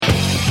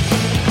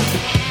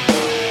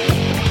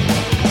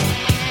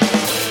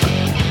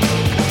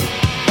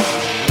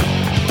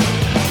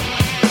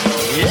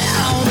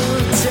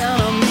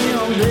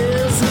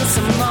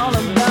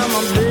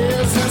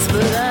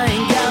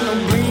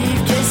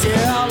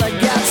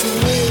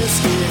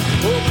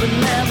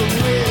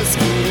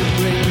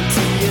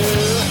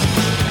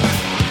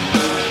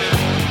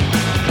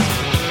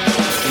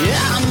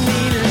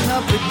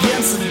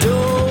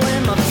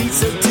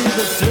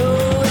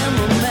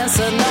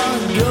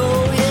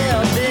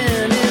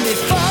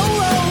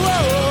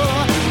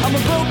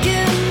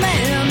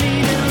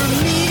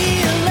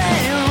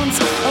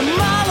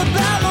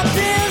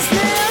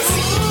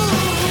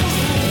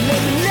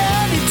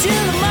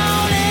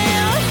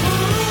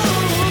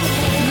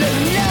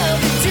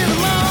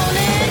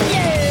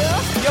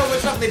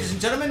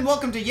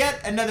welcome to yet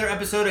another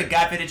episode of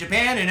Got Fit in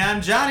Japan, and I'm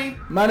Johnny.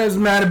 My name's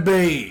Matt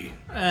B.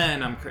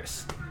 And I'm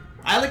Chris.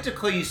 I like to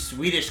call you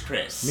Swedish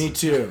Chris. Me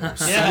too.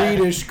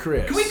 Swedish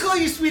Chris. Can we call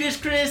you Swedish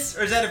Chris,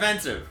 or is that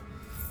offensive?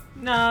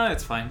 No,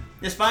 it's fine.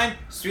 It's fine?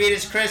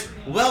 Swedish Chris,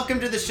 welcome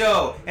to the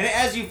show. And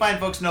as you fine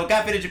folks know,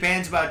 Got Fit in Japan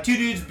is about two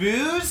dudes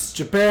booze.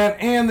 Japan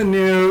and the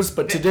news,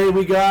 but today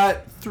we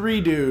got three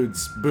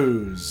dudes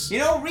booze. You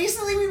know,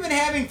 recently we've been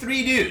having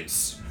three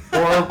dudes.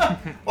 Or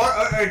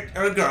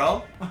or a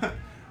girl.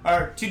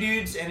 Or two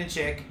dudes and a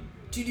chick.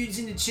 Two dudes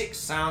and a chick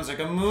sounds like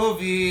a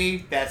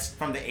movie. That's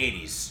from the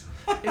 80s.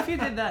 If you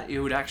did that,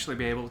 you would actually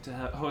be able to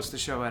host a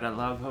show at a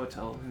love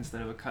hotel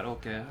instead of a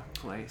karaoke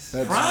place.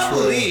 That's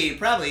Probably,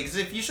 because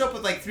if you show up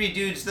with like three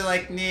dudes, they're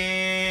like, nah.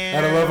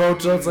 at a love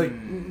hotel, it's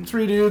like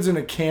three dudes and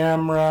a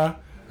camera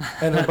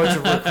and a bunch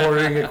of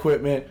recording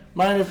equipment.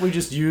 Mind if we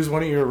just use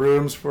one of your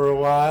rooms for a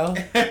while?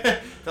 They're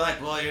like,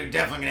 well, you're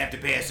definitely gonna have to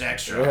pay us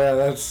extra. Yeah,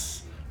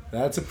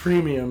 that's a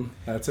premium.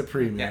 That's a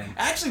premium. Yeah.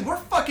 Actually, we're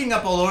fucking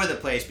up all over the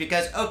place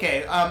because,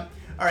 okay, all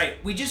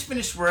right, we just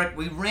finished work.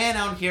 We ran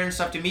out here and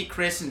stuff to meet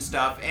Chris and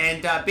stuff,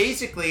 and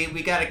basically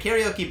we got a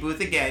karaoke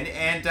booth again,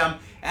 and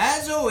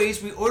as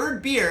always, we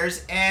ordered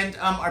beers, and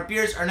our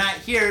beers are not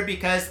here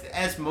because,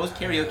 as most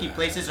karaoke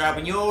places are,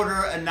 when you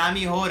order a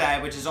nami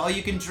hodai, which is all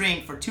you can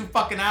drink for 2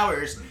 fucking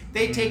hours,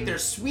 they take their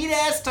sweet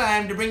ass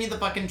time to bring you the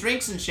fucking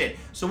drinks and shit.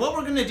 So what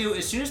we're gonna do,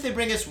 as soon as they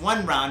bring us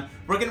one round,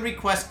 we're gonna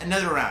request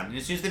another round, and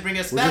as soon as they bring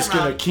us We're that just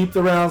round, gonna keep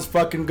the rounds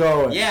fucking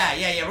going.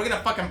 yeah. We're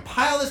gonna fucking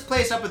pile this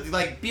place up with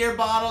like beer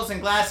bottles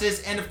and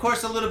glasses, and of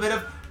course a little bit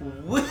of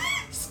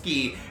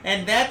whiskey.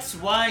 And that's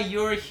why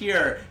you're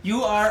here.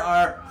 You are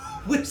our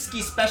whiskey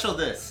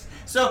specialist.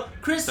 So,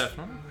 Chris,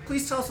 Definitely.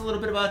 please tell us a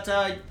little bit about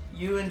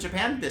you in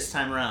Japan this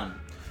time around.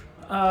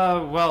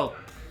 Well,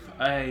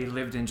 I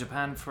lived in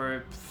Japan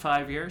for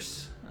 5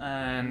 years,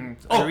 and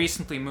I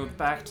recently moved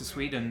back to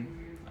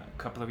Sweden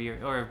a couple of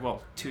years,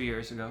 2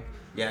 years ago.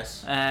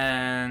 Yes.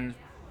 And,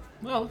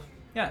 well,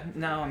 yeah,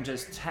 now I'm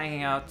just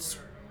hanging out,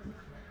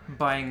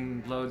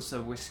 buying loads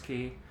of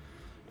whiskey.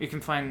 You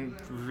can find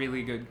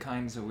really good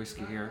kinds of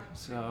whiskey here,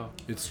 so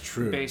It's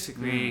true.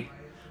 basically,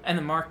 and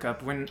the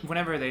markup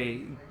whenever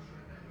they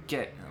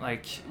get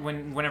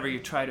whenever you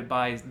try to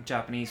buy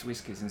Japanese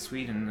whiskeys in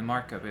Sweden, the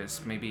markup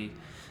is maybe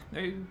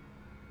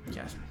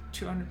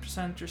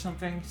 200% or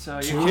something. So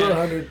you can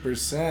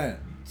 200%.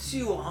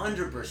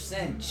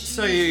 200%.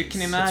 so you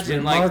can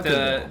imagine like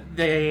the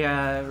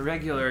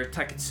regular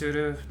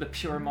Taketsuru, the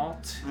pure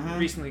malt,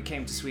 recently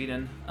came to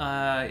Sweden.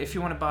 If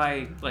you want to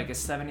buy like a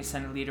 70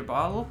 centiliter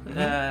bottle,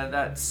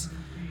 that's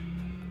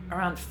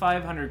around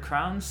 500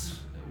 crowns,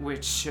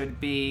 which should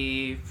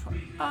be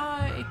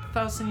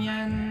 8,000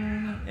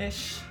 yen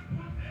ish.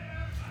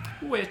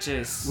 Which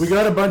is We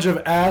got a bunch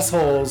of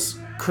assholes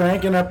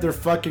cranking up their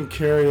fucking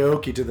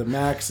karaoke to the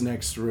max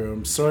next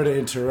room. Sorry to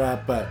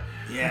interrupt, but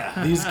Yeah.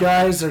 these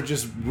guys are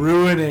just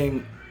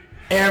ruining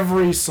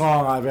every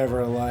song I've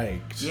ever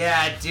liked.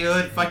 Yeah,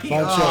 dude. Fucking.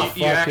 Bunch Oh. of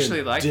you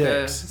actually fucking like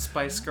dicks. the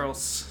Spice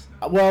Girls.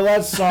 Well,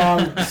 that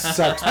song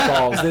sucks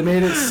balls. They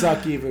made it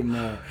suck even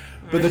more.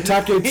 But the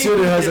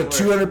Taketsuru has a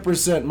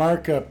 200%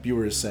 markup, you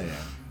were saying.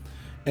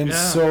 And Yeah.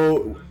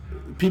 so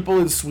people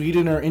in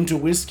Sweden are into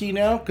whiskey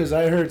now? Because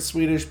I heard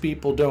Swedish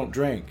people don't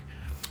drink.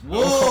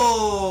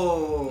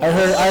 Whoa. I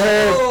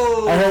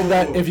heard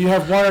that if you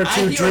have one or I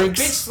two hear drinks,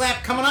 a bitch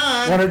slap coming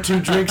on. one or two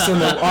drinks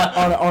on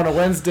a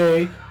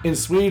Wednesday in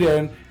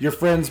Sweden, your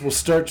friends will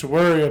start to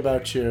worry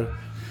about you.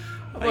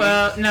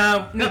 Well,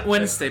 no, not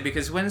Wednesday,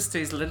 because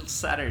Wednesday's Little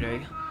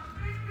Saturday.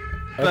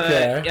 But,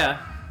 Okay. yeah.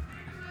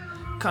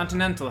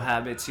 Continental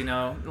habits,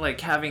 like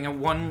having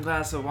one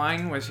glass of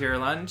wine with your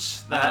lunch,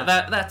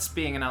 that's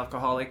being an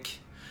alcoholic.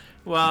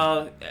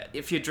 Well,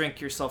 if you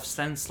drink yourself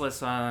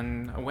senseless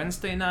on a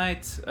Wednesday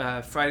night,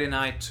 Friday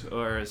night,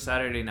 or a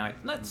Saturday night,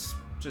 that's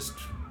just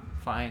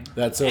fine.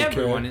 That's okay.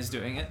 Everyone is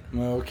doing it.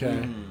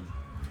 Okay.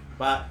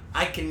 But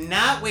I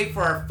cannot wait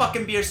for our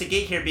fucking beers to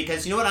get here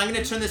because you know what I'm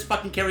gonna turn this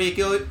fucking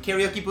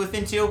karaoke booth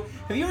into?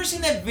 Have you ever seen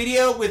that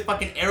video with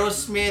fucking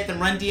Aerosmith and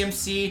Run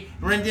DMC?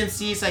 Run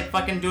DMC's like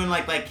fucking doing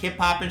like hip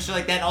hop and shit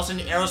like that, and all of a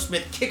sudden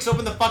Aerosmith kicks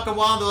open the fucking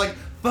wall and they're like,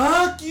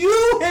 fuck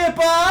you, hip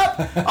hop!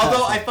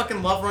 Although I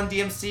fucking love Run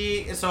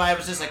DMC, so I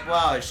was just like,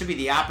 wow, it should be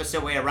the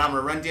opposite way around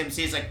where Run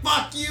DMC is like,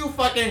 fuck you,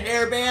 fucking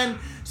hairband!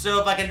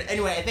 So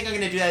anyway, I think I'm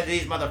gonna do that to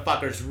these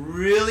motherfuckers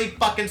really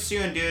fucking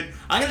soon, dude.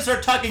 I'm gonna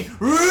start talking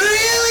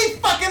really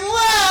fucking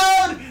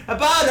loud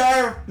about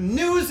our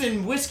news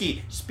and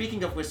whiskey.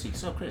 Speaking of whiskey,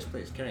 so Chris,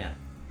 please carry on.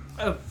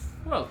 Oh,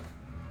 well,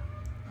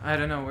 I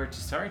don't know where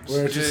to start.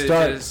 Where to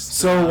start?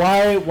 So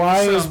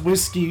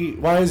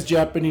why is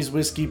Japanese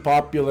whiskey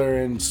popular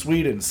in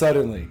Sweden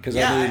suddenly? Because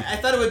Yeah, I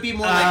thought it would be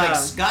more like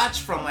Scotch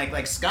from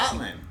like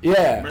Scotland.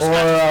 yeah,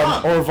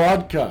 Scotch is or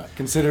vodka,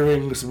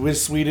 considering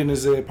Sweden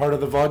is a part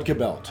of the vodka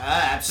belt.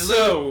 Absolutely.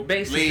 So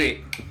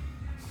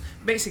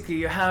basically,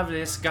 you have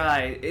this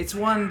guy. It's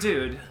one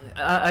dude.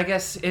 I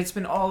guess it's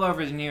been all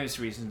over the news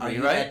recently, Are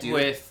you right? that dude?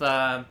 With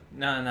no.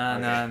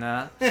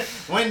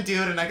 One dude,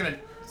 I'm not gonna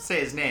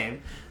say his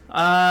name.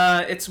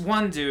 It's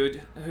one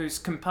dude who's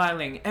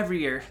compiling every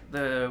year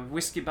the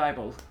Whiskey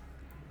Bible.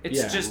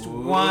 It's just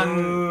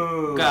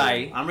one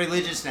guy. I'm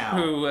religious now.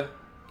 Who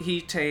he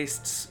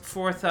tastes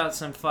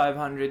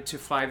 4,500 to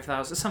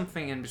 5,000,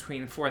 something in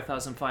between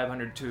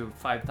 4,500 to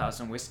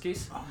 5,000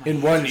 whiskeys.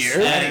 In 1 year?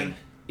 And,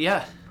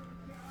 yeah.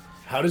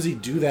 How does he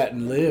do that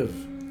and live?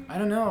 I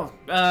don't know.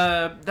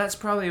 That's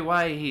probably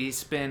why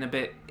he's been a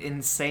bit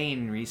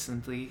insane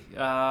recently.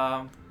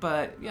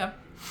 But yeah.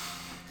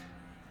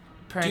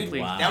 Apparently.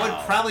 Dude, that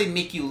would probably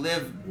make you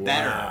live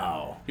better.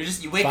 Wow.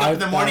 You wake up in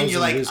the morning, you're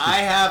like, whiskey. I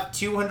have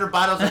 200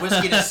 bottles of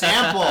whiskey to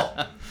sample.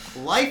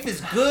 Life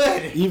is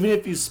good. Even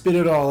if you spit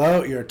it all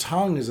out, your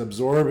tongue is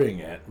absorbing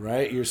it,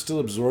 right? You're still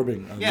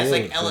absorbing a Yeah, it's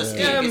like little LSD. bit.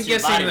 Yeah, I'm Gets your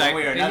guessing body like one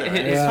way or another,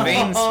 right? his Yeah.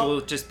 veins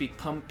will just be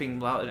pumping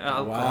blood,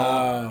 alcohol.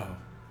 Wow.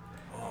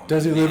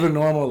 Does he live a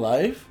normal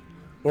life?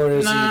 Or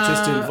is he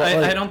just involved?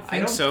 I don't think I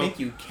don't so. think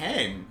you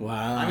can.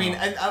 Wow. I mean,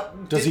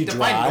 Does he define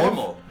drive?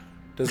 normal.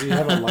 Does he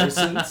have a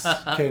license?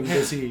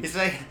 Does he? It's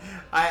like,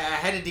 I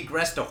had to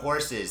digress to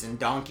horses and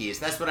donkeys.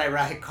 That's what I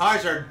ride.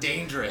 Cars are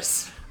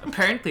dangerous.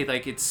 Apparently,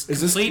 like it's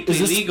Is this completely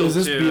legal is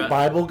this to.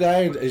 Bible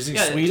guy? Is he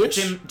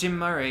Swedish? Jim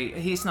Murray.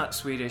 He's not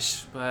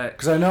Swedish, but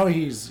Because I know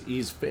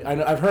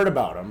I've heard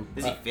about him.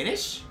 Is he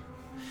Finnish?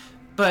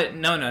 but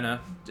no.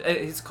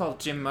 He's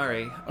called Jim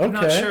Murray. I'm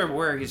not Okay. sure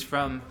where he's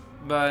from,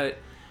 but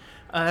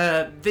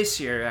this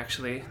year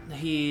actually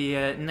he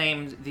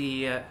named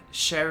the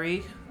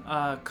Sherry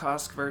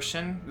cask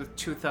version, the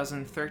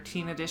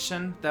 2013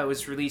 edition that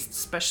was released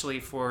specially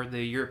for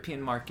the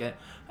European market,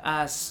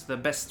 as the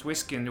best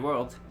whiskey in the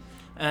world.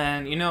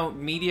 And you know,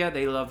 media,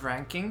 they love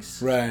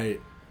rankings. Right.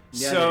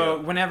 Yeah, So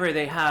they do. whenever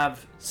they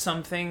have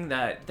something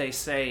that they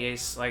say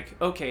is like,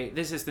 okay,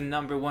 this is the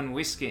number one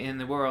whiskey in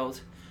the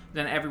world,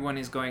 then everyone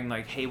is going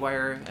like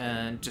haywire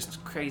and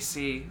just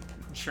crazy,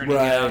 churning it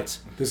out. Right.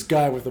 This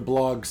guy with the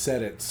blog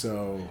said it,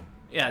 so.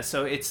 Yeah,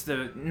 so it's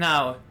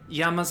now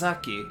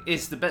Yamazaki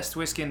is the best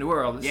whiskey in the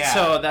world. Yeah.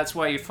 So that's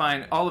why you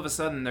find all of a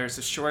sudden there's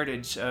a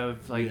shortage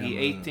of like the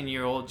Yeah.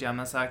 18-year-old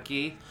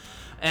Yamazaki,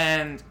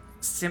 and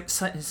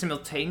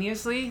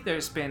simultaneously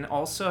there's been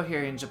also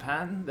here in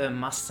Japan the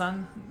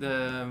Massan,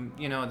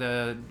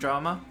 the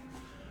drama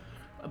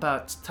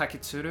about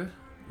Taketsuru.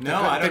 No,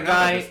 I don't know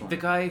about this one. The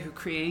guy who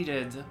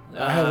created.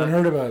 I haven't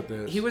heard about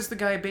this. He was the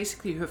guy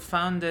basically who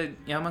founded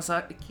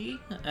Yamazaki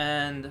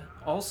and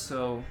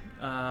also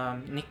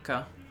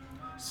Nikka.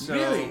 So,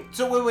 Really?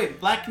 So wait.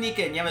 Black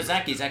Nikka and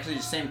Yamazaki is actually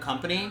the same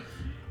company?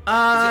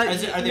 Are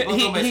they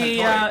both owned by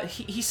Suntory?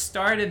 he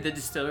started the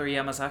distillery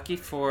Yamazaki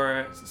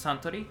for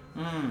Suntory,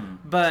 Mm.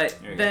 but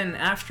There you then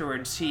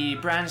afterwards he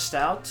branched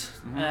out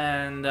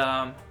and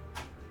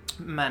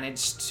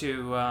managed to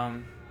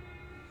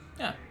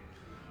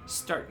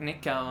start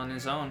Nikka on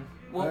his own.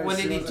 Well, when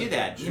did he do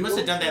that? He must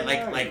have done that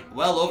like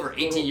well over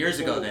 18 years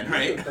ago then,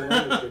 right?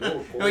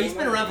 No, he's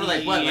been around for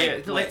like what?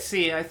 Let's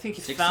see. I think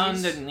he 60s?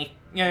 founded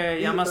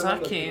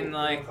Yamazaki in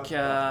like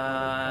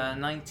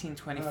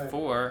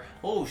 1924.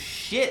 Oh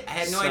shit! I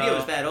had no idea it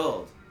was that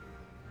old.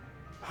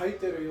 入っ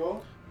てる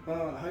よ。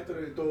入って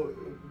ると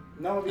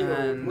生ビールを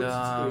6つく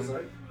ださ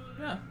い。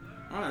 Yeah.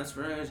 Oh, that's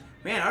very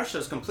man. Our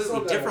show's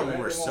completely different when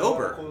we're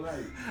sober.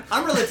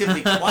 I'm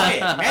relatively quiet.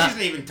 Maddie's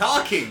not even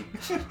talking.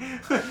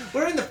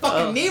 We're in the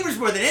fucking neighbors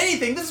more than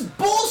anything. This is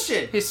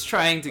bullshit. He's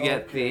trying to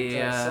get Okay,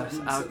 the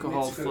so-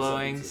 alcohol so-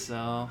 flowing,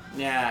 so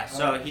Yeah.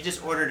 So he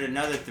just ordered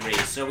another 3.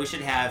 So we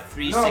should have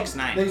 3, No, 6,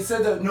 9. they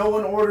said that no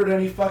one ordered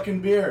any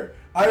fucking beer.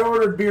 I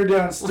ordered beer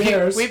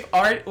downstairs. we've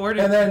ordered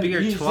and then beer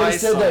they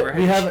twice said that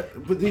already. we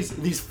haven't. But these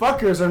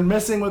fuckers are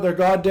messing with our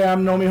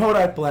goddamn Nomi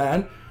Hodai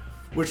plan,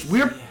 which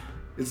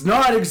it's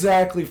not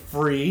exactly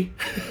free.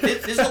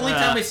 This is the only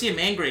time I see him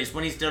angry is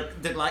when he's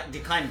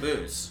declined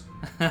booze.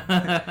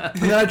 And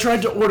then I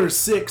tried to order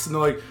 6, and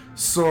they're like,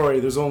 "Sorry,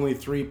 there's only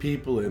 3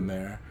 people in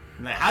there."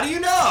 I'm like, how do you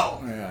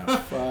know? Yeah,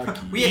 fuck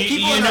you. We have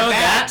people you in know our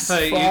that, backs.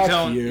 but Fuck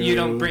you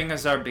don't you. bring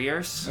us our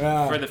beers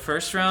Yeah. for the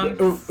first round.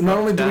 Not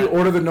only do we that.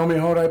 order the Nomi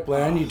Hodai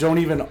plan, you don't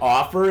even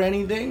offer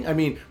anything. I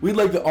mean, we'd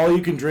like the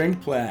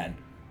all-you-can-drink plan.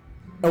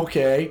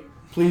 Okay,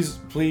 please.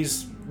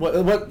 What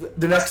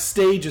the next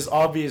stage is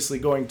obviously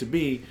going to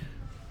be?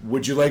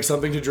 Would you like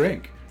something to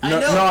drink? I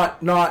know.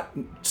 Not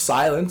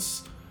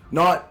silence.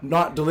 Not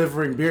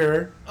delivering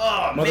beer.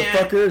 Oh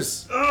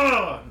Motherfuckers.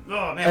 man.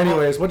 Oh man.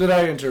 Anyways, what did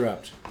I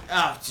interrupt?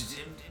 I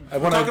I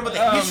we're wanna, talking about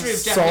the history of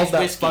solve Japanese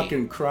that whiskey.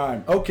 fucking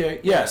crime. Okay,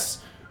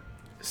 yes.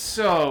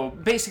 So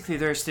basically,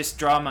 there's this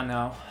drama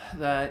now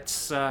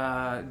that's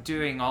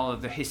doing all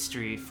of the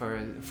history for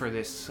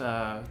this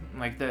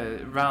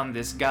around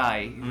this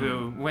guy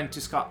who went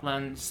to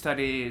Scotland,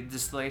 studied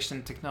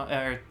distillation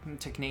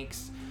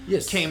techniques,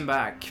 Yes. came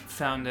back,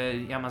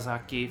 founded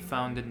Yamazaki,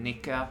 founded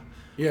Nikka,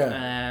 Yeah.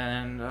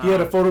 and He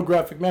had a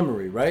photographic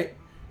memory, right?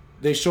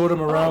 They showed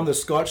him around the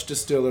Scotch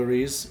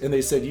distilleries, and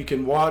they said you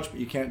can watch, but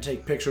you can't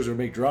take pictures or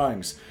make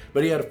drawings.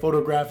 But he had a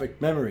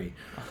photographic memory.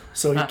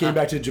 So he came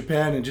back to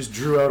Japan and just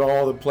drew out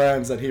all the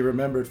plans that he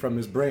remembered from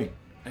his brain.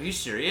 Are you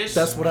serious?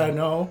 That's what I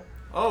know.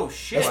 Oh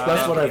shit.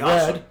 That's what I've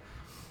read.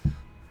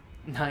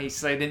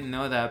 Nice, I didn't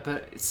know that,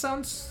 but it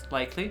sounds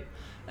likely.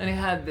 And he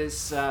had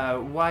this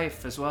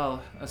wife as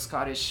well, a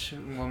Scottish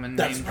woman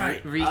That's named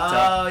right. Rita.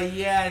 Oh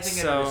yeah, I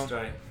think I know the So-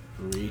 story.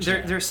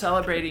 They're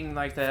celebrating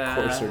like the Of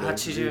course they're doing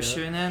 80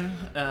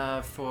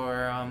 Shunen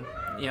for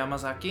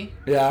Yamazaki.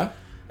 Yeah.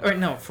 Or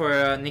no,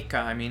 for Nikka,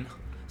 I mean.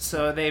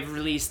 So they've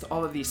released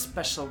all of these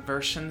special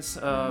versions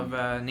of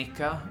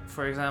Nikka.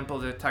 For example,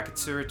 the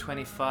Taketsuru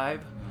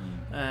 25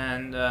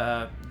 and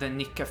the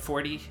Nikka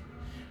 40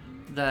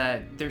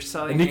 that they're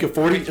selling. A Nikka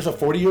 40 is a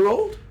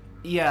 40-year-old?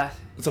 Yeah.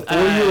 It's a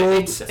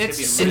 40-year-old it's That's gonna be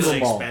single really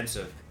malt.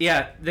 expensive.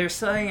 Yeah, they're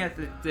selling at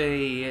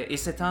the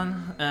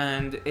Isetan,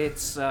 and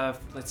it's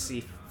let's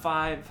see,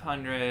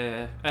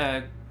 500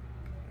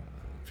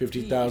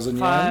 50,000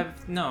 yen?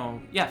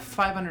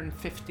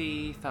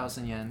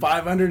 550,000 yen.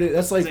 500,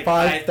 that's like It's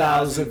like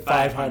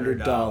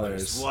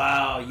 $5,500.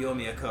 Wow, you owe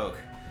me a Coke.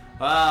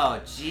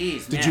 Wow,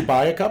 jeez, Did man. you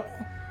buy a couple?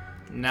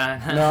 Nah.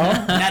 No?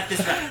 Not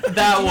this round.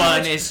 That You know one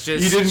what? is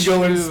just You didn't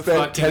go and too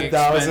spend fucking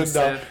 $10,000.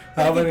 expensive.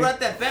 But How if you many? brought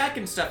that back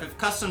and stuff, if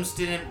customs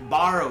didn't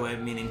borrow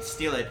it, meaning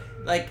steal it,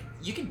 like,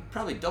 you could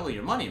probably double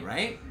your money,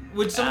 right?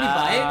 Would somebody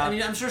buy it? I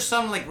mean, I'm sure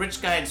some, like,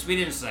 rich guy in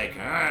Sweden is like,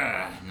 no,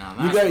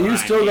 that's You what I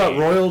still got need."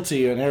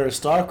 royalty and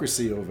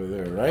aristocracy over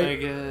there, I right?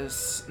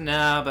 guess.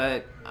 Nah,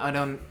 but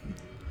I'm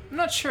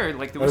not sure.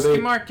 Like the Are whiskey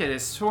they- market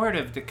is sort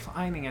of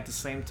declining at the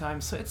same time,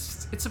 so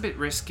it's a bit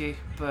risky,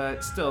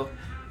 but still.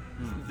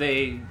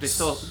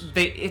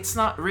 It's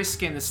not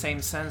risky in the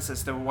same sense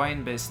as the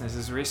wine business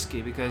is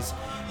risky, because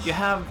you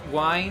have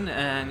wine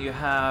and you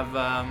have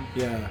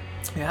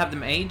Yeah.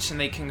 them aged and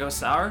they can go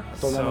sour. あ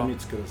と生 So 3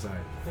つください。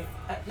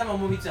生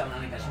もみつはお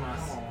願いいたしま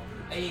す。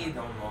Hey,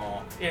 どう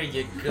も. There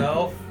you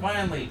go.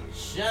 Finally,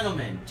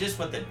 gentlemen, just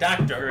what the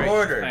doctor great,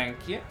 ordered. thank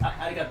you.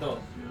 ありがとう.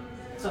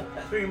 So,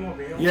 Three more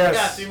beer. yeah,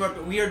 Yes. 3 more.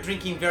 We are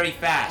drinking very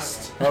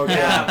fast. Okay.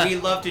 Yeah, we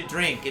love to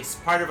drink. It's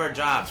part of our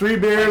job. 3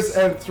 beers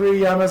and 3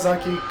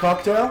 Yamazaki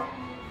cocktail.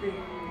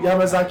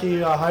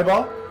 Yamazaki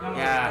highball.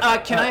 Yeah.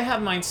 Can I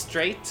have mine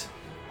straight?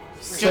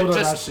 Soda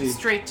Just nashi.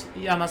 straight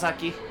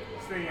Yamazaki.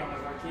 Straight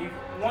Yamazaki.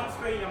 One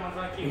straight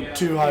Yamazaki. And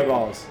 2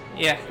 highballs.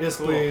 Yeah. Yes,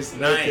 Cool. please.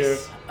 Thank you.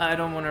 Nice. I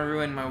don't want to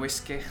ruin my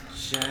whiskey.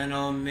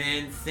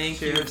 Gentlemen,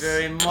 thank you Cheers.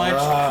 very much,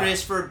 Ah.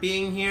 Chris, for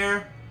being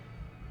here.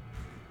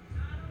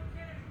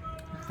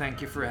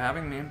 Thank you for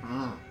having me.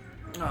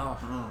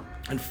 Oh.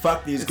 And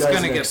fuck these It's guys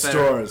gonna next get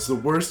better. door. It's the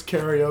worst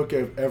karaoke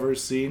I've ever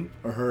seen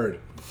or heard.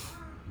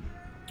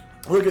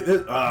 Look at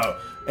this.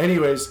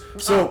 Anyways,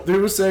 so they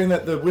were saying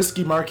that the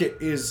whiskey market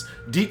is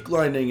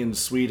declining in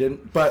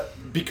Sweden, but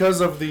because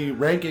of the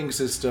ranking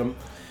system,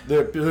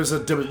 there's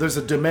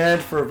a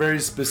demand for a very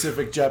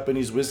specific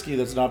Japanese whiskey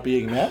that's not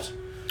being met.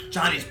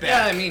 Johnny's back.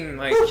 Yeah, I mean,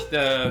 like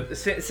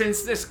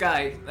since this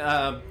guy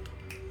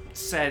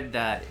said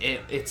that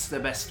it's the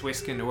best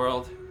whiskey in the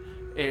world,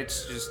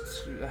 it's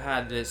just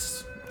had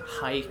this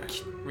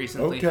hike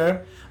recently.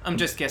 Okay. I'm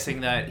just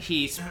guessing that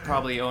he's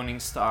probably owning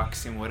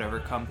stocks in whatever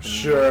company.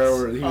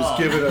 Sure, he was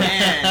given a.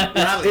 Man,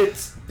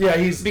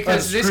 really? He's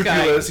Because this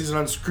unscrupulous. guy- He's an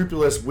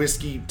unscrupulous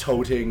whiskey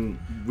toting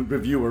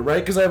reviewer,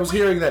 right? Because I was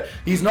hearing that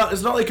he's not.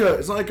 It's not like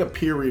a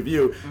peer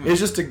review. It's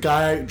just a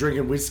guy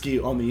drinking whiskey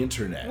on the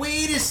internet.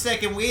 Wait a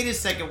second.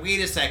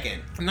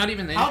 Not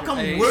even the How come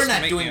he's we're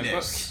not making doing a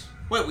this?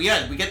 Wait, we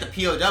get the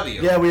POW.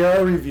 Yeah, we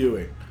are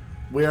reviewing.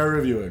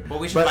 Well,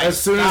 we should buy as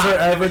soon as stock, our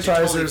then we should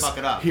totally advertisers fuck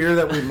it up. hear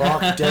that we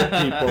mock dead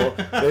people,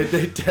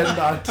 they tend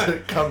not to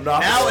come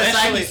knocking. Now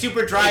Especially- Asahi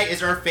Super Dry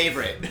is our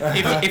favorite.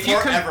 if you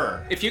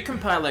Forever. if you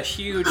compile a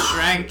huge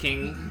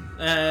ranking,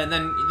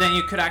 then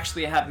you could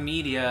actually have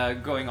media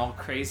going all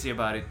crazy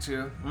about it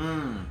too.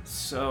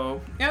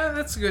 So yeah,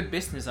 that's a good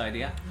business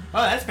idea.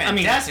 Oh, that's I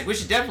mean, fantastic. We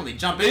should definitely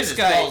jump into This this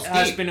guy balls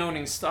has deep. been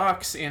owning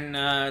stocks in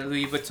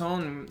Louis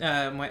Vuitton,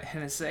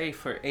 Hennessy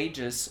for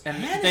ages, and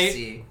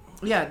Hennessy?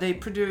 they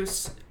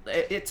produce.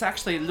 It's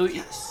actually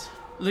Louis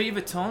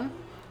Vuitton.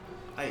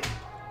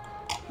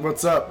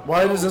 What's up?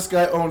 Why does this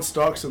guy own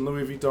stocks in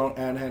Louis Vuitton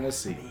and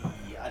Hennessy?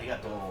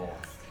 Arigato.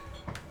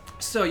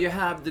 So you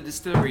have the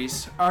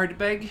distilleries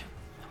Ardbeg.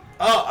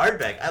 Oh,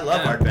 Ardbeg. I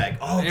love Yeah. Ardbeg.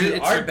 Oh, dude,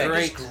 It's a Ardbeg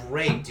great- is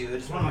great, dude.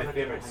 It's one of my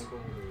favorites.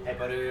 Hey,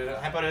 buddy.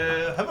 Hi, buddy.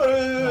 Hi,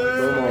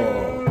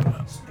 Domo. buddy.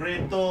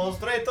 Straight,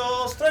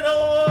 straight.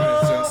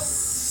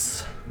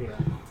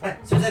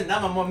 すいません、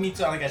生も3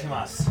つお願いし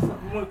ます。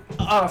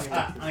あ、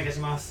お願いし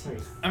ます。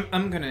 I'm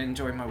gonna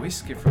enjoy my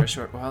whiskey for a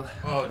short while.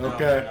 Oh, no.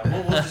 Okay. No.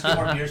 We'll just do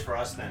more beers for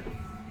us then.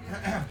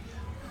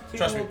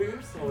 Trust me. Two more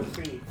beers or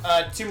three?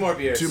 2 more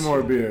beers. 2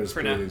 more beers,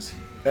 For now. please.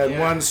 And Yeah.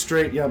 1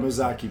 straight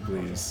Yamazaki,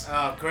 please.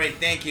 Oh, great.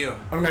 Thank you.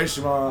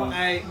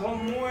 Onegaishimasu.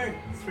 One more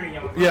straight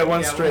Yamazaki. Yeah,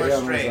 1 Yeah, straight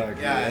one straight.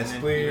 Yamazaki. Yeah, and yes,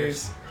 then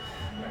please.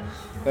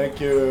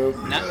 Thank you.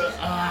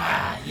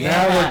 Yeah.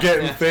 Now we're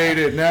getting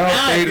faded. Now I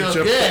faded. feel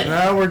Chip- good.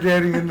 Now we're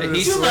getting into the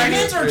He's Dude, my swing of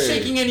hands aren't things.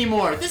 shaking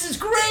anymore. This is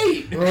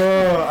great.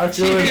 Oh, I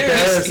feel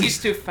embarrassed. He's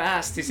too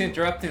fast. He's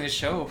interrupting the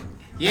show.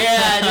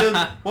 Yeah, dude.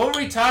 What were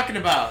we talking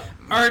about?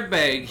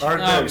 Ardbeg.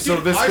 Ardbeg. So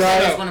Dude, this Ardbeg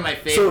guy is one of my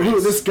So who?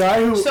 favorites. This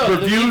guy who So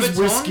reviews Louis Vuitton,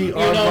 whiskey you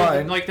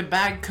online. know, like the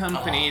bag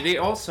company,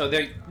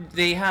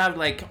 they have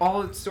like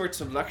all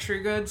sorts of luxury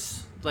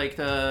goods like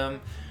the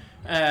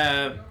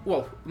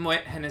Moet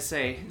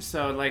Hennessy,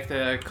 so like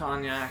the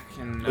cognac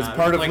and It's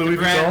part of like Louis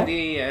the Vuitton?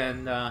 brandy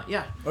and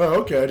yeah,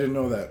 Oh, okay. I didn't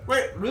know that.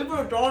 Wait, Louis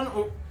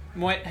Vuitton.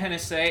 Moet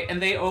Hennessy,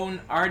 and they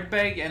own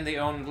Ardbeg and they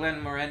own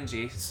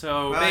Glenmorangie.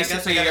 So Well, I guess I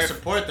basically, gotta you're-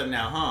 support them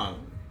now, huh?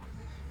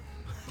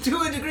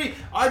 To a degree,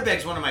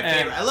 Ardbeg's one of my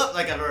favorite. I love,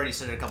 like I've already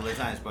said it a couple of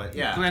times, but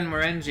yeah.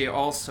 Glenmorangie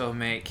also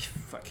make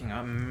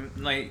fucking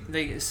like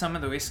some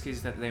of the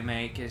whiskeys that they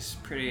make is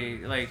pretty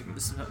like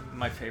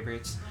my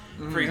favorites.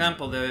 For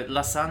example, the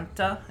La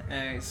Santa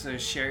is a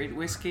sherried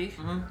whiskey,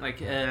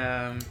 like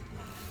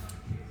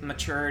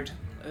matured.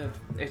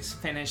 It's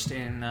finished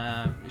in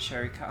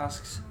sherry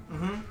casks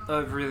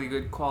of really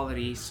good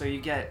quality. So you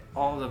get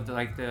all of the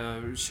like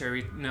the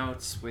sherry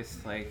notes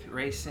with like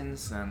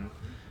raisins and.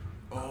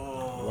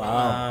 Oh.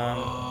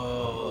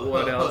 Wow.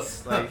 What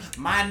else? Like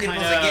my nipples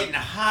kinda are getting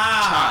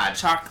hot.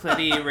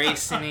 chocolatey,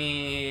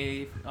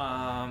 raisiny.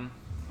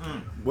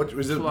 What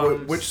is it?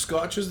 Plums. Which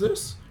Scotch is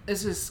this?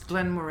 This is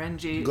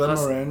Glenmorangie.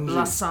 Glenmorangie.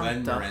 La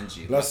Santa.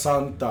 Glenmorangie. La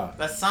Santa.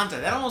 La Santa.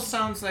 That almost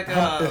sounds like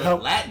How-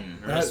 Latin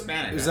or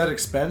Hispanic. Is that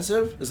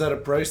expensive? Is that a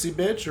pricey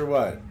bitch or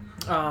what?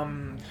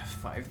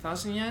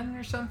 5,000 yen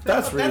or something.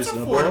 That's That's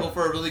reasonable. affordable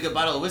for a really good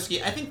bottle of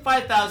whiskey. I think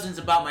 5,000 is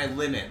about my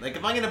limit. Like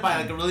if I'm gonna buy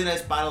like a really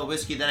nice bottle of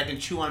whiskey that I can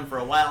chew on for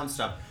a while and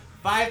stuff,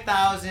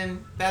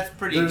 5,000, that's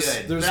pretty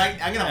good. But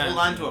I'm gonna hold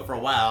on to it for a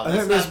while. I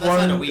think That's there's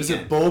not a one. Is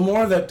weekend. it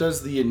Bowmore that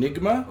does the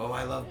Enigma? Oh,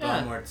 I love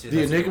Yeah. Bowmore too. The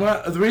That's a good one.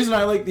 Enigma. The reason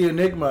I like the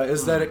Enigma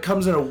is that it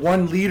comes in a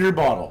 1 liter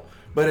bottle,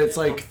 but it's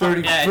like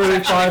 30, Yeah, it's actually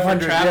for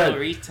 3,500 travel yen.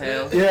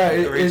 retail. Yeah,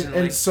 originally.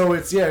 and so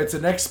it's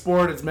an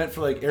export. It's meant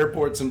for like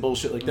airports and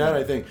bullshit like that,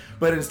 I think.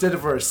 But instead of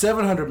for a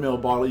 700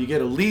 ml bottle, you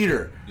get a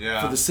liter Yeah.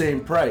 for the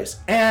same price.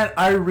 And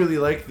I really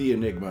like the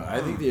Enigma. I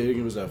think the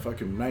Enigma is a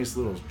fucking nice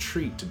little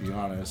treat, to be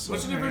honest. So.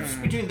 What's the difference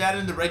between that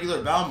and the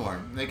regular Balmore?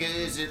 Like,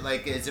 is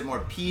it more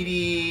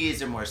peaty?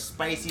 Is it more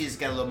spicy? Is it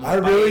got a little more? I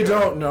really bite, or-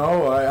 don't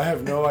know. I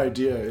have no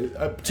idea.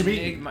 To me,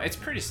 Enigma, it's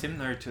pretty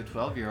similar to a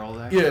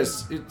 12-year-old.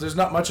 yes, there's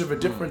not much of a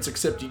difference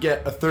except you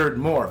get a third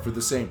more for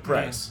the same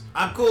price.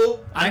 I'm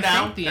cool. I'm I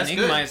down. think the That's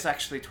Enigma good. is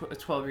actually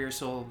 12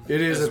 years old.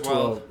 It is as a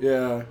 12.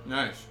 Yeah.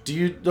 Nice. Do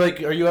you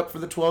are you up for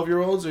the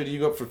 12-year-olds or do you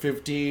go up for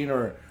 15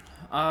 or?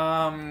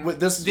 With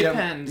this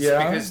Depends,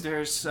 yeah. because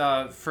there's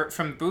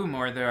from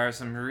Bowmore there are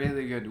some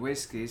really good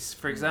whiskies.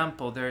 For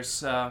example,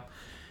 there's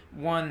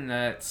one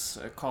that's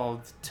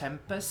called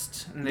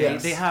Tempest, and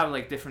Yes. they have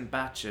like different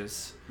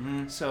batches.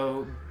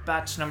 So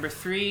batch number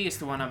 3 is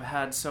the one I've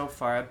had so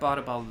far. I bought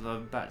a bottle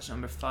of batch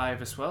number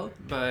 5 as well,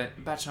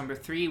 but batch number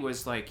 3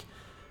 was like.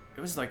 It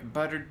was like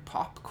buttered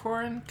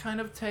popcorn kind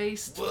of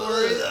taste for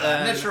it. I'm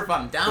not and sure if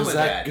I'm down Is with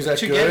that that.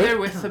 together good?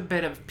 with a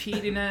bit of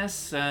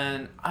peatiness,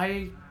 and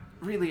I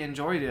really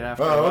enjoyed it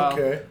after a Oh, while.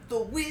 okay. The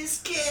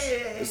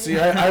whiskey. See,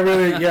 I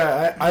really,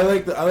 I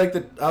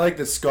like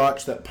the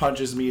Scotch that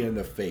punches me in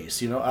the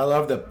face. You know, I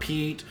love the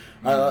peat.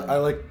 I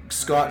like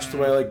Scotch the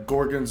way I like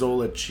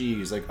Gorgonzola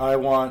cheese. Like I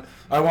want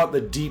the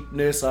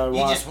deepness. I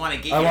want. just wanna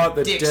get I your want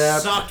the dick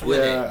depth. sucked with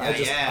it. I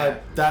Yeah.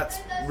 that's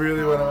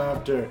really what I'm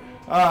after.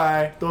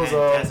 Hi,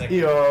 dozo, Fantastic.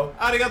 iyo.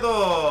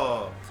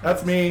 Arigato.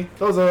 That's me,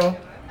 dozo.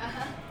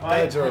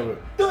 Daijoubu.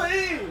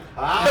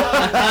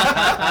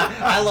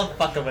 I love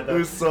fucking with them.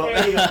 嘘。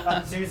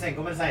あすみません、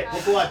ごめんなさい。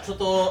僕はちょっ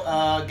と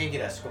元気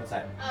です。ごめんなさ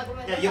い。あ、ご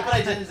めんいや、なさ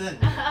い。酔っ払い全然。酔っ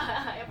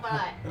払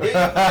い。違う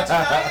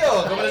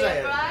よ、ごめんなさい。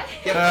酔っ払い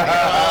酔っ払い。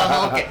あ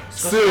ー、オッケー。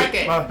少しだ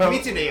けまあ秘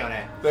密でいいよ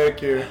ね。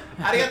 Thank you.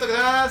 ありがとうござ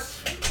いま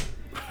す。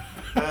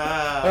Oh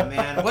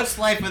man, what's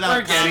life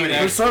without We're getting comedy?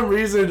 there. For some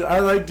reason, I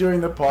like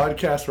doing the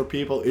podcast where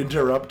people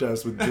interrupt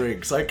us with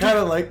drinks. I kind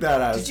of like that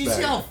aspect. Did you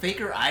see how fake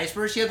her eyes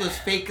were? She had those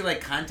fake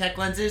like contact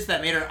lenses that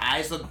made her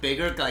eyes look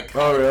bigger, like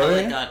Oh,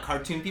 really? like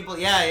cartoon people.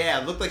 Yeah,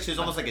 it looked like she was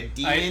almost like a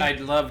demon.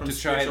 I'd love from to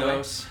try Spiritual Away.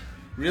 those.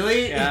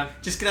 Really? Yeah.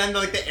 Just get on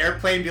like the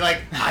airplane and be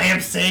like, I am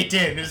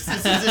Satan. This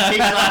is a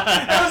take off.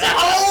 I was like,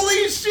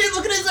 holy shit,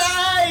 look at his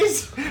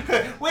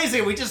eyes. Wait a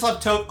second, we just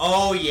left Toke.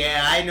 Oh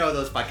yeah, I know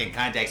those fucking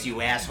contacts, you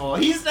asshole.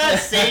 He's not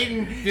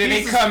Satan. Do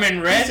they He's come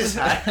in red? he's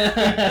just-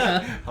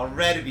 A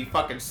red would be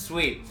fucking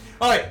sweet.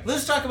 Alright,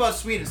 let's talk about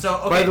Sweden. So,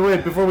 okay. By the way,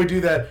 before we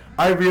do that,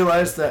 I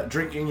realized that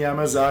drinking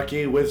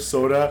Yamazaki with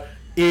soda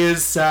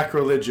is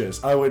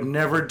sacrilegious. I would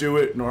never do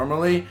it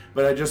normally,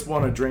 but I just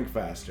want to drink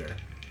faster.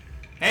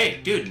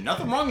 Hey, dude,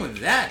 nothing wrong with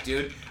that,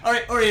 dude. All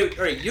right.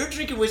 You're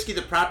drinking whiskey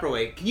the proper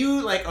way. Can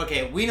you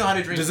okay? We know how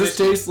to drink. Does this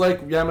whiskey. taste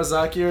like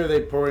Yamazaki, or are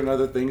they pouring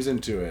other things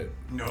into it?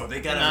 No, they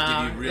gotta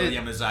No, give you real it-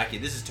 Yamazaki.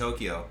 This is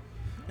Tokyo,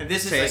 and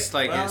this Tastes is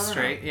like well, I it's don't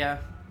know. straight, yeah.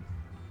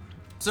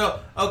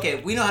 So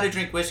okay, we know how to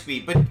drink whiskey,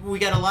 but we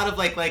got a lot of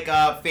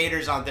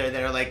faders out there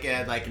that are like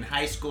in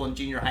high school and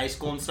junior high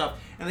school and stuff,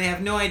 and they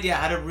have no idea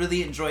how to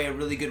really enjoy a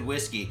really good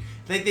whiskey.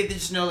 They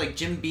just know like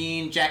Jim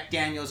Beam, Jack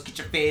Daniels, get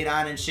your fade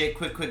on and shit,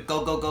 quick,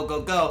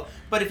 go.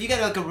 But if you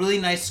got like a really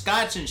nice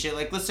scotch and shit,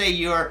 like let's say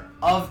you're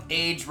of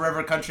age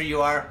wherever country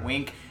you are,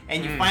 wink,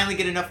 and you finally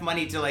get enough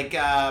money to like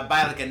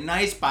buy like a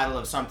nice bottle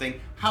of something,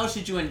 how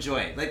should you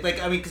enjoy it?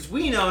 Like I mean, because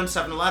we know and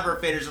stuff, and a lot of our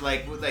faders are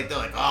like they're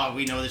like, oh,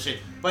 we know this shit.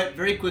 But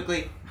very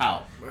quickly,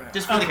 how?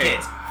 Just for the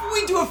kids.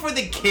 We do it for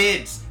the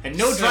kids, and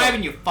no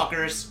driving, you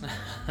fuckers.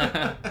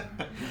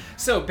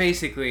 So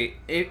basically,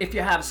 if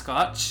you have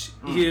scotch,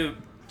 the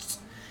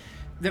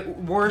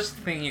worst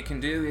thing you can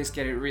do is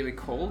get it really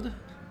cold.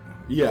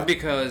 Yeah.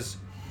 Because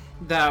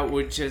that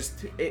would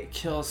it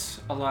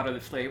kills a lot of the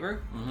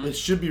flavor. It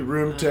should be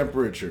room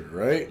temperature,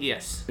 right?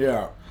 Yes.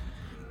 Yeah.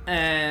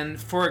 And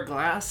for a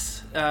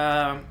glass,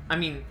 I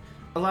mean,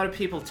 a lot of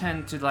people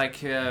tend to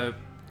like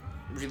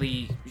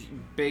really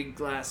big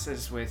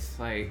glasses with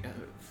like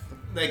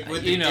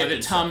with you know, dip the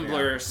and stuff,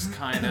 tumblers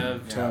kind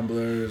of.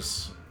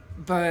 Tumblers.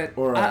 But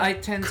Or I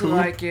tend to coupe.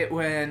 like it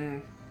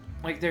when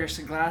like there's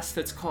a glass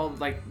that's called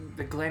like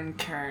the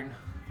Glencairn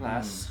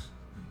glass,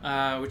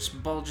 which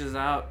bulges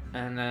out,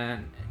 and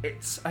then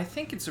I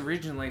think it's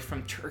originally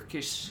from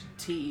Turkish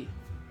tea.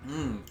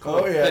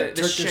 Oh yeah, The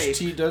Turkish shape.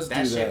 tea does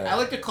That do shape. that. I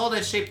like to call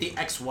that shape the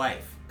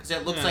ex-wife because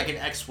it looks Yeah. like an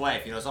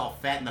ex-wife. You know, it's all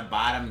fat in the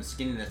bottom and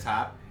skinny in the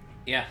top.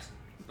 Yeah,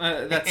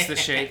 that's the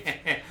shape.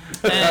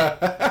 You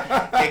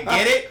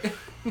get it?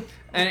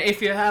 And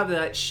if you have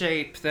that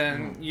shape,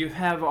 then you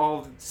have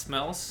all the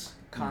smells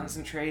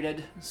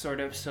concentrated, sort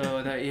of,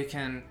 so that you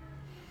can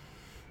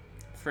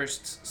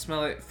first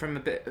smell it from a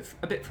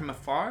bit from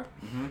afar,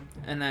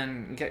 and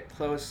then get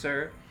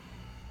closer,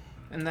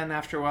 and then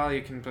after a while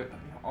you can put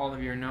all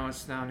of your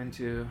nose down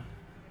into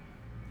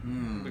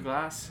the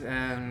glass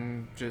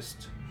and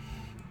just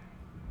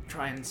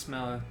try and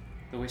smell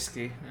the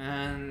whiskey,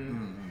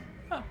 and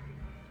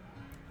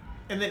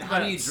And then how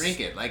do you drink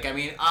it? Like, I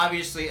mean,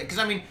 obviously, because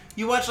I mean,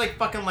 you watch like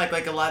fucking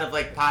like a lot of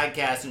like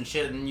podcasts and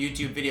shit and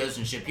YouTube videos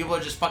and shit. People are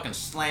just fucking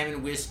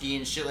slamming whiskey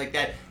and shit like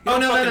that. You oh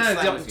don't no, fucking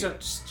slam don't,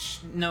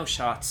 whiskey. no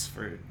shots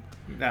for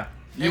no.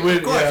 You would,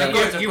 of course, yeah. of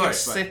course, You would but-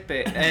 sip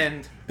it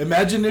and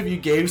Imagine if you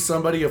gave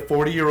somebody a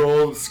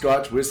 40-year-old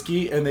Scotch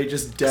whiskey and they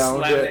just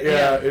downed Slammed it. it, Yeah,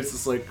 yeah. it's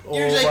just like, oh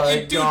You're my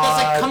like, dude, god.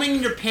 that's like coming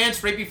in your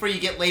pants right before you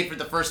get laid for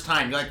the first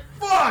time. You're like,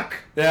 fuck,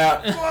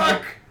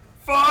 Yeah,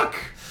 fuck.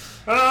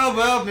 Oh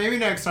well, maybe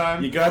next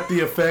time. you got the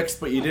effects,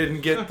 but you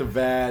didn't get the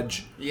vag.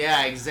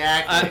 Yeah,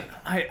 exactly.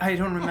 I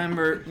don't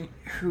remember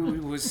who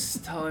was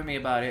telling me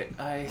about it.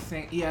 I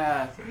think,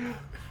 yeah,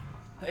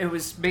 it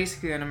was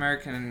basically an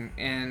American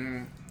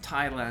in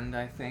Thailand,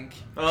 I think.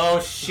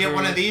 Oh shit!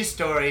 One of these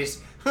stories.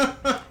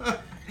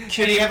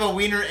 Can you have a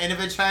wiener and a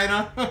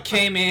vagina?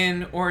 Came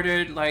in,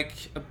 ordered like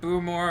a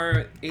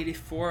Boomore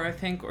 84, I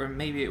think, or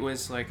maybe it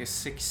was like a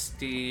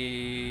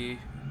 68.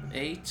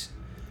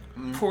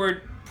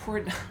 Poured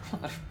a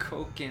lot of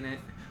Coke in it.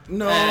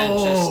 No. And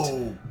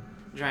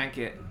just drank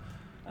it.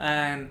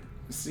 And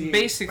See,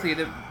 basically,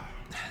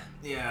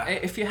 Yeah.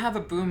 if you have a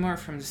Boomer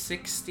from the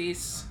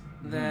 60s,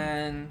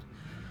 then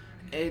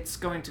it's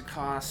going to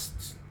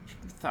cost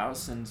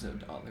thousands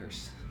of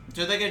dollars.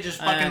 So they get just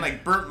fucking And-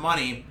 like burnt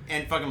money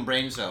and fucking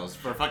brain cells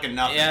for fucking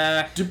nothing.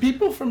 Yeah. do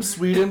people from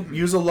Sweden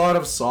use a lot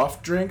of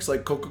soft drinks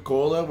like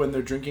Coca-Cola when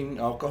they're drinking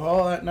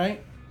alcohol at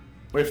night?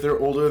 Or if they're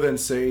older than,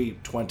 say,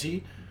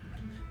 20?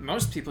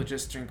 Most people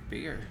just drink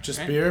beer. Just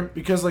right? beer?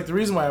 Because, like, the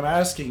reason why I'm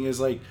asking is,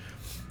 like,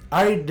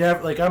 I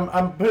never, like,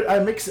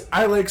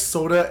 I like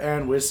soda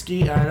and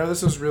whiskey, and I know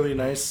this is really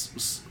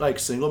nice, like,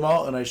 single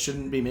malt, and I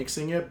shouldn't be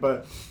mixing it,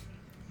 but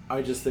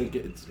I just think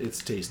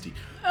it's tasty.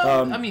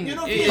 I mean, You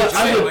know, if if you you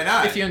enjoy it, why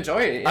not? if you enjoy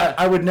it, yeah.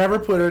 I would never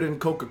put it in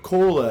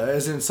Coca-Cola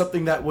as in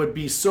something that would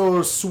be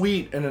so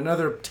sweet and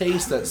another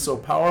taste that's so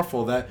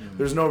powerful that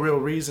there's no real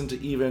reason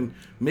to even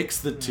mix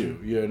the two,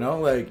 you know?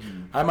 Like,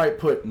 I might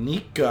put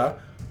Nika,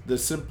 the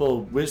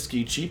simple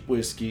whiskey, cheap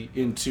whiskey,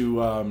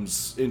 into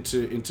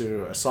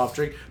a soft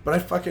drink, but I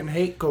fucking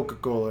hate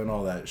Coca-Cola and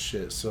all that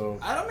shit, so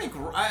I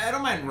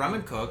don't mind rum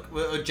and Coke,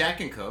 or Jack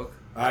and Coke.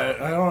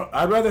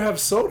 I'd rather have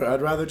soda.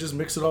 I'd rather just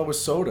mix it all with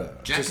soda.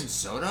 Jack Just- and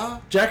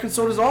soda? Jack and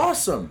soda's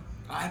awesome.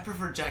 I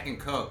prefer Jack and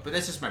Coke, but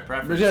that's just my But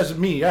preference.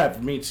 yeah, for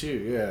me too,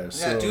 yeah. Yeah,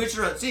 So. do it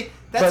your own. See,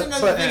 that's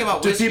another thing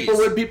about do whiskeys.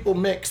 when people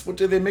mix, what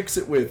do they mix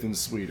it with in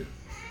Sweden?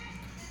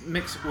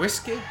 Mix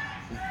whiskey.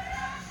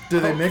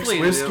 Do they mix Hopefully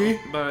whiskey? do,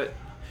 but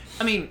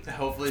I mean,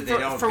 Hopefully they For-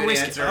 don't. for Good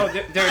whiskey- answer. oh,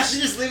 there's-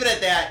 just leave it at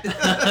that.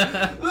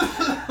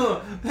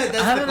 That's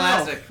I the don't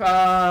classic.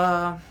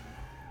 know.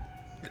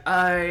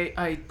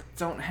 I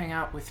don't hang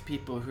out with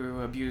people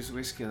who abuse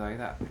whiskey like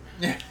that.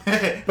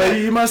 But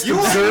you must You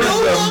are observe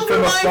no them longer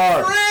from my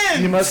afar.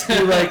 friend! You must be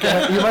like,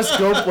 you must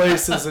go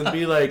places and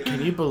be like,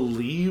 can you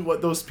believe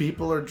what those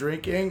people are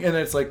drinking? And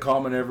it's like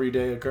common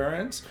everyday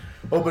occurrence.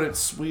 Oh, but it's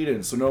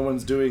Sweden, so no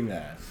one's doing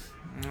that.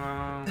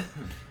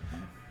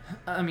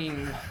 I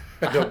mean,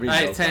 Don't be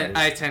so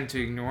I tend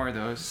to ignore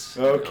those.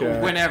 Okay.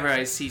 Whenever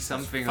I see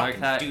something like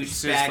that,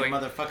 it's just douchebag like,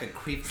 motherfucking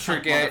creep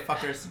forget-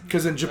 motherfuckers.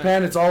 Because in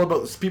Japan, it's all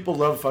about people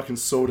love fucking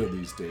soda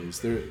these days.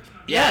 They're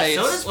Yeah, it's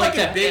soda's like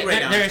fucking big right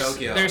now in there's,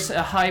 Tokyo. There's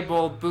a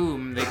highball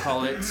boom, they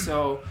call it.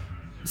 So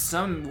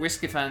some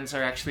whiskey fans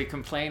are actually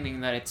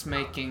complaining that it's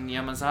making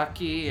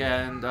Yamazaki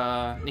and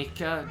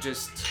Nikka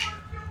just,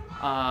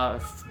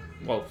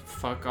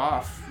 fuck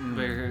off.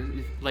 They're,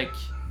 like,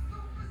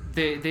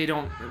 they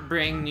don't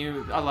bring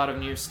a lot of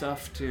new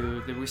stuff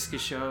to the whiskey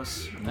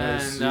shows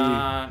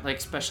and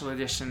like special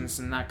editions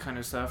and that kind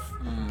of stuff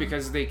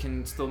because they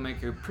can still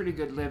make a pretty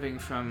good living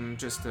from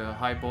just a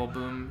highball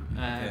boom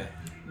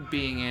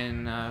being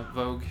in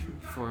vogue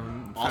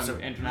from Also,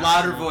 international.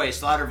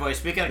 louder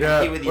voice. We gotta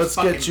compete with these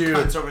fucking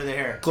cunts over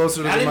there.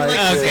 Closer to I the didn't mic.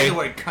 like to say Okay. the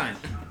word cunt.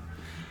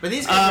 But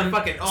these guys are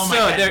fucking. Oh my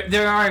god. So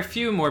there are a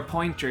few more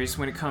pointers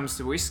when it comes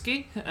to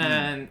whiskey,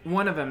 and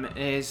one of them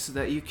is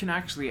that you can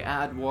actually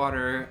add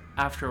water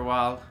after a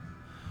while.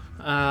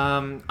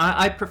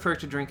 I prefer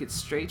to drink it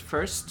straight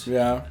first.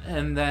 Yeah.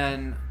 And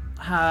then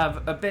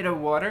have a bit of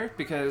water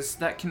because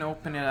that can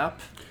open it up.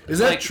 Is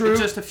that like, true?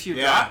 Just a few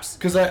Yeah. drops.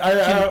 Because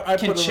I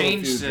Can put a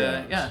change little few the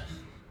drops. yeah.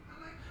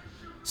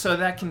 So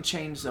that can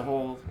change the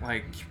whole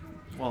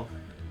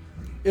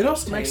It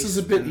also makes us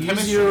a bit Taste and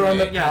easier on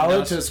the chemistry. Yeah,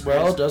 palate no, as well,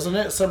 surprise. doesn't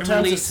it? It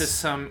Sometimes releases it's,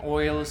 some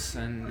oils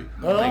and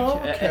Oh,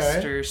 okay.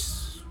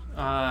 esters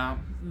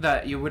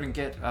that you wouldn't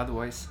get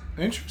otherwise.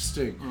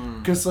 interesting.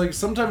 Because like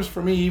sometimes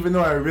for me, even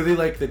though I really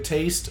like the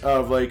taste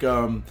of like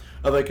a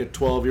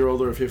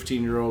 12-year-old or a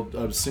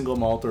 15-year-old single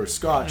malt or a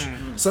Scotch,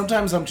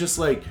 sometimes I'm just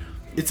like,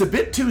 it's a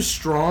bit too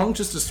strong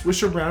just to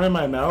swish around in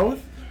my mouth.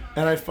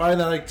 And I find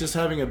that like just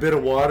having a bit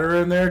of water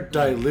in there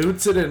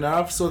dilutes it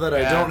enough so that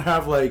I don't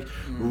have like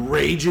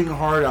raging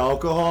hard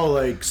alcohol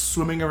like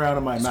swimming around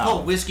in my It's mouth.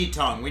 called whiskey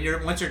tongue.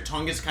 Once your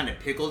tongue is kind of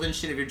pickled and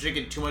shit, if you're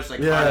drinking too much like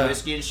Yeah. hard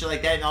whiskey and shit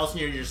like that, and all of a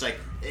sudden you're just like,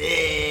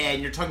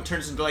 and your tongue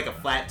turns into like a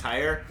flat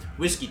tire.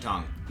 Whiskey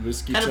tongue.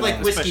 Whiskey Kind of tongue.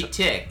 like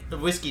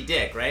whiskey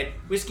dick, right?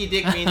 Whiskey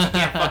dick means you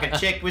can't fuck a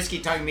chick. Whiskey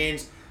tongue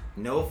means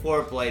no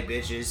foreplay,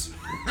 bitches.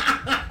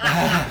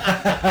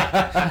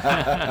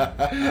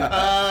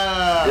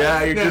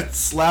 Yeah, you're just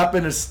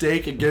slapping a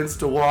steak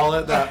against a wall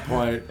at that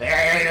point.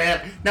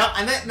 Now,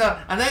 on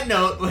that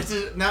note, which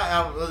is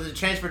now we'll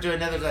transfer to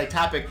another like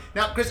topic.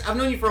 Now, Chris, I've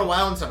known you for a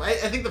while and stuff. I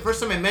think the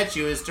first time I met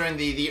you was during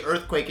the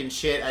earthquake and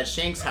shit at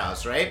Shank's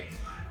house, right?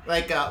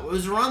 Like, it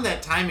was around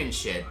that time and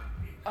shit.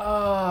 Oh,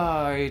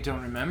 I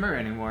don't remember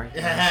anymore.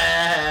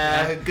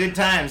 Good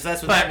times.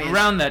 That's what that But means.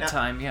 around that Now-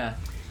 time, yeah.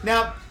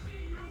 Now,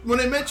 when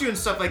I met you and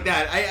stuff like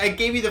that, I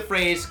gave you the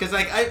phrase because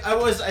like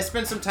I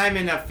spent some time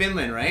in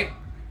Finland, right?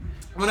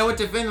 When I went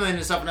to Finland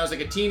and stuff when I was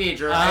like a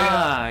teenager,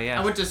 yeah.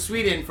 I went to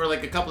Sweden for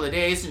like a couple of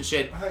days and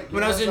shit.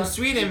 When I was in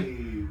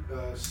Sweden,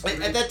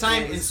 at that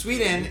time in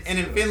Sweden and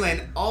in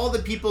Finland, all the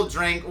people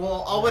drank.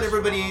 Well, all what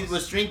everybody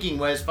was drinking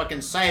was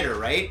fucking cider,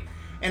 right?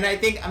 And I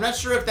think I'm not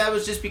sure if that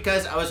was just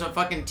because I was a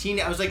fucking teen.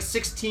 I was like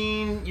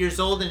 16 years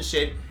old and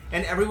shit.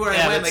 And everywhere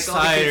I went, like all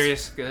the cider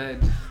kids. is good.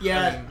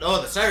 Yeah.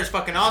 The cider's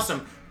fucking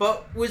awesome.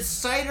 But is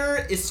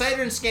cider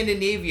in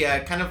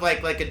Scandinavia kind of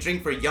like a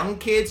drink for young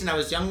kids, and I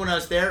was young when I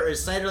was there, or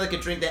is cider like a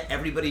drink that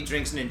everybody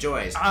drinks and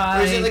enjoys?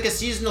 Or is it like a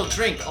seasonal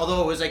drink,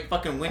 although it was like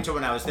fucking winter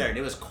when I was there, and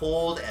it was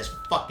cold as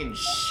fucking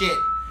shit.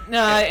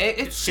 No,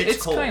 Shit's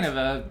it's cold. kind of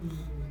a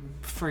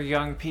for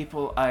young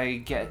people. I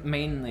get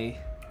mainly.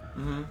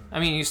 I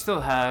mean, you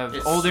still have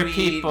It's older sweet,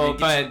 people, it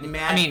gets but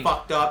mad I mean,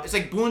 fucked up. It's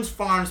like Boone's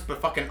Farms, but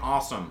fucking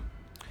awesome.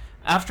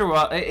 after a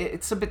while,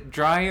 it's a bit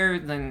drier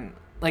than.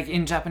 Like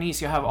in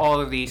Japanese, you have all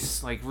of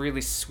these like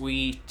really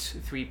sweet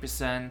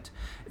 3%.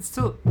 It's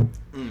still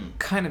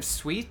kind of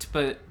sweet,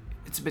 but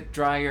it's a bit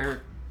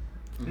drier,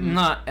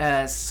 not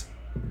as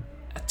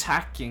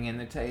attacking in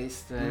the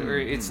taste, or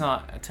it's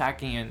not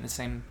attacking you in the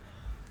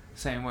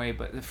same way.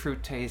 But the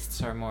fruit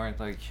tastes are more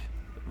like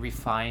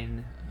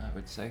refined, I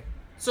would say.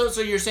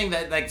 So you're saying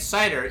that like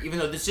cider, even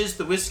though this is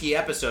the whiskey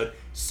episode,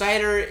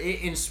 cider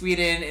in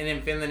Sweden and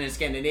in Finland and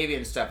Scandinavia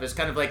and stuff is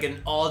kind of like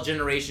an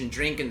all-generation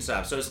drink and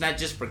stuff. So it's not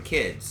just for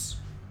kids.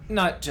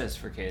 Not just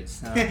for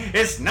kids. No.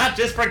 It's not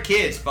just for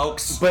kids,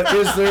 folks. But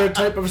is there a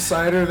type of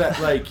cider that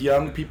like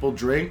young people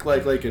drink,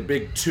 like a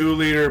big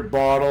 2-liter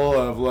bottle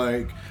of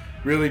like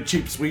really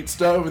cheap sweet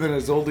stuff, and then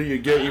as older you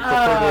get, you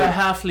prefer to like,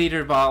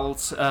 half-liter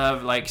bottles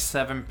of like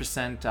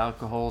 7%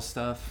 alcohol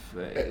stuff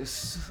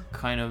is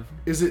kind of.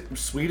 is it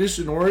Swedish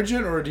in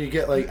origin, or do you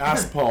get like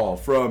Aspall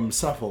from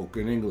Suffolk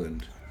in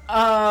England?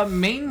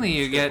 Mainly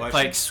you get question.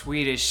 like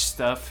Swedish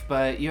stuff,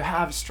 but you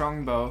have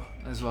Strongbow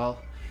as well.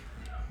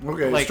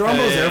 Okay, Like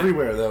Strongbow's the-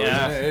 everywhere though,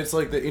 yeah. isn't it? It's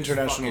like the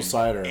international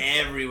cider.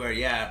 Everywhere,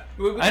 yeah.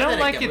 We I get don't at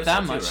like it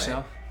that Gabusa too, much, right?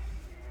 so.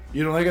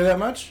 You don't like it that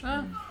much?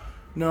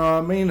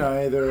 No, me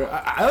neither.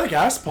 I like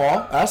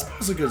Aspall.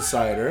 Aspall's a good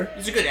cider.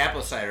 It's a good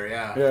apple cider,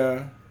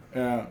 yeah.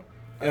 Yeah.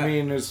 I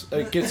mean,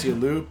 it gets you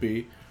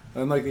loopy.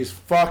 Unlike these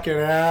fucking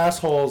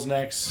assholes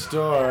next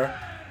door.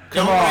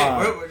 Come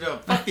on. No,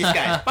 fuck these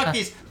guys.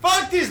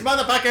 Fuck these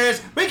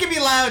motherfuckers. We can be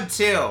loud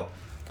too.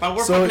 But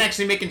we're So- fucking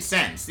actually making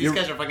sense. These You're-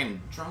 guys are fucking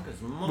drunk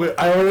as Wait,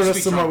 I ordered us Must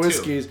be some more drunk, too.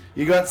 whiskeys.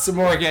 You got some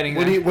more. We're getting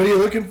what there. are you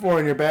looking for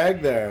in your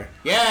bag there?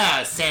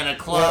 Yeah, Santa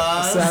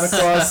Claus. Santa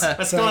Claus.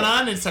 What's going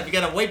on and stuff? You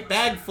got a white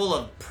bag full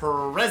of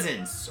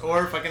presents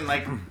or fucking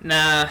like.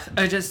 Nah,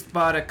 I just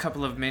bought a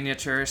couple of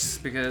miniatures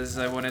because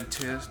I wanted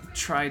to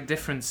try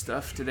different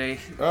stuff today.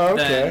 Oh,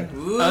 okay. than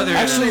Ooh. other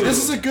Actually, than-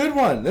 this is a good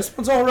one. This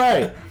one's all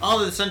right.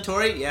 Oh, the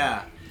Suntory?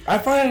 Yeah. I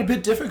find it a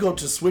bit difficult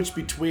to switch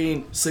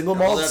between single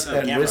Hold malts up the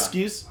and camera.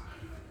 whiskeys.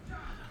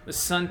 the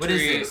Suntory What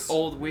is this?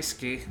 old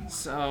whiskey.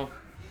 So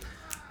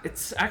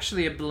it's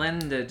actually a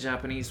blended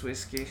Japanese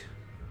whiskey,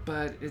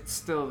 but it's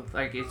still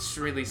like it's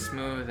really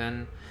smooth,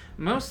 and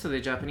most of the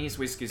Japanese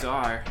whiskeys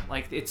are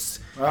like it's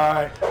All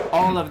right.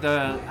 all of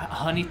the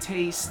honey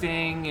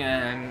tasting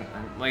and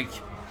like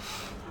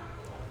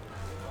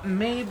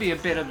maybe a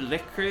bit of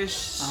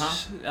licorice,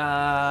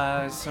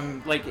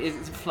 some like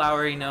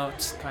flowery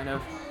notes, kind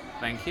of.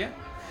 Thank you.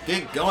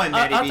 Get going,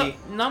 あ Matty と B.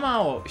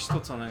 生を一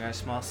つお願い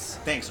します。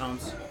 Thanks,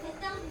 Holmes.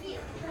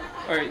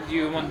 Or do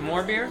you want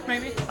more beer,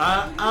 maybe?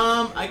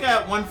 I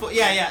got one full.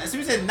 Yeah. As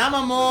soon as I said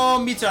nama mo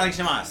mitsu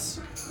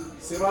arishimasu.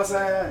 すいませ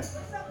ん。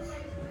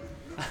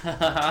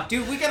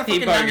 Dude, we gotta He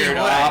fucking buggered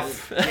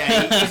off.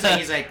 Yeah,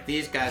 he's like,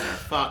 these guys are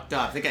fucked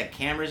up. They got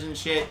cameras and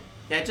shit.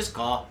 Yeah, just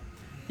call.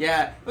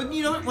 Yeah, but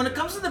you know, when it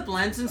comes to the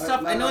blends and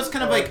stuff, I know it's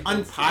kind of like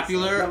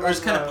unpopular, or it's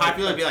kind of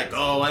popular to be like,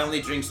 oh, I only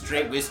drink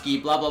straight whiskey,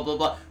 blah blah blah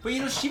blah. But you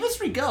know, Chivas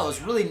Regal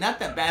is really not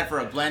that bad for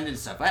a blend and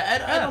stuff. I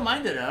don't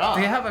mind it at all.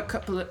 They have a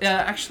couple of,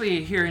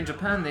 actually here in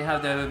Japan they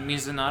have the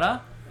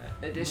Mizunara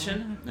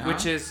edition,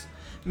 which is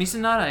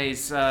Mizunara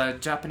is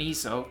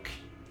Japanese oak.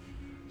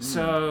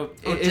 So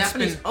it's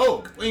Japanese been,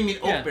 oak. What do you mean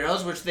oak Yeah.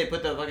 barrels, which they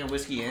put the fucking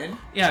whiskey in?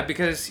 yeah,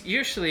 because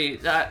usually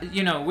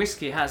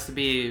whiskey has to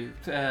be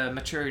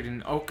matured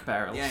in oak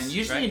barrels. Yeah, and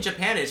usually right? in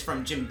Japan it's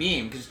from Jim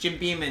Beam, because Jim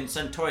Beam and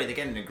Suntory, they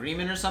get an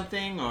agreement or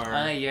something, or...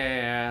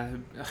 Yeah.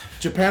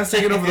 Japan's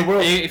taking over the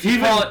world. If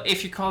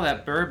you call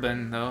that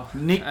bourbon though,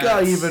 Nika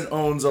that's- even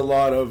owns a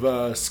lot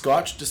of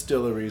Scotch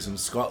distilleries in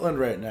Scotland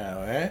right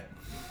now, eh?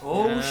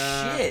 Oh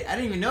shit! I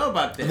didn't even know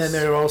about this. And then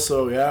they're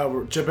also,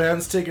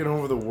 Japan's taking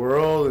over the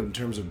world in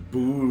terms of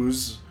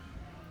booze.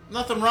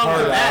 Nothing wrong Hard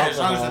with that, as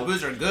long as alcohol. the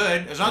booze are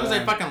good. As long as I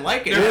Yeah. fucking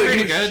like it. They're Holy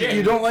pretty good. shit.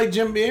 You don't like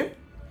Jim Beam?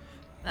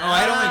 Oh,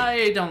 I don't like...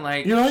 I don't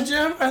like. You know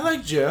Jim? I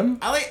like Jim.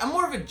 I'm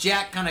more of a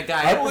Jack kind of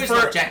guy. I I always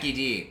prefer- loved Jackie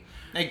D.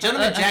 Like,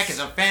 Gentleman Jack is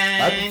a fan.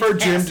 I prefer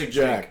Jim to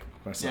Jack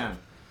myself.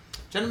 Yeah.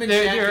 Gentleman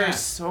There Jack, are yeah.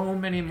 so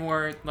many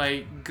more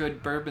like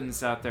good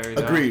bourbons out there.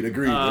 Though. Agreed.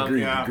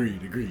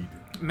 yeah.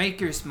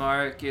 Maker's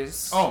Mark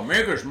is Oh,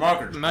 Maker's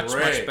Mark is much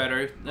great.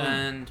 better,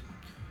 and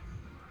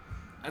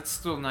that's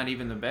still not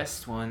even the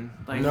best one.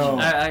 Like No.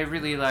 I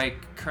really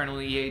like Colonel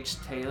E.H.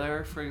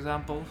 Taylor, for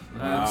example.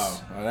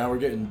 Wow. Now we're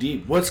getting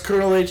deep. What's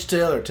Colonel H.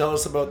 Taylor? Tell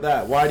us about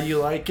that. Why do you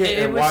like it,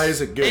 and why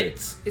is it good?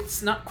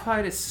 It's not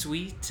quite as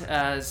sweet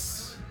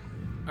as,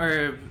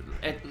 or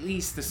at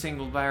least the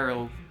single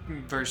barrel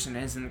version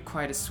isn't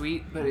quite as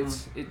sweet, but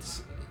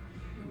it's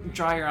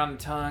drier on the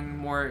tongue,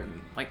 more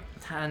like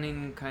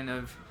tannin kind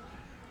of.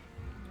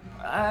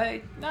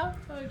 I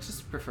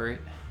just prefer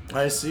it.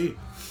 I see.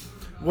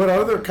 What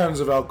other kinds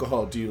of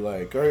alcohol do you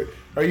like?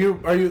 Are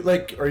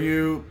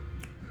you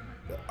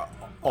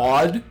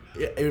odd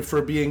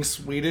for being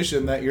Swedish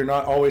in that you're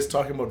not always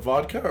talking about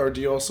vodka, or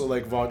do you also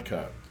like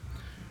vodka?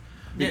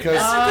 Because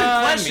That's a good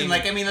I question.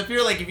 mean-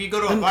 If you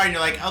go to a bar and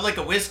you're like, I'd like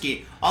a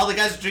whiskey, all the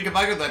guys drinking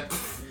vodka are like,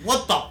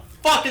 what the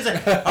fuck is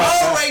it?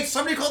 Oh, right,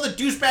 somebody called the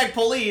douchebag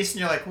police, and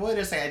you're like, what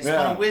is that? I just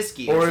want a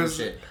whiskey or some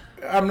shit.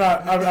 I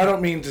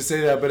don't mean to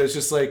say that, but it's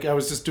just like I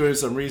was just doing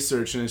some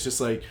research, and it's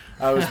just like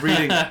I was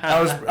reading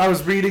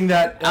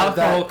that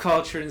Alcohol that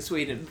culture in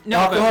Sweden. No,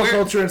 alcohol but we're,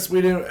 culture in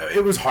Sweden.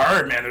 It was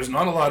hard, man. There's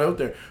not a lot out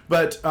there,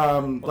 but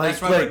that's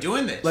why we're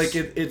doing this. Like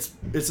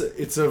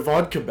it's a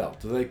vodka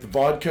belt. Like the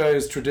vodka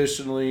is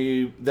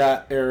traditionally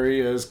that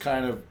area's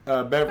kind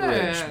of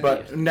beverage, Yeah,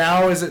 but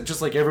now is it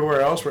just like everywhere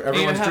else where you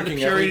everyone's have the drinking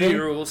purity everything?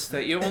 rules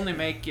that you only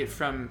make it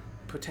from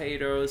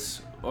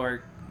potatoes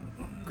or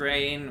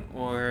grain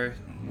or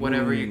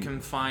whatever you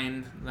can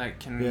find that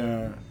can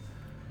Yeah.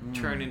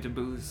 turn into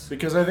booze.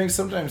 Because I think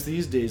sometimes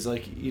these days,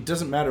 like it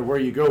doesn't matter where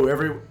you go,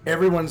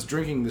 everyone's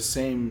drinking the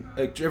same.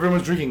 Like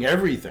everyone's drinking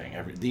everything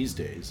these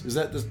days. Is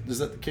that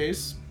the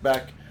case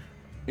back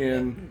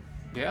in?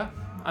 Yeah,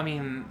 I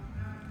mean,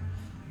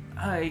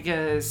 I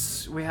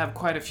guess we have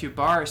quite a few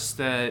bars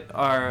that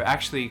are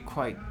actually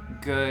quite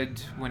good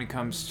when it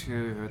comes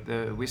to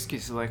the whiskey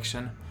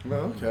selection.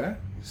 Well, okay.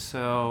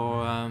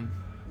 So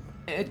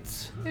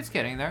it's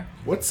getting there.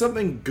 What's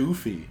something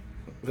goofy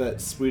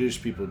that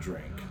Swedish people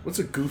drink? What's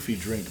a goofy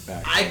drink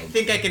back I home?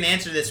 think I can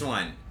answer this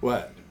one.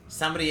 What?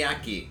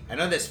 Sambriaki. I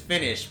know that's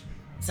Finnish.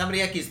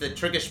 Sambriaki is the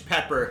Turkish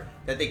pepper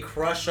that they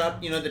crush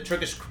up. You know the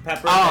Turkish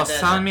pepper. Oh,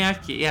 that-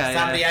 salmiakki, yeah.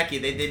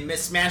 Sambriaki. They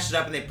smash it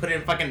up and they put it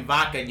in fucking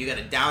vodka and you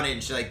gotta down it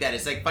and shit like that.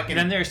 It's like fucking. And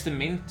then there's the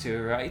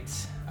Mintu, right?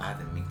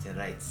 the Minty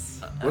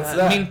rights. What's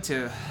that?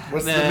 Mintu.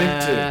 What's the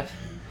Mintu?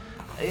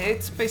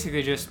 It's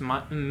basically just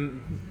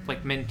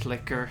like mint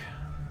liquor.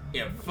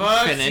 Yeah,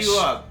 fucks Finnish. you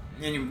up.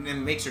 And it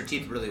makes her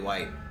teeth really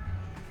white.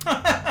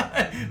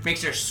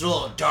 Makes her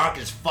soul dark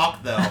as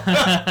fuck, though.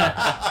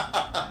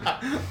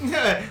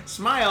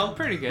 Smile.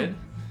 Pretty good.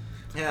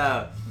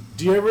 Yeah.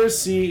 Do you ever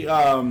see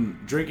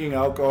drinking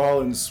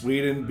alcohol in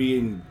Sweden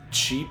being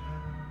cheap?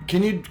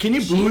 Can you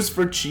booze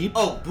for cheap?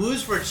 Oh,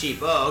 booze for cheap.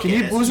 Oh, okay.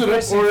 Can you booze it up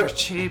Boozing or for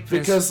cheap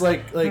because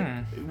like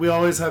we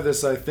always have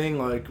this thing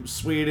like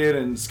Sweden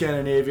and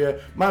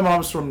Scandinavia. My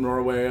mom's from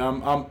Norway.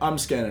 I'm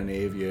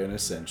Scandinavian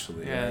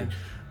essentially. Yeah.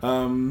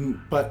 Right?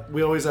 But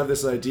we always have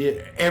this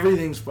idea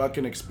everything's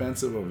fucking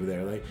expensive over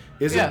there. Like,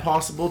 is Yeah. it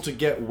possible to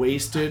get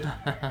wasted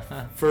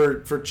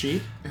for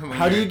cheap? When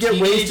How do you're you a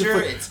get wasted teenager,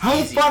 for? it's How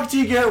easy. the fuck do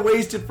you get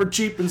wasted for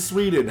cheap in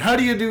Sweden? How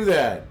do you do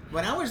that?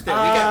 When I was there, we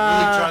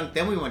got really drunk.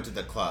 Then we went to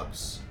the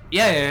clubs.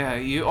 Yeah.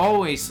 You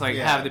always like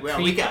Yeah, have the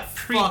well, we got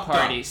pre fucked up.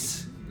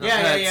 parties.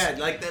 Yeah.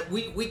 Like that,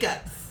 we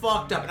got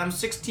fucked up, and I'm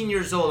 16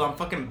 years old. I'm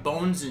fucking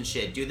bones and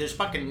shit, dude. There's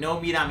fucking no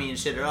meat on me and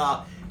shit at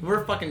all. And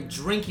we're fucking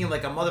drinking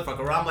like a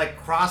motherfucker. I'm like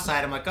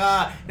cross-eyed. I'm like,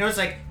 and it was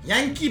like,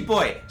 Yankee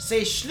boy,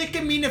 say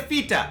slicka mina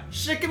fita,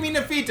 slicka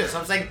mina fita. So I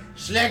was like,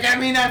 slicka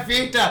mina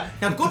fita.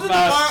 Now go to the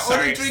bar,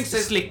 order drinks. Say,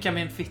 Slicka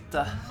min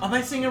fitta. am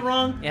I saying it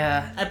wrong?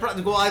 Yeah. I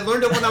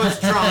learned it when I was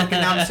drunk,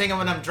 and now I'm saying it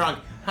when I'm drunk.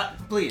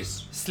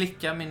 Please,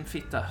 Slicka min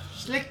fitta.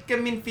 slicka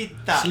min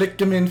fita. Slick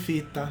them in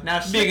fita. Now,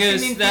 slicka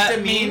Because min that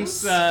fita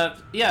means,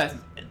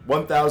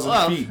 1,000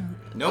 well, feet.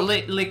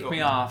 Nope. lick me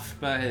off,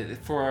 but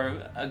for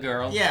a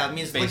girl. Yeah, it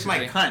means lick my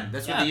basically. cunt.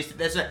 That's what Yeah. they used to.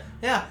 That's a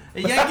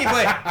Yankee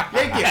boy.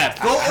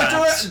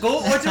 Yankee, go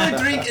order a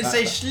drink and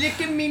say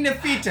slicka mina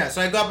fita.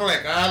 So I go up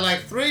and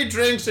like 3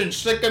 drinks and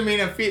slicka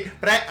mina fita.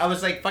 But I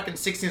was like fucking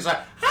 16, so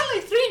I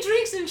like 3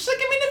 drinks and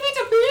slicka mina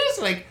fita, please.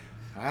 Like,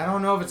 I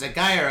don't know if it's a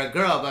guy or a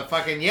girl, but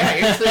fucking yeah,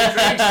 here's 3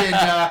 drinks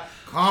and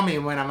call me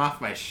when I'm off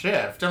my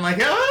shift. I'm like,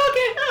 oh,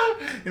 okay.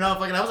 You know,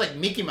 fucking, I was like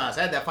Mickey Mouse.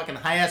 I had that fucking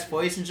high-ass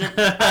voice and shit. I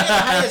got the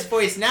highest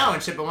voice now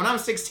and shit, but when I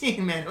was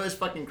 16, man, it was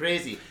fucking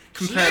crazy.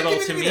 Comparable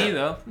to me,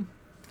 though.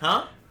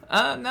 Huh?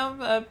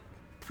 No,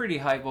 pretty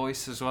high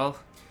voice as well.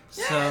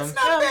 Yeah, So, it's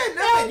not bad.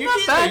 Not bad. You not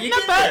get bad, there. You not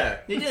get bad.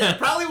 there. You get there.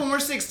 Probably when we're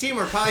 16,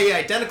 we're probably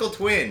identical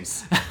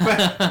twins.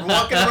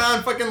 Walking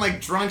around fucking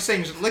like drunk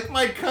saying, lick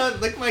my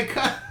cunt, lick my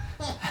cunt.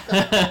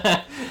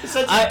 It's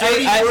such a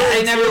dirty word,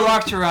 I never too.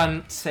 walked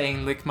around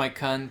saying lick my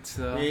cunt,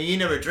 so. Yeah, you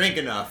never drink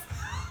enough.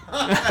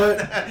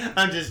 But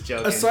I'm just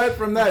joking. aside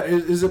from that,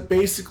 is it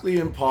basically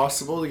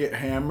impossible to get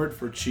hammered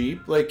for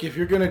cheap? Like, if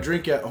you're gonna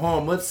drink at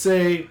home, let's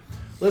say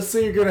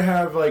you're gonna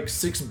have like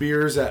 6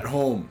 beers at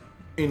home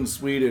in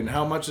Sweden.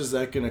 How much is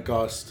that gonna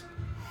cost?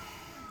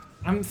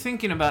 I'm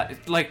thinking about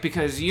it, like,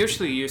 because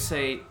usually you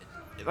say,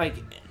 like,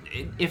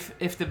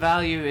 if the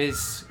value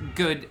is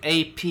good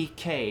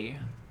APK,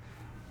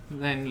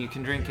 then you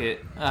can drink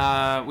it,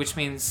 which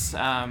means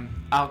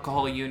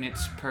alcohol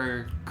units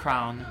per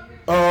crown.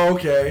 Oh,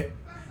 okay.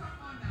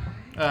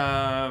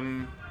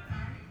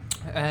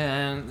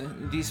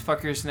 And these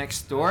fuckers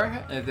next door,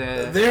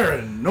 They're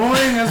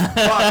annoying as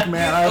fuck,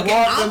 man. I Okay,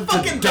 want I'm them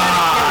fucking to bad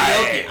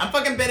at die. karaoke. I'm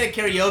fucking bad at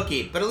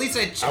karaoke, but at least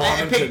I want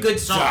them pick to good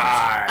songs.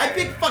 die. I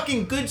pick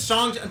fucking good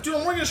songs. Dude,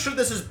 I'm wearing a shirt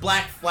that says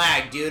Black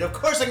Flag, dude. Of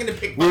course I'm gonna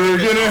pick We're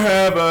fucking good gonna songs.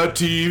 have a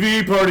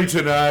TV party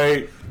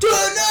tonight.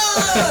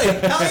 Tonight!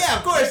 Hell yeah,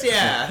 of course,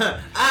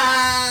 yeah.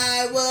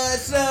 I was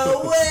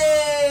so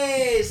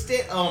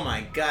wasted. Oh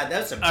my god,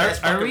 that's the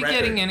best are fucking we record.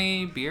 getting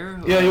any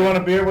beer? Yeah, you want a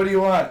beer? What do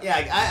you want? Yeah,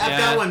 I've Yeah.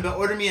 got one, but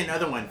order me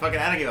another one. Fucking,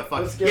 I don't give a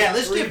fuck. Let's get Yeah,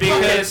 let's 3 get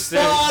Because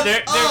fucking fucked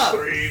they're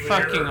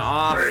up. fucking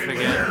off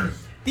again.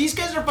 These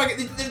guys are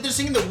fucking. They're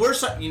singing the worst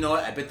song. You know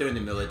what? I bet they're in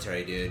the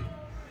military, dude.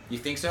 You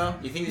think so?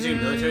 You think these are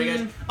military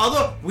guys?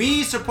 Although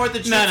we support the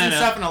troops and no.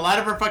 stuff, and a lot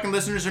of our fucking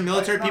listeners are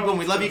military people, and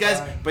we love you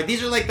guys. But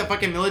these are like the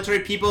fucking military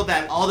people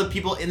that all the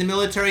people in the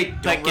military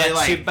don't That really gets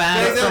like. you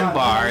banned They're- from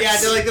bars. Yeah,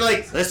 they're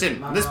like,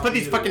 listen, let's put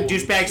these fucking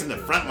douchebags in the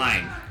front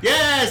line.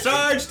 Yeah,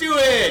 Sarge, do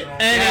it.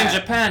 And Yeah. in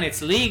Japan,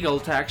 it's legal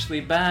to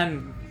actually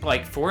ban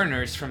like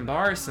foreigners from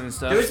bars and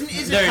stuff. There was an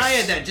izakaya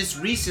There's- that just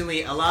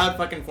recently allowed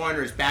fucking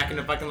foreigners back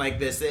into fucking like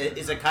this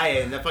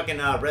izakaya in the fucking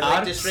red light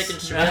Arts? district and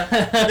shit. No,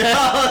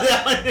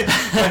 that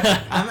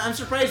one. I'm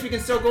surprised we can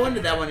still go into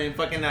that one in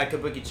fucking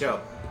Kabukicho.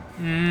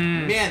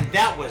 Man,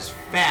 that was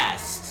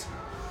fast.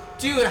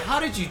 Dude, how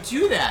did you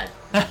do that?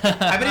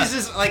 I bet he's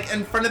just like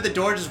in front of the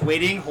door just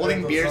waiting,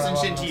 holding beers and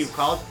shit until you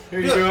called. Here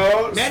you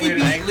go. Matty Sweet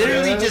B Anchorage.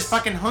 literally just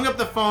fucking hung up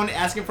the phone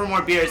asking for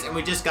more beers and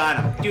we just got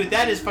him. Dude,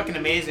 that is fucking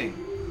amazing.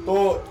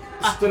 と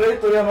ストレ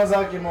ート山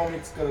崎もお見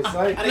つくだ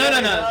さい。あ No,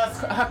 no,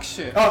 no. 拍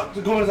手。あ、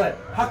ごめんなさい。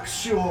拍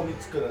手をお見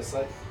つくださ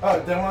い。あ、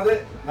電話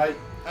で。はい。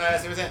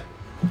すいません.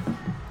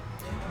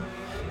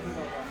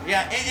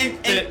 Yeah,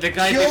 and The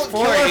guy kill,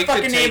 before, kill our he could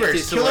fucking take neighbors.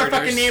 these Kill our orders.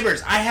 fucking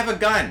neighbors. I have a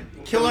gun.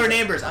 Kill our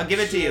neighbors. I'll give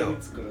it to お you. 見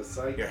つくだ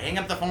さい。 Here, hang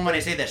up the phone when I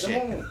say that で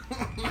shit. も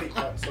はい、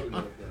あ、それで。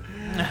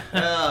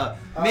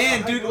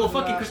Man, dude, well,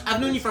 fucking Chris, I've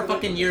known you for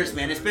fucking years,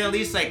 man. It's been at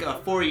least like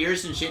 4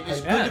 years and shit.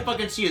 It's good to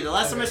fucking see you. The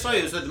last time I saw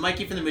you was with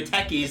Mikey from the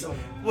Mutekis,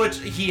 which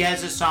he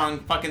has a song,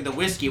 fucking The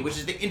Whiskey, which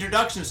is the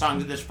introduction song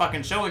to this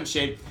fucking show and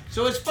shit.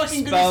 So it's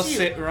fucking good to see you.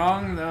 Spells it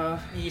wrong, though.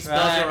 He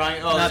spells it wrong.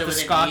 Oh, not is it the with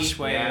an Scotch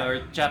E? way Yeah.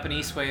 or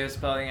Japanese way of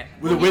spelling it.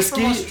 With a He's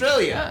from whiskey?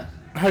 Australia.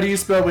 How do you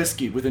spell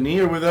whiskey? With an E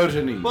or without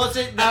an E? Well, it's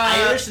the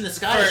Irish and the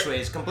Scottish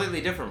way is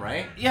completely different,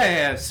 right?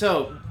 Yeah.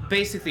 So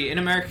basically, in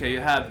America, you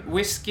have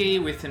whiskey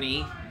with an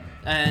E,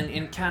 and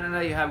in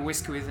Canada, you have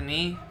whiskey with an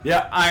E.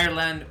 Yeah.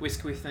 Ireland,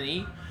 whiskey with an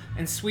E.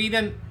 In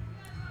Sweden,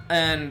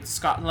 and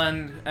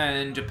Scotland,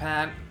 and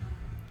Japan,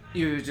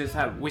 you just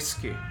have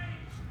whiskey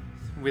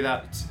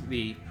without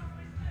the.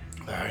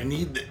 I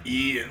need the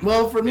E.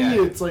 Well, for me,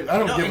 Yeah. it's like, I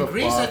don't No, give in a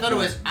Greece, fuck. I thought it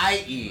was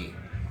IE.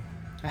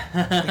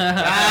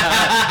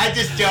 I'm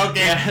just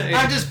joking.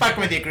 I'm just fucking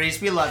with you, Greece.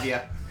 We love you.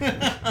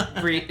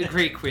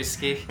 Greek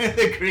whiskey.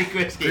 The Greek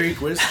whiskey.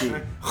 Greek whiskey.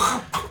 No,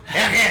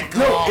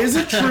 No, is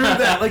it true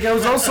that, like, I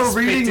was also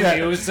reading that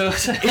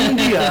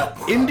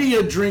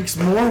India drinks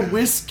more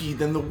whiskey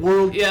than the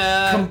world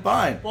Yeah.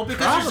 combined. Well,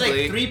 because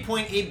Probably. there's like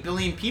 3.8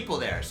 billion people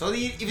there, so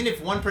even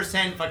if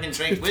 1% fucking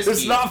drank whiskey,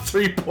 There's not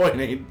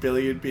 3.8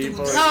 billion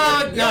people.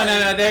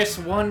 No. There's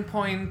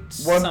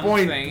 1.1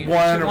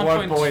 1.1 or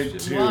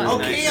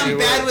 1.2. Okay, I'm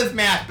bad with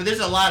math, but there's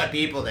a lot of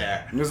people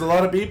there. There's a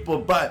lot of people,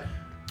 but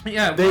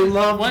Yeah, They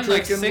love one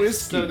drinking 1/6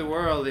 whiskey. of the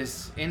world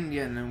is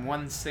Indian and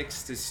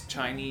 1/6 is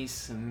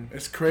Chinese and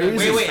it's crazy.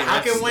 Wait, the how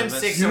rest can of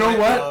 1/6? us. You know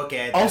what? Oh,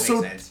 okay, that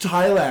Also, makes sense.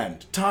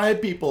 Thailand. Thai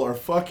people are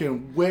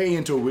fucking way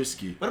into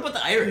whiskey. What about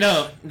the Irish?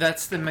 no,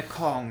 that's the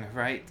Mekong,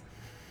 right?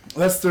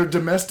 That's their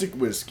domestic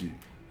whiskey.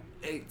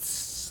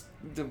 It's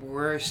the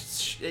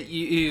worst.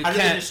 You How do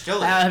they can't.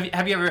 distill it?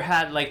 Have you ever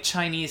had like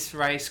Chinese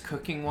rice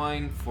cooking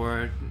wine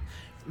for?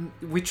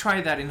 We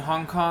tried that in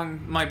Hong Kong.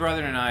 My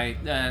brother and I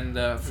and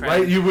a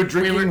friend. Right? You were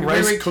drinking we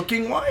rice were-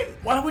 cooking wine?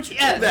 Why would you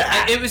Yeah, do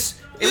that? it was.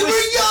 We were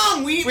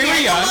young. We were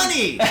had young. the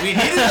money. We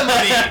needed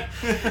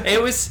the money.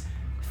 It was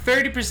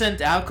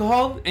 30%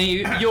 alcohol, and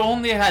you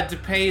only had to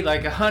pay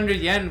like 100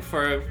 yen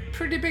for a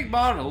pretty big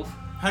bottle.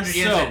 100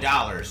 yen's a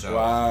dollar, so.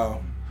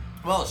 Wow.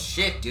 Well,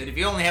 shit, dude. If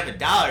you only have $1, you're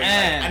like,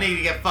 And- I need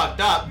to get fucked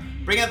up.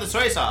 Bring out the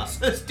soy sauce.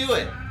 Let's do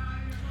it.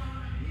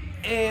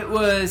 It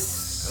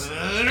was.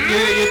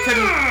 You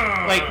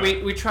couldn't. Like,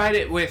 we tried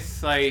it with,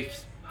 like.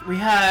 We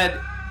had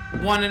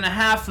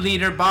 1.5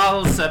 liter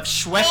bottles of Oh,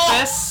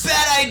 Schweppes.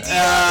 bad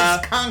idea.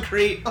 It's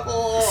concrete.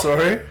 Oh.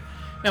 Sorry?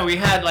 No, we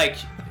had, like,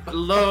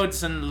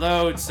 loads and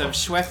loads of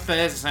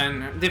Schweppes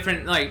and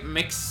different, like,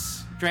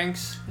 mix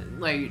drinks.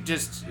 Like,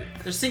 just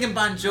They're singing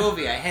Bon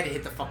Jovi. I had to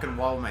hit the fucking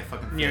wall with my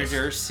fucking New fist.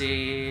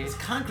 Jersey. It's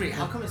concrete.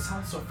 How come it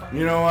sounds so fucking...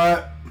 You know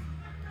what?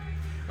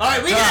 All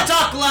right, we gotta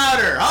talk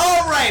louder.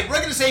 All right,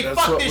 we're gonna say That's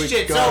fuck what this we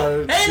shit. So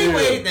gotta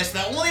anyway, do. that's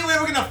the only way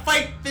we're gonna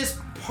fight this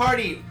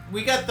party.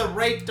 We got the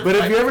right to But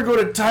fight. if you ever go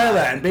to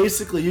Thailand,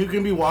 basically you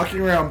can be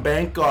walking around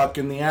Bangkok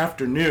in the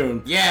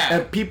afternoon. Yeah.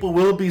 And people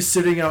will be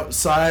sitting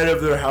outside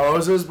of their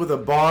houses with a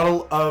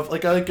bottle of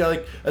like a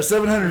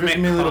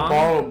 750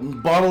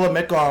 milliliter bottle of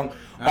Mekong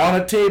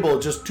on a table,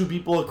 just two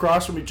people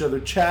across from each other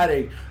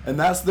chatting, and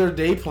that's their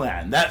day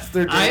plan. That's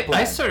their day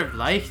plan. I sort of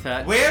like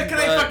that. Where can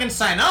I but- fucking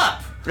sign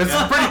up? It's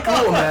pretty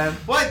cool, man.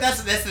 What?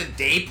 That's the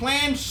day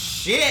plan?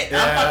 Shit,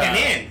 Yeah. I'm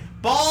fucking in.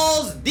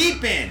 Balls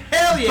deep in.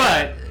 Hell yeah.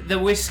 But the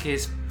whiskey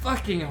is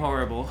fucking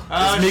horrible.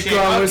 Oh Is shit.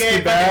 Mekong whiskey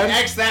Okay, bad? fucking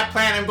X that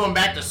plan. I'm going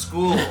back to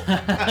school.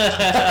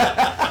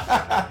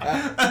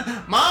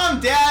 Mom,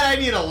 Dad, I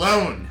need a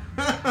loan.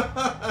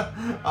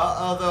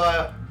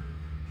 Although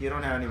you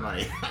don't have any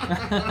money.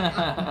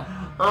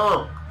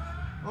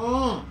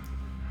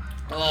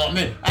 Oh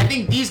man, I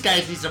think these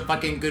guys need some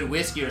fucking good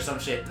whiskey or some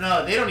shit.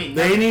 No, they don't need.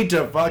 They nothing. need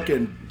to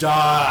fucking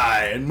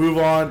die and move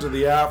on to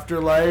the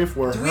afterlife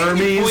where Do we have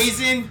any Hermes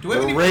poison? Do we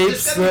have any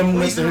rapes there's gotta be them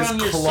with poison his around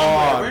here somewhere.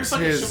 We're in clogs.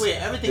 fucking His,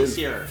 Shibuya. Everything's his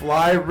here.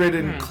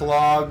 fly-ridden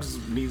clogs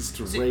needs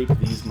to rape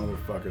these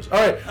motherfuckers. All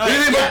right,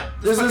 yeah,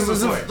 this let's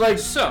is fucking move like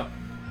So,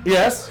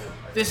 yes.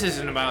 this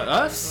isn't about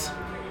us.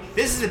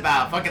 This is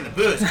about fucking the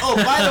booze. Oh,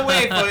 by the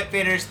way, Foot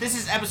Faders, this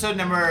is episode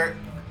number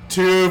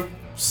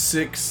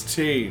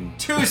 216.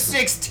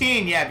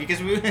 216. Yeah,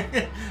 because we. All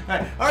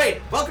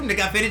right, welcome to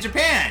Got Faded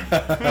Japan.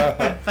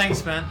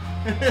 Thanks, man.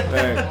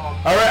 Hey.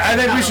 All right, I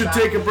think we should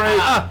take a break.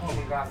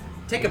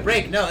 Take a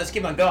break. No, let's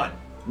keep on going.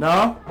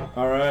 No?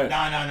 All right.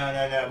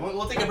 No.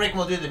 We'll take a break and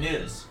we'll do the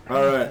news.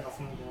 All right.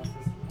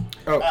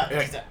 Oh,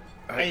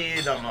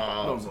 Hey,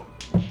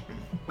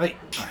 Hey.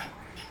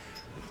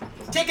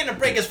 Taking a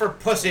break is for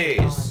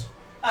pussies.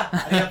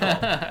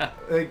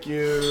 Thank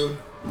you.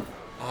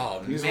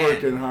 Oh, He's man.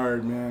 working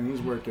hard, man.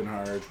 He's working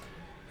hard.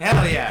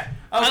 Hell yeah.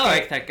 Okay. I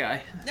like that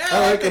guy. Yeah, I I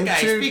like like the him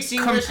guy. too. Speaks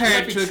English.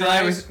 Compared to a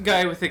guy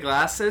tries. with the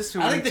glasses who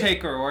I like wouldn't the-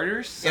 take our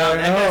orders. Yeah, I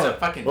that guy's know. a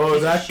fucking Oh, piece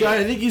of that shit. guy,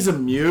 I think he's a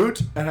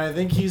mute, and I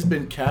think he's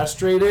been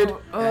castrated,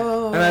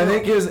 Oh. and I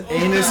think his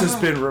anus has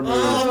been removed.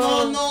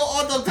 Oh, no.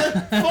 Oh, the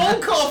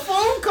phone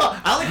call.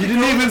 I like He the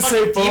didn't girl with even the say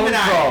fucking phone demon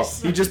call.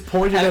 eyes. He just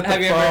pointed at the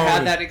Have you phone. ever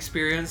had that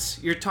experience?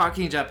 You're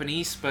talking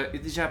Japanese, but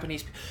the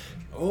Japanese.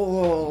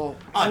 Oh.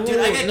 Oh, dude,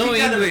 I got no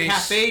kicked out of a English.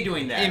 cafe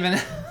doing that. Even.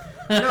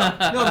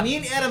 No, me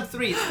and Adam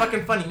 3, it's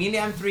fucking funny. Me and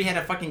Adam 3 had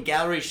a fucking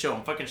gallery show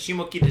in fucking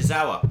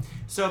Shimokizawa.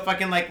 So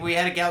fucking like we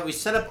had a gallery, we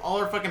set up all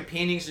our fucking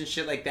paintings and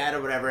shit like that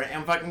or whatever,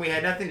 and fucking we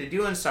had nothing to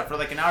do and stuff for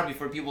like an hour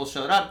before people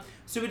showed up.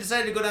 So we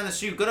decided to go down the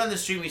street.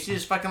 And we see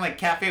this fucking like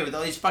cafe with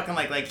all these fucking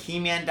like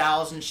He-Man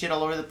dolls and shit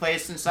all over the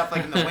place and stuff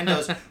like in the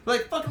windows. We're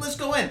like, fucking let's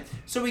go in.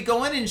 So we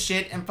go in and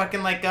shit and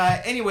fucking like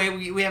anyway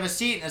we have a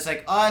seat and it's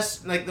like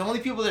us, like the only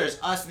people there is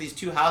us and these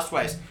two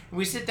housewives. And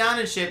we sit down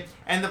and shit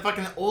and the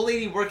fucking old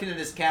lady working in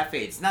this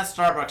cafe. It's not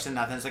Starbucks or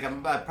nothing. It's like a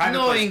private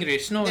No place.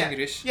 English. No Yeah.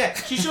 English. Yeah,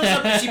 she shows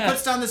up and she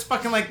puts down this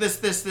fucking like this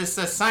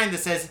sign that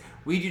says,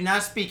 "We do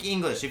not speak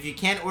English. If you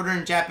can't order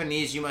in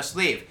Japanese, you must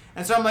leave."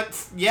 And so I'm like,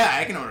 yeah,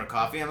 I can order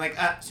coffee. I'm like,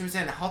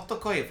 sumimasen, hot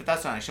koi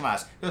futsu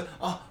onegaishimasu. She goes,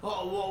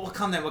 oh,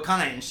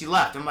 wakanai. And she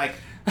left. I'm like,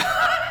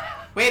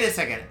 wait a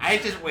second.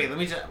 Let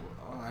me just.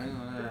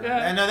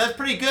 Yeah. No, that's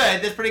pretty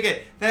good.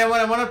 Then I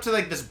went up to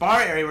like this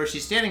bar area where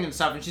she's standing and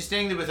stuff, and she's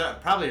standing there with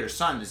probably her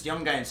son, this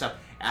young guy and stuff.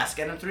 Ask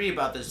Adam 3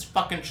 about this. It's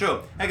fucking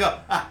true. I go,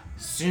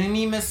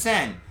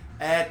 sumimasen.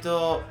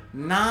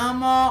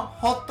 Nama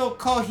hot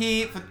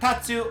coffee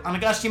futatsu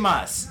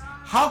onegaishimasu.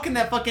 How can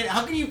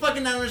you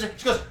fucking not understand?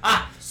 She goes,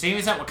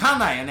 sumimasen,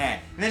 wakanai yo ne.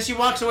 And then she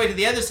walks away to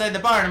the other side of the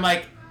bar, and I'm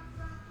like,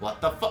 what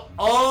the fuck?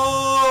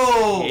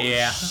 Oh!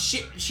 Yeah.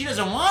 Shit, she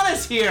doesn't want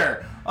us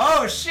here.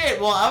 Oh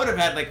shit! Well, I would have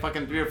had like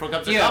fucking 3 or 4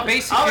 cups of Yeah, coffee.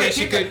 basically,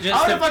 she could just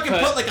I would have have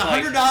fucking put like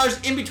put,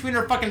 $100 in between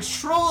her fucking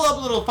shrivel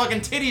up little fucking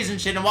titties and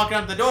shit and walking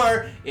out the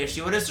door if she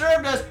would have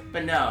served us.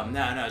 But no.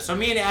 So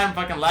me and Adam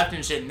fucking left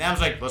and shit, and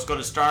Adam's like, let's go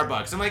to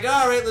Starbucks. I'm like,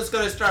 all right, let's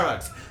go to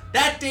Starbucks.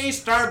 That day,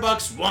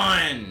 Starbucks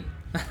won.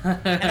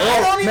 And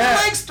I don't even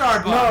like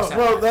Starbucks. No,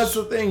 well, that's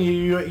the thing.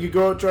 You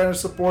go out trying to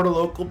support a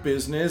local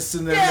business,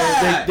 and then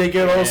Yeah. they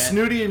get all Yeah.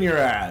 snooty in your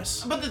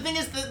ass. But the thing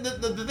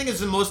is,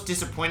 the most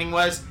disappointing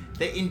was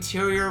the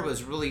interior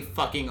was really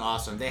fucking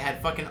awesome. They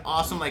had fucking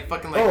awesome like yeah,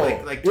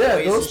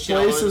 toys those and shit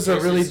all over places the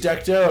are really places.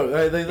 decked out.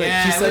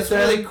 Yeah, it was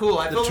really cool.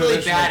 I felt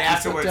really bad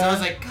afterwards. I was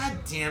like, God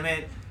damn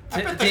it.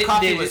 I bet the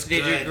coffee was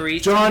Did good. you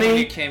greet him when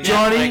you came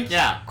Johnny, in?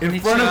 Yeah. in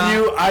front of Konnichiwa.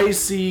 you, I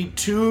see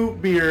 2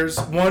 beers,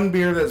 1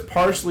 beer that's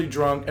partially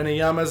drunk, and a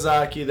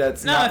Yamazaki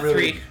that's not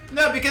really. 3.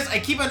 No, because I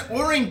keep on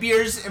ordering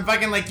beers and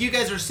fucking like you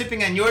guys are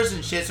sipping on yours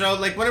and shit. So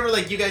like whenever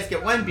like you guys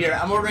get 1 beer,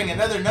 I'm ordering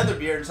another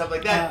beer and stuff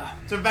like that.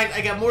 So in fact, I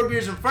got more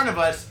beers in front of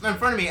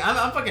me.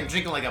 I'm fucking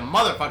drinking like a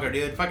motherfucker,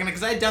 dude. Fucking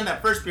because I had done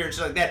that first beer and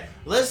shit like that.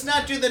 Let's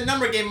not do the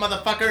number game,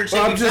 motherfucker. And shit.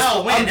 Well, Because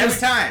I'll win every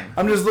time.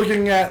 I'm just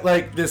looking at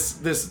like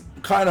this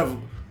kind of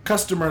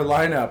customer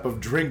lineup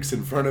of drinks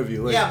in front of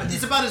you. Like, Yeah, but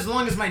it's about as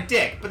long as my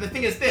dick. But the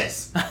thing is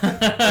this.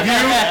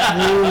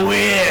 you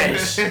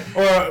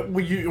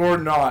wish, or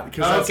not,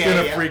 because that's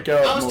gonna freak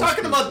out. I was most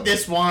talking people. about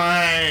this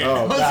wine.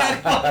 Oh,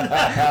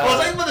 I was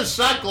talking about the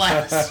shot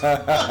glass.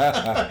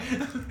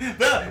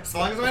 No, as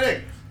long as my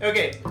dick.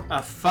 Okay.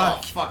 Oh, fuck.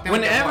 Oh, fuck, now we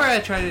got Whenever one. I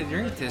try to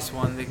drink this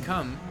one, they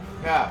come.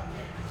 Yeah.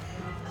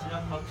 こち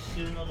ら白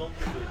州のロッ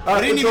ク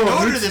I didn't even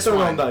order this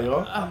one. だ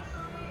よ。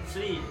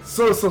 3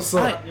そうそうそ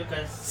う。はい了解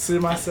ですすい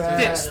ません。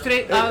でスト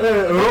レロ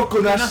ッ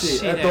クなし。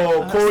で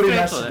氷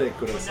なしストレー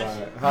トでください。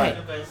はい。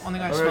了解ですお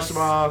願いお願いししま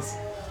ます。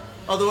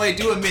 Although I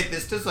do admit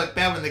this does look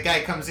bad when the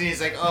guy comes in.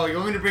 He's like, "Oh, you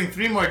want me to bring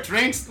 3 more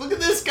drinks? Look at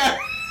this guy."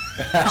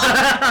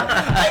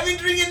 I've been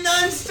drinking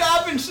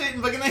non-stop and shit,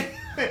 and fucking like,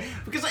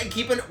 because I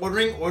keep on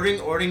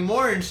ordering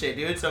more and shit,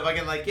 dude. So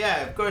fucking like,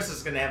 yeah, of course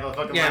it's gonna have a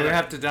fucking. Yeah, we lineup.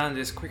 have to done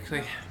this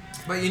quickly.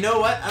 But you know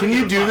what? I don't Can you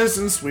give a do fuck. this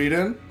in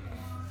Sweden?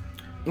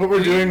 What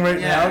we're doing right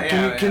Yeah, now?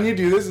 yeah, Can you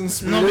do this in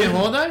Sweden? 飲み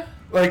放題?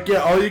 Like,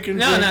 yeah, all you can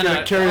No, drink no, in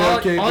no. a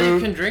karaoke all you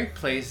booth. can drink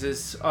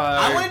places are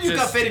I want to do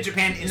just, Cafe de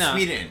Japan in no,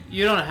 Sweden.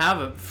 You don't have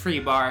a free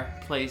bar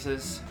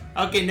places.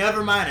 Okay,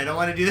 never mind. I don't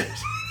want to do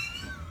this.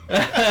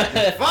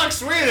 Fuck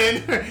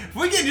Sweden. If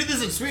we can do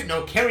this in Sweden,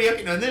 no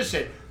karaoke, no this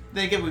shit.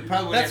 Then again, we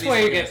probably would That's have why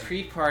these you get fucking-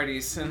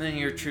 pre-parties, and then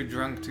you're too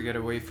drunk to get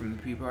away from the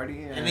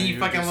pre-party. And then you you're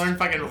fucking just- learn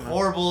fucking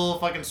horrible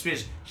fucking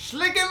Swedish.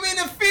 Slicka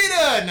mina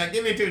fita! Now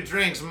give me 2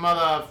 drinks,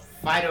 mother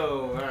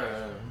Fido.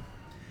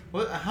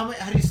 How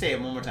do you say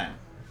it one more time?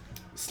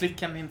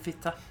 Slicka min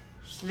fitta.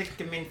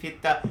 Slicka min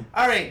fitta.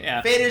 Alright,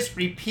 Yeah. faders,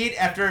 repeat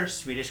after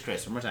Swedish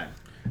Chris. One more time.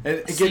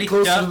 And get Slicka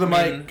closer to the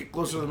min- mic. Get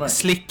closer to the mic.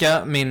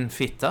 Slicka min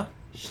fitta.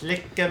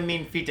 Slicka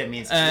min fitta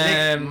means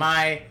lick Um,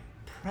 my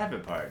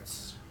private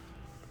parts.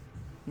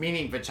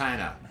 Meaning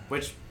vagina,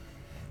 which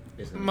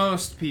isn't.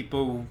 Most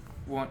people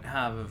won't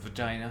have a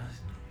vagina.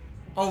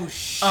 Oh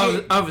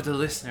shit. Of the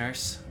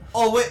listeners.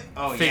 Oh wait.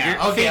 Oh Figure,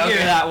 yeah. Okay, figure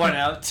okay. that one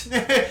out.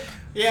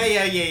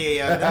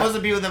 Yeah. Most of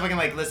the people that fucking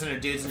like listen to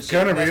dudes and shit.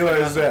 Kind of that's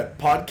realize what that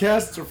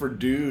podcasts are for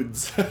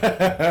dudes.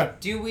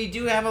 we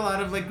do have a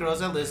lot of like girls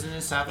that listen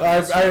and stuff. and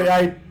that's-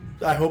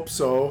 I hope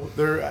so.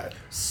 They're.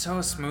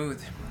 So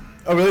smooth.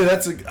 Oh really?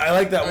 I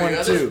like that Oh, one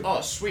yeah, too. this- Oh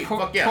sweet. Pour,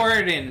 Fuck yeah. pour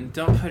it in.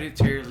 Don't put it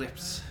to your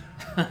lips.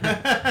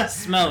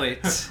 Smell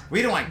it.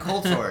 We don't want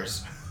cold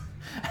sores.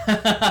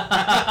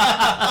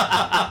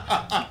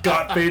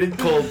 Got faded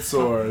cold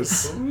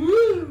sores.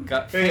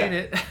 Got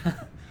faded.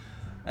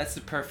 That's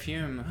the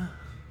perfume.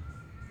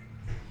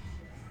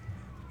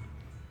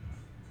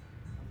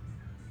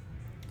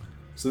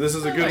 So this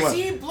is a good one.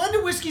 See,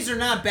 blended whiskeys are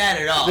not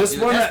bad at all. This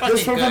dude. one, That's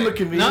this fucking one from the good.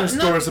 convenience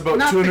store is about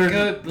not 200. the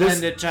good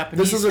blended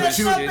Japanese. This is a That's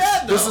not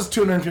bad, though. This is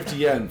 250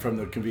 yen from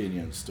the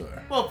convenience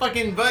store. Well,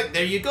 fucking, but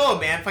there you go,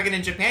 man. Fucking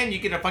in Japan, you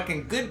get a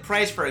fucking good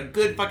price for a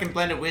good fucking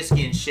blended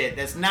whiskey and shit.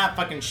 That's not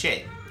fucking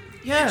shit.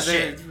 Yeah, It's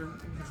they're shit.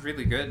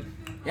 really good.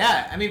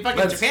 Yeah, I mean,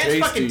 fucking That's Japan's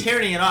tasty. fucking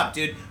tearing it up,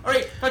 dude. All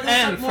right, fucking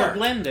And talk more. for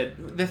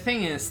blended, the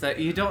thing is that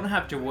you don't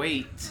have to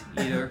wait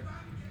either.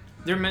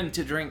 They're meant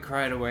to drink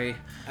right away.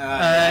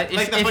 like the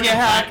if fucking you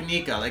have- Black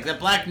Nika. Like, the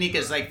Black Nika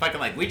is like fucking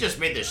like, we just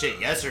made this shit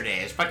yesterday.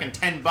 It's fucking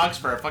 $10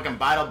 for a fucking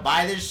bottle.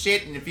 Buy this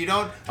shit, and if you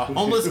don't, a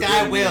homeless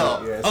guy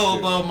will. Yes,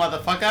 Hobo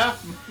motherfucker.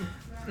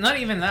 Not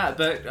even that,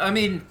 but I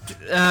mean,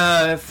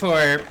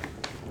 for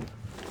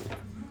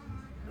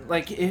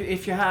like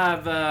if you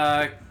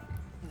have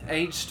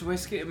aged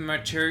whiskey,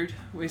 matured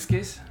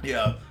whiskeys,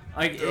 Yeah.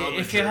 like They're all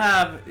if you matured.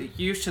 have,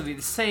 usually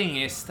the saying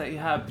is that you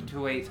have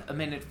to wait a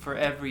minute for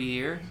every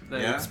year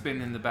that Yeah. it's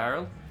been in the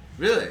barrel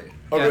Really?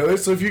 Oh Yeah. really?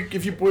 So if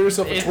you pour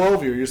yourself a If-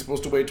 12 year, you're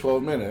supposed to wait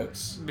 12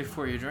 minutes.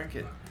 before you drink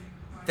it.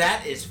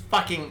 That is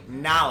fucking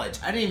knowledge.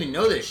 I didn't even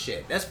know this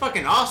shit. That's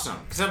fucking awesome.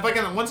 Cause I'm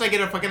fucking once I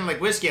get a fucking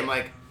like whiskey, I'm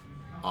like,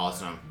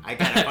 awesome. I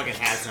gotta fucking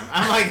have some.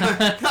 I'm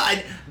like,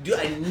 I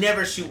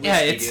never shoot whiskey, Yeah,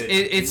 it's dude.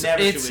 it's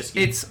never shoot it's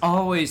whiskey. it's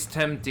always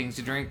tempting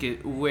to drink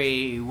it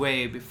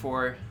way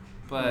before,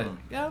 but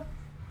yeah,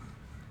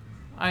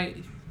 I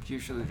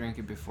usually drink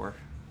it before.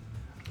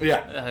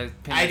 Yeah.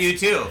 I do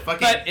too.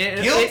 Fucking But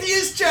it- guilty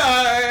it- as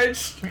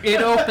charged.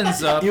 It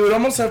opens up. You would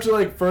almost have to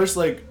like first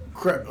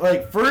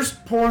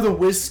first pour the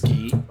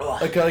whiskey,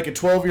 like a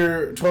 12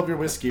 year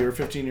whiskey or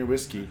 15-year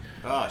whiskey,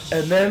 Oh shit.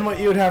 and then what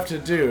you would have to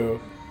do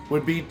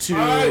would be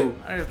to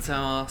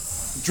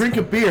drink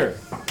a beer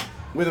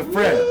with a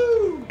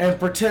friend and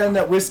pretend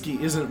that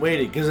whiskey isn't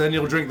waiting, because then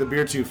you'll drink the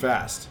beer too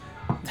fast.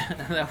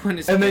 That one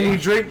is And then you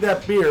big. drink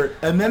that beer,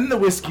 and then the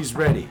whiskey's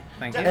ready.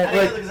 Thank you.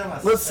 And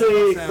like, let's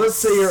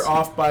say you're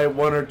off by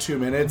 1 or 2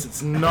 minutes.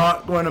 It's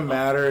not going to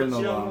matter in the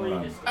long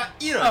run.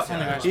 いいのですよ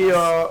ね。いい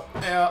よ。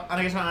お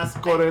願いします。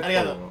これと。あり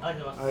がとう。あり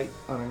がとうございま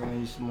す。はい、お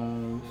願いし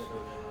ま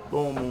す。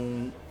どうも。ご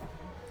ゆっ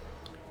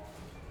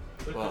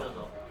くりどう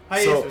ぞ。は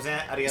い、 So- すいませ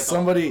ん。ありがとう。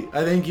 Somebody,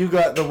 I think you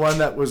got the one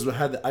that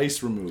had the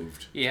ice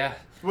removed. Yeah.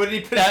 What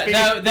did he put That- his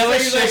that- that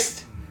was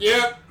just-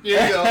 Yep,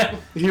 here you go.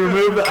 He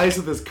removed the ice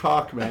with his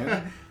cock,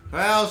 man.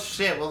 Well,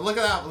 shit. Well, look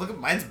at that. Look at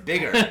mine's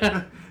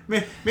bigger.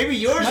 Maybe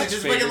yours Much is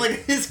just bigger. fucking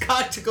like his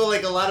cock took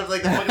like a lot of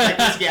like the fucking like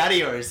whiskey out of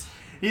yours.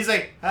 He's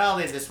like, I'll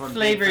leave this one.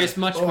 Flavor big. is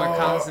much Oh, more I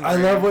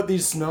concentrated. love what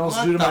these smells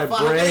What do to the my fuck?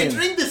 How can I brain.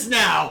 drink this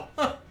now?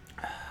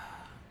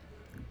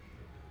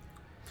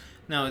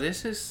 No,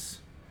 this is.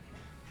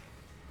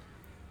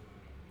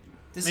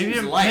 This Maybe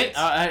seems I'm, light.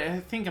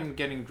 I think I'm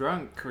getting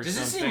drunk or Does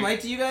something. this seem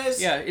light to you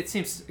guys? Yeah, it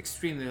seems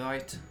extremely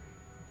light.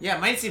 Yeah,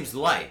 mine seems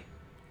light.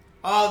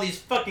 Oh, these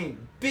fucking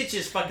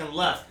bitches fucking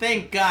left.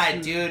 Thank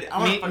God, dude. I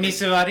want fucking...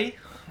 Misuari?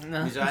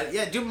 No. Mizuari?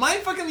 Yeah, dude, mine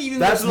fucking even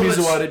That's looks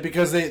a little bit... Mizuari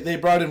because they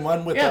brought in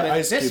one with Yeah, the but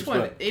ice this cubes. one,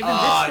 but- even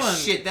Oh, this one,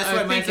 shit, that's I why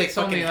think mine's like it's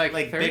only fucking, like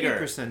like 30% bigger. or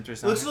Looks something.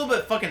 a little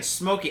bit fucking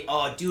smoky.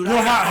 Oh, dude, No,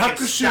 I got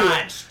fucking Hakushu.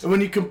 stodged.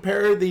 When you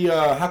compare the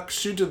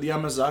Hakushu to the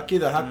Yamazaki,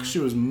 the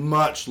Hakushu is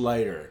much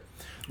lighter.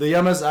 The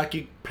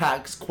Yamazaki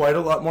packs quite a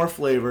lot more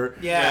flavor.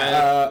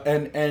 Yeah.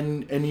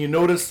 And you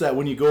notice that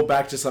when you go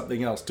back to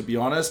something else. To be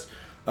honest.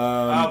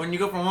 When you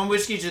go from one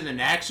whiskey to the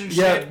next and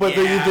Yeah, shit. but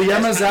yeah, the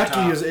that's kinda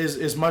Yamazaki tough.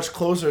 is much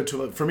closer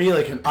to, for me,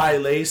 like an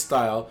Islay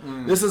style.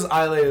 This is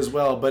Islay as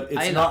well, but it's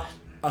Islay. not.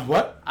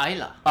 What?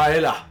 Ayla.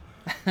 Islay.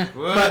 But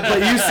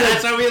you said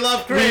That's why we love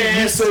you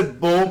Chris. said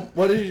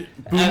what did you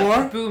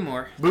Boomore?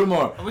 Boomore.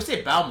 Boomore. I would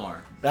say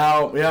Balmore.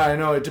 Now, yeah, I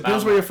know. It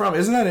depends where you're from.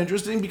 Isn't that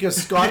interesting? Because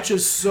Scotch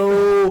is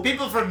so.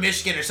 People from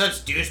Michigan are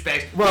such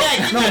douchebags. Well,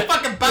 yeah, give me a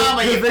fucking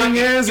Balmore, The you thing fucking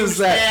is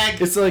that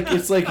douchebag.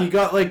 it's like you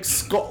got like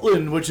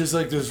Scotland, which is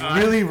like this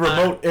really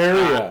remote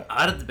area.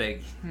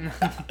 Ardbeg.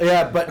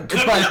 Yeah, but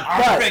Come to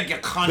Ardbeg, you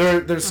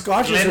cunt. their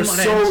Scotches are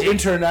so Glenmorangie.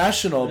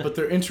 international, but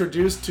they're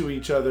introduced to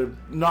each other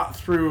not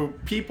through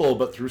people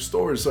but through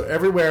stores. So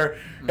everywhere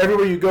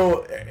you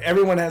go,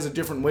 everyone has a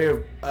different way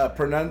of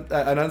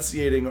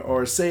enunciating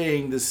or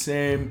saying the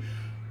same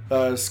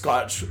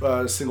Scotch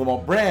single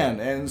malt brand,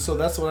 and so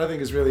that's what I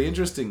think is really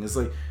interesting. It's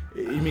like,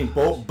 you mean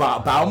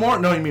Balmore?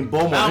 No, you mean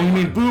Bowmore. You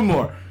mean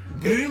Boomore.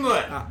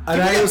 Greenwood.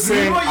 And I was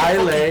saying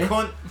Islay.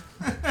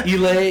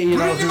 Islay, you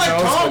know, Put it who in my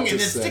knows tongue what to and then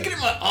say. stick it in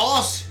my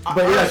arse.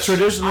 But yeah,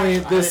 traditionally,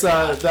 this the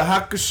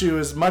Hakushu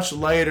is much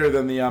lighter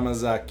than the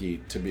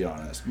Yamazaki, to be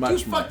honest. Much,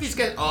 Dude, fuck much. these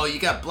guys. Oh, you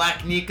got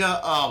Black Nika.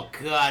 Oh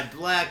God,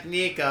 Black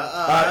Nika.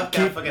 Oh, I've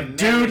got fucking memories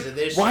dude, of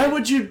this. why shit.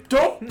 would you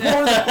don't pour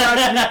the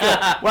Black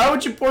Nika? Why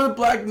would you pour the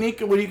Black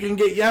Nika when you can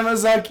get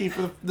Yamazaki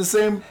for the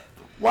same?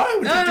 Why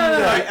would you do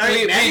that? All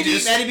right, Maddie B,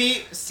 just- Maddie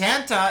B,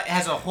 Santa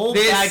has a whole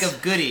This- bag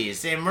of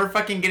goodies, and we're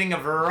fucking getting a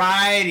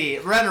variety.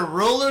 We're on a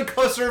roller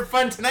coaster of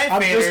fun tonight,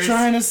 I'm faders. just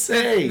trying to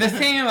say. The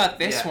thing about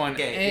this Yeah, one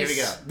okay, is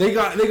here we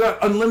go. They got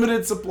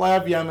unlimited supply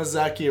of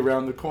Yamazaki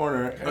around the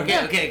corner. and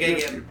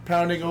Okay. you're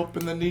pounding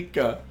open the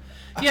Nika.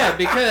 Yeah,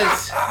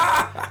 because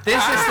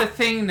this is the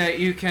thing that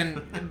you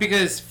can...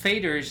 Because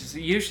faders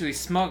usually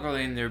smuggle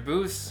in their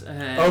booze.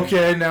 And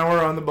Okay, now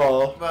we're on the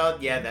ball. Well,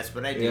 yeah, that's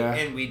what I do, Yeah.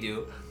 and we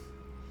do.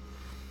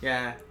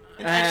 Yeah.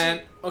 And And-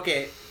 actually,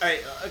 okay, all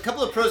right, a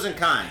couple of pros and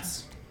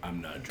cons.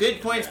 I'm not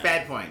Good points,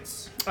 bad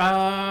points.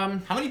 How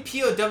many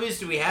POWs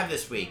do we have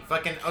this week?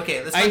 Fucking,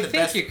 okay, let's I find the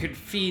think best. you could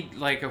feed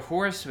like a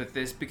horse with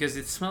this because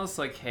it smells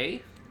like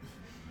hay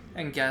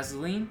and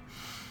gasoline.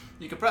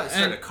 You could probably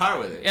start and- a car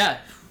with it. Yeah.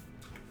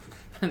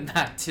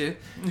 That too.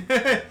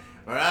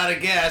 We're out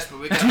of gas, but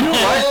we got Do you know a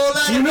whole what?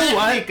 lot Do you of know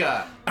what?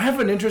 Nika. I have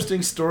an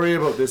interesting story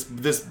about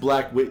this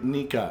black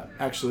Nika,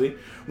 actually.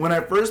 When I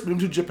first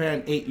moved to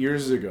Japan 8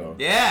 years ago,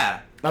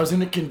 Yeah. I was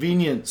in a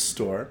convenience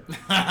store.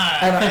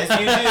 As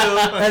you do.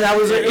 And I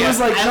was, it was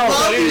like, I no,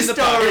 love these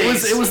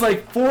stories. it was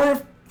like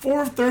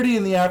 4:30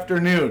 in the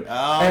afternoon.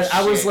 Oh, and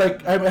I was shit.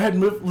 like, I had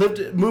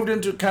moved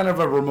into kind of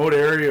a remote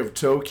area of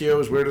Tokyo.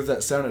 As weird as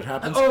that sound, it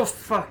happens. Oh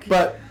fuck.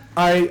 But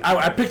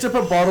I picked up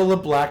a bottle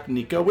of black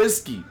Nika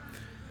whiskey.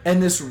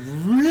 And this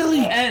really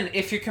And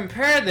if you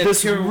compare the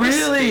two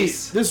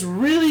whiskeys, this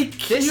really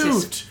cute, This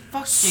is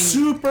fucking-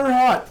 super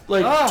hot,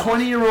 like Oh.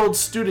 20-year-old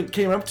student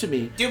came up to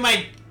me Dude,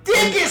 my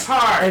dick is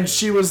hard. and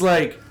she was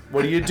like,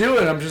 "What are you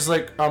doing?" I'm just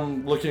like,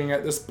 "I'm looking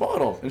at this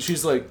bottle." And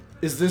she's like,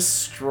 "Is this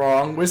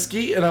strong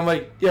whiskey?" And I'm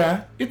like,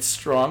 "Yeah, it's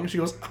strong." And she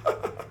goes,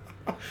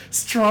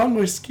 "Strong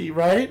whiskey,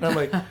 right?" And I'm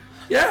like,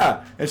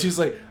 "Yeah." And she's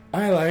like,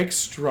 "I like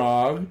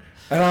strong."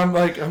 And I'm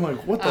like,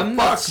 "What the I'm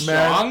fuck, not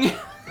strong. man?"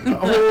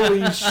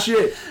 Holy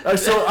shit!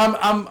 So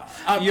I'm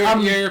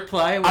Your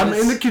reply was... I'm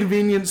in the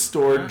convenience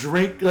store,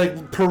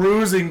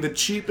 perusing the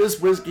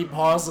cheapest whiskey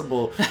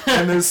possible,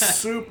 and this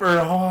super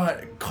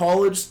hot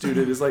college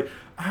student is like,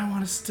 "I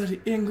want to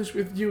study English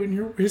with you and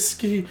your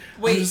whiskey."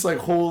 Wait, I'm just like,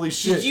 holy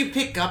shit! Did you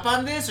pick up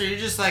on this, or you're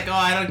just like, oh,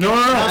 I don't get No, it?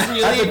 no, no. Once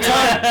you At the leave,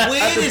 time- you're like,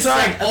 wait at the a time-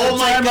 second. at the Oh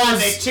my time I god,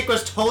 was- that chick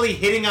was totally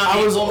hitting on I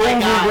me. was Oh my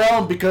god.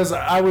 overwhelmed because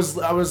I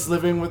was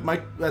living with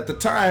at the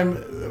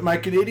time my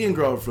Canadian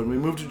girlfriend. We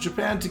moved to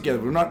Japan together.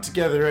 We're not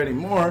together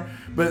anymore,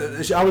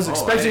 but I was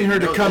expecting I her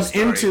didn't to know come this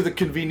story. into the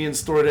convenience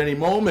store at any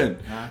moment.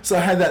 So I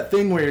had that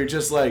thing where you're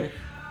just like.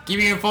 Give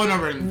me your phone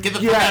number and get the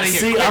fuck Yeah, out of here.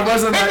 see, quickly,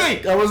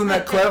 I wasn't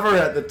that clever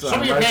at the Show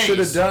time. me your I should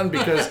have panties. done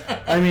because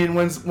I mean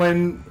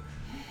when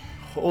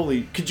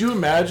holy, could you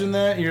imagine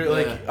that? You're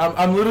like Yeah.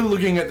 I'm literally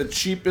looking at the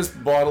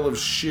cheapest bottle of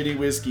shitty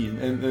whiskey,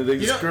 and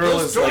this You know, girl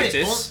those is like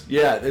stories-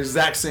 yeah, the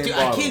exact same Dude,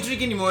 I bottle. can't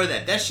drink any more of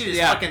that. That shit is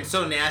Yeah. fucking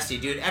so nasty,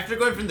 dude. After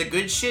going from the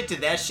good shit to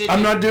that shit, I'm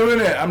dude, not doing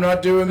it. I'm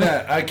not doing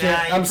that. I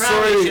can't. Nah, I'm you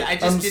probably sorry. should. I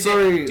just I'm did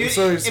sorry. That. Dude, I'm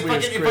sorry, if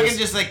Swedish I Chris. can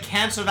just like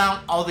cancel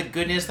out all the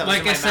goodness that was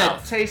Like in my I said,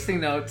 mouth. tasting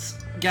notes,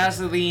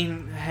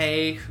 gasoline,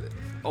 hay,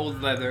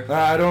 old leather.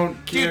 I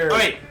don't care. Dude,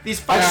 alright,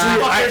 these fucking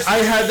Actually, fuckers. I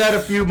had that a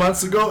few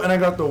months ago, and I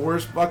got the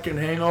worst fucking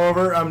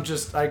hangover. I'm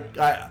just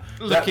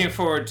Looking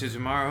forward to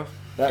tomorrow.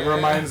 that Yeah.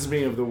 reminds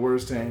me of the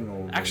worst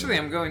hangover. Actually,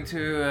 I'm going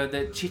to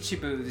the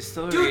Chichibu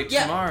distillery Dude,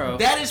 yeah, tomorrow.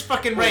 that is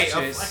fucking right. Which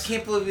Oh, is- I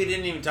can't believe we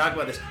didn't even talk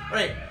about this.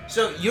 Alright,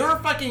 so you're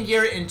fucking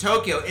here in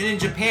Tokyo and in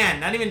Japan,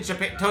 not even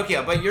Japan,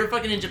 Tokyo, but you're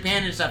fucking in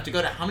Japan and stuff to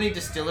go to how many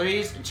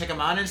distilleries and check them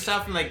out and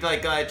stuff and try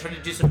to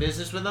do some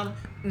business with them?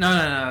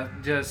 No,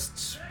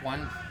 just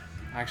one,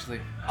 actually.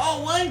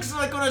 Oh, one, because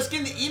like when I was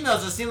getting the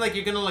emails, it seemed like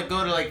you're gonna like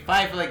go to like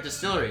 5 like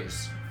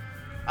distilleries.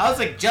 I was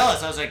like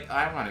jealous. I was like,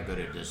 I want to go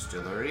to a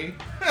distillery.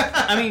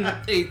 I mean,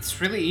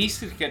 it's really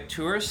easy to get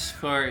tours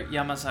for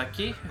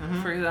Yamazaki,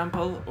 for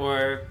example,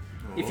 or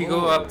if you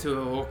go up to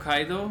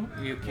Hokkaido,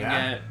 you can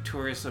Yeah. get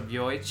tours of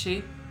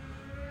Yoichi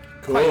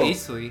Cool. quite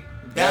easily.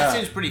 That Yeah.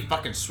 seems pretty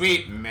fucking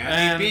sweet.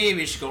 Maybe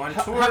we should go on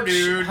tour, Hakushu,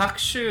 dude.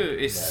 Hakushu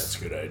is That's a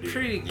good idea.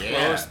 pretty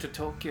Yeah. close to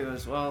Tokyo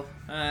as well,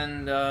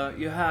 and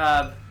you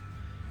have.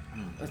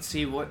 Let's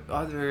see what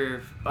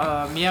other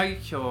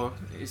Miyagi-kyo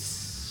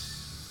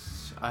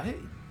is. I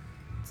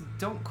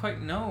don't quite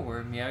know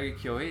where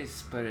Miyagi-kyo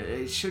is, but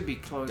it should be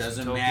close.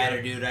 Doesn't to Tokyo.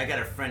 matter, dude. I got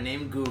a friend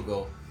named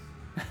Google.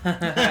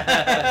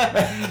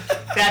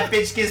 That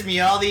bitch gives me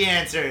all the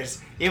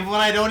answers. Even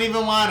when I don't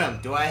even want them.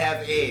 Do I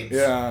have AIDS?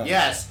 Yeah.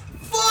 Yes.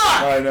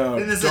 Fuck! I know.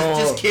 And this Don't- is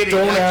just kidding.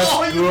 don't Like, ask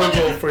oh, you Google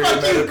fucking, for your fuck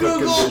you, medical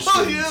Google. Oh,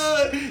 conditions.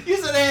 yeah. You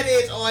said I had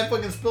AIDS. Oh, I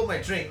fucking spilled my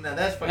drink. Now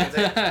that's fucking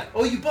sick.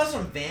 Oh, you bought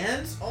some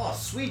Vans? Oh,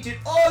 sweet, dude.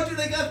 Oh, dude,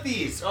 I got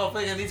these. Oh,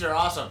 fucking, these are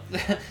awesome.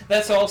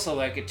 That's also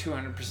like a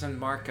 200%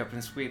 markup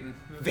in Sweden.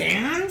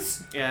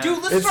 Vans? Yeah.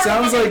 Dude, let's It start a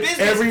sounds fucking like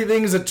business.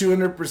 everything's a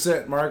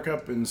 200%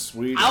 markup in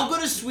Sweden. I'll go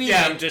to Sweden.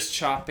 Yeah, I'm just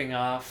chopping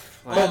off.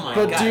 Like, Oh my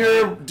but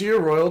God. do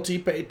your royalty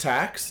pay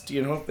tax? Do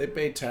you know if they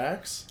pay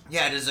tax?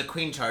 Yeah, does the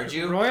queen charge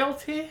you?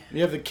 royalty?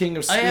 You have the king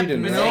of I have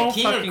Sweden, no right?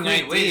 King or fucking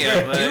queen? Wait, is idea,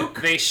 there a but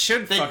duke? they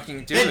should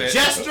fucking do the it.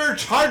 jester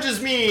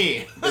charges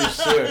me. They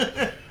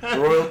should.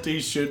 Royalty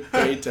should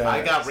pay tax.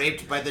 I got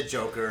raped by the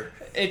Joker.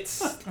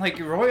 It's like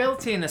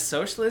royalty in a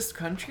socialist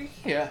country.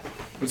 Yeah.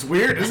 It's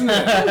weird, isn't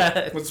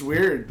it? It's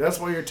weird.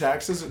 That's why your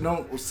taxes.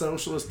 No,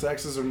 socialist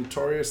taxes are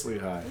notoriously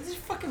high. These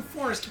fucking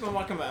foreigners keep on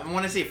walking by. I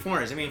want to say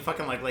foreigners. I mean,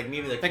 fucking like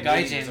maybe the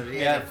gaijin,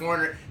 the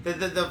foreigner,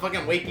 the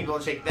fucking white people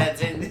and shit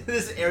that's in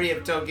this area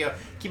of Tokyo.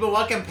 Keep on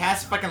walking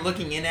past, fucking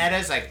looking in at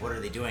us. Like, what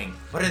are they doing?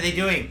 What are they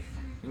doing?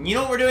 And you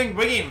know what we're doing?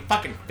 We're getting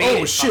fucking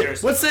faded. Oh shit!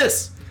 Fuckers. What's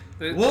this?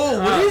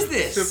 Whoa! What is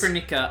this? Super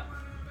Nika.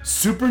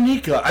 Super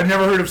Nika. I've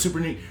never heard of Super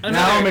Nika.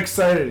 Now I'm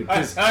excited. All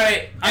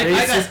right. I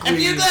got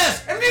empty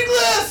glass. Empty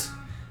glass.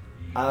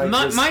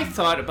 My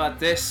thought about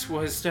this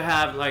was to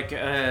have like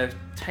a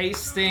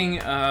tasting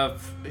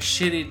of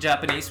shitty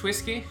Japanese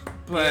whiskey,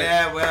 but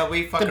yeah, well,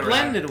 we fucking the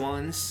blended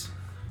ones,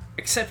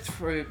 except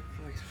for like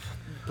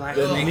black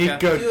The Nika.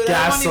 Nika Dude,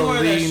 I want any more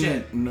of that gasoline.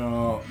 shit.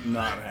 No,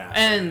 not happening.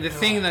 And the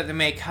thing that they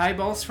make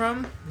highballs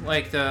from,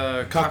 like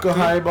the Kaku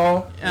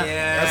highball. Yeah,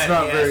 That's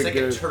not very it's like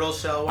good. a turtle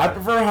shell I one.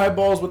 prefer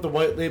highballs with the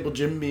white label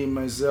Jim Beam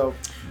myself.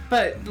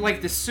 But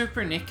like the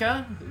Super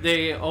Nika,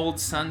 the Old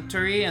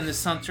Suntory, and the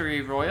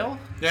Suntory Royal,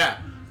 Yeah.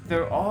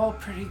 they're all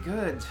pretty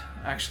good,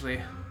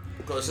 actually.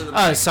 Close to the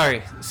Oh,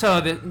 sorry.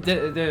 So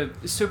the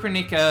Super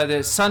Nika, the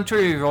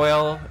Suntory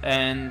Royal,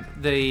 and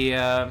the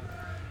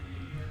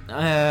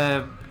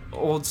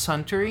Old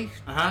Suntory,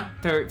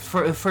 they're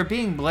for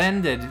being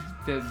blended,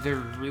 they're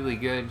really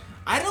good.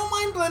 I don't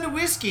mind blended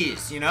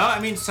whiskeys, you know? I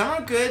mean, some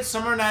are good,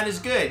 some are not as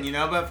good, you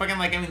know? But fucking,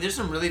 like, I mean, there's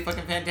some really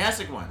fucking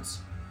fantastic ones.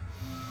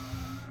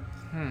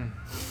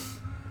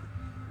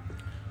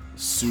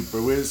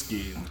 Super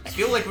whiskey. I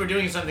feel like we're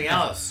doing something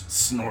else.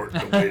 Snort the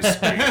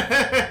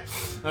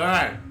whiskey.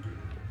 Alright.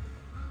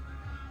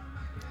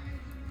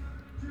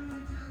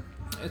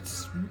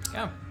 It's,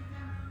 yeah.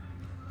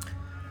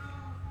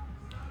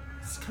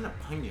 It's kind of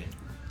pungent.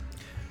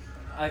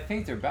 I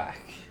think they're back.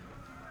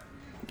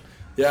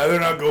 Yeah, they're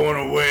not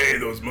going away,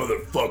 those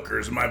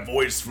motherfuckers. My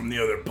voice from the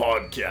other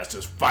podcast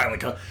has finally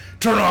come.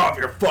 Turn off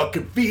your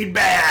fucking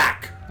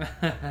feedback!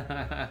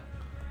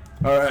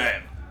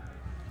 Alright.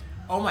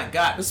 Oh my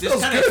god. It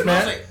smells kinda good,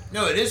 man. like...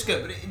 No, it is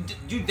good, but...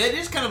 dude, that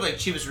is kind of like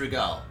Chivas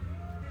Regal.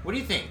 What do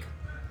you think?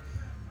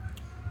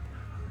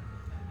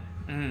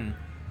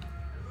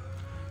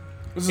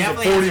 This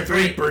Definitely is a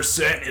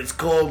 43%. It's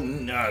called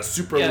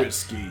Super Yeah.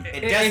 Whiskey.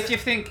 It does... If you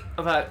think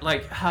about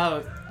like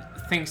how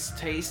things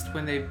taste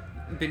when they've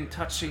been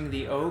touching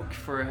the oak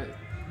for a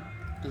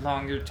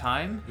longer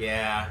time,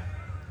 Yeah.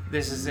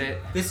 this is it.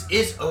 This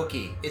is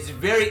oaky. It's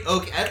very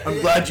oaky.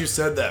 I'm glad you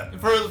said that.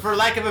 For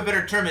lack of a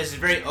better term, this is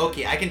very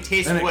oaky. I can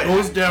taste And wood. it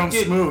goes down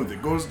Dude, smooth.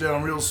 It goes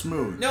down real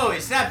smooth. No,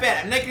 it's not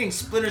bad. I'm not getting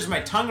splinters in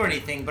my tongue or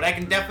anything, but I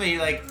can definitely,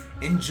 like,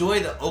 enjoy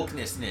the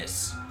oakness,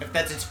 if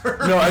that's a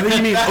term. No, I think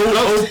you mean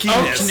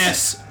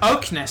oakiness.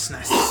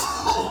 Oakness.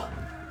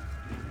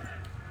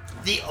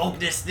 The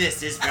oakness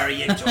is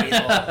very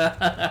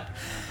enjoyable.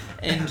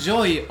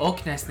 Enjoy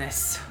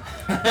oakness.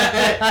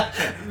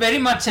 Very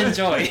much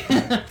enjoy.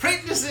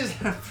 This is...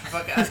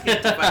 Fuck, I was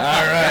getting too much.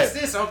 right.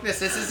 This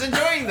oakness is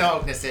enjoying the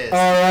oakness.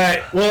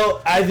 Alright,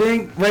 well, I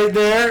think right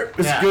there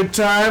is Yeah. a good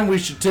time. We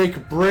should take a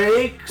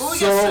break. But we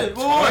So,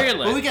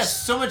 got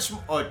so much...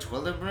 Oh,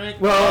 toilet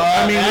break? Well,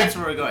 I mean, that's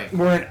where we're going.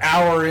 we're an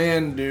hour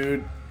in,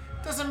 dude.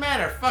 Doesn't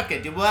matter. Fuck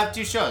it, dude. We'll have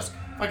 2 shows.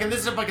 Fucking, this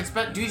is a fucking...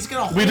 Dude, he's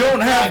gonna hold We don't a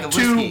bag have of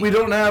two. whiskey. We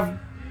don't have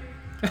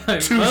 2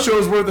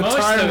 shows worth of Most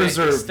time it is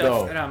reserved, stuff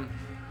though. that,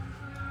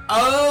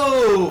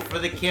 Oh, for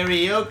the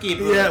karaoke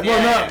booth. Yeah,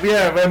 well, not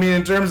yeah. I mean,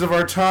 in terms of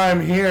our time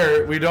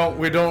here, we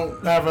don't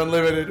have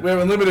unlimited. We have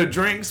unlimited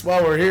drinks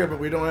while we're here, but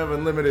we don't have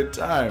unlimited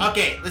time.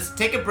 Okay, let's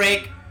take a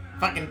break.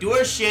 Fucking do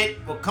our shit.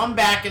 We'll come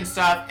back and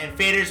stuff. And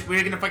faders,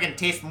 we're gonna fucking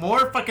taste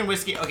more fucking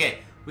whiskey. Okay,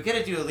 we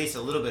gotta do at least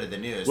a little bit of the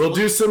news. We'll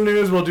do some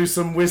news. We'll do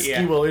some whiskey.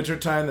 Yeah. We'll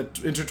intertwine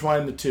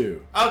the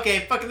two.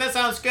 Okay, fucking that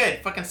sounds good.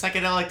 Fucking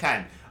psychedelic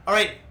time. All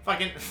right,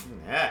 fucking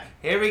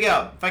here we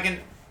go. Fucking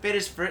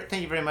faders,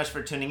 thank you very much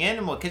for tuning in,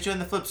 and we'll catch you on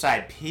the flip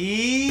side.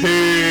 Peace.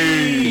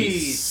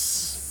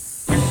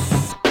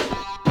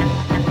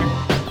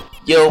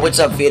 Yo, what's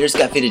up, faders?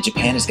 Got Faded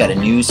Japan has got a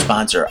new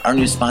sponsor. Our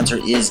new sponsor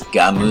is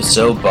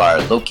Gamuso Bar,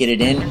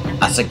 located in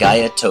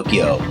Asagaya,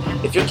 Tokyo.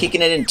 If you're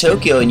kicking it in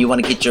Tokyo and you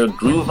want to get your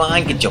groove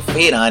on, get your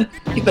fade on,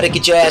 you better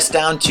get your ass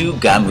down to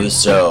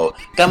Gamuso.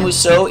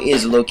 Gamuso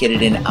is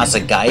located in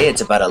Asagaya.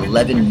 It's about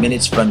 11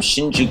 minutes from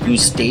Shinjuku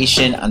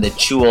Station on the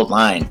Chuo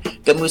line.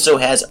 Gamuso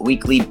has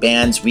weekly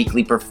bands,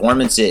 weekly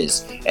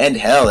performances. And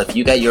hell, if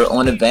you got your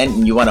own event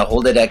and you want to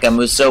hold it at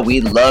Gamuso,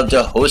 we'd love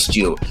to host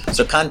you.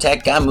 So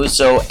contact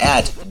Gamuso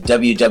at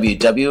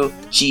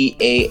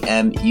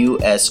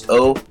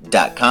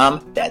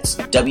www.gamuso.com. That's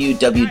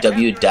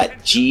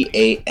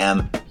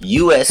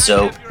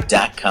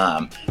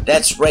www.gamuso.com.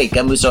 That's right,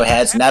 Gamuso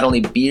has not only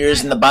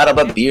beers in the bottle,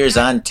 but beers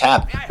on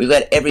tap. We've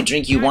got every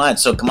drink you want,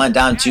 so come on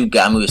down to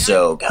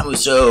Gamuso.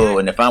 Gamuso,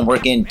 and if I'm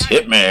working,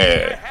 tip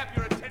me.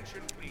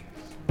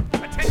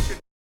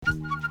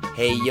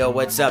 Hey yo,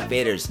 what's up,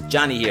 faders?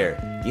 Johnny here.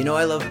 You know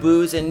I love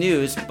booze and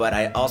news, but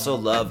I also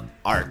love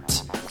art.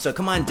 So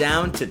come on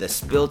down to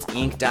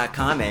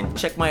thespiltink.com and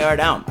check my art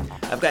out.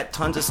 I've got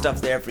tons of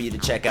stuff there for you to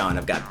check out. And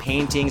I've got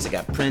paintings, I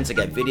got prints, I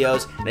got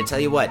videos. And I tell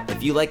you what,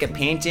 if you like a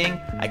painting,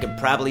 I could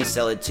probably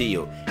sell it to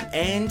you.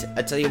 And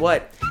I tell you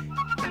what,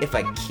 if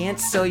I can't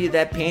sell you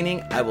that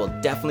painting, I will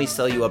definitely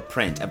sell you a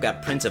print. I've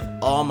got prints of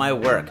all my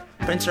work.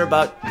 Prints are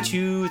about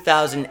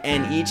 2,000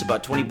 Yen each,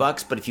 about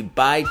 $20, but if you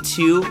buy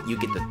 2, you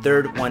get the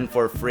third one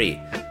for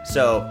free.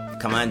 So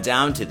come on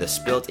down to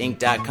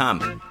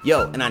thespiltink.com.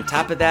 Yo, and on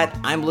top of that,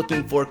 I'm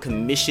looking for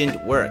commissioned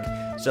work.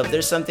 So if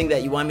there's something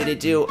that you want me to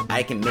do,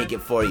 I can make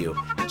it for you.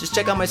 Just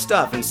check out my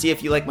stuff and see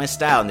if you like my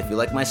style. And if you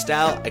like my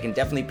style, I can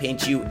definitely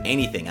paint you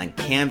anything on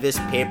canvas,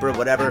 paper,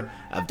 whatever.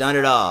 I've done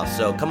it all.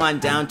 So come on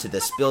down to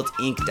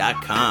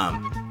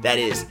thespiltink.com. That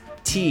is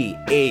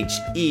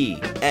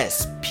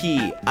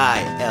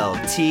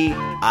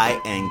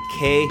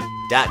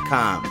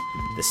THESPILTINK.com.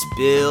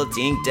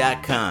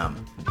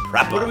 Thespiltink.com.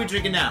 Proper. What are we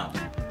drinking now?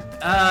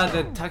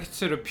 The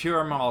Taketsuru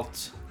Pure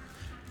Malt.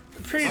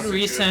 Pretty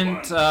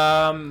recent.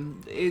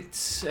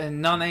 It's a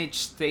non-age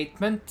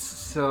statement,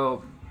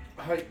 so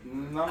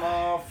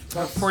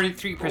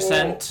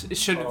 43%. It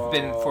should have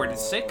been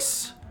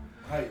 46.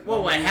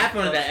 Well, what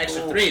happened with that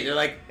extra 3? They're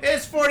like,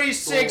 it's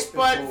 46,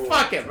 but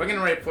fuck it, we're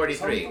gonna rate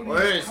 43.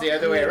 Or it's the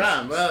other way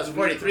around. Well, it's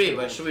 43,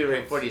 but should we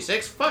rate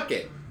 46? Fuck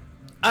it.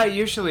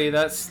 Usually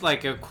that's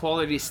like a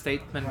quality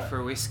statement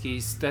for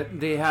whiskeys that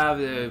they have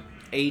the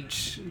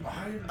age.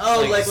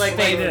 Oh, like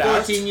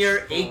 14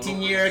 year,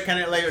 18 year,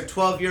 kind of like a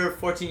 12 year,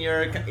 14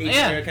 year, 18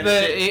 year kind of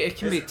but shit. it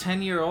can be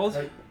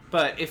 10-year-old.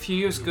 But if you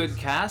use good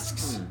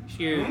casks,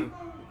 you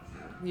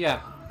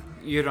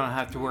don't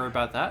have to worry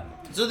about that.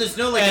 So there's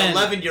no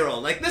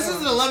 11-year-old. Like, this is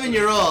an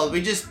 11-year-old.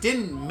 We just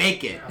didn't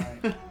make it.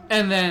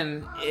 And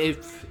then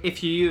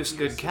if you use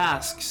good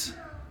casks,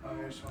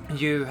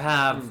 you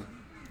have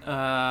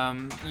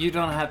you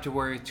don't have to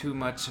worry too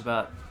much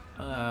about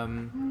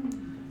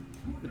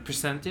the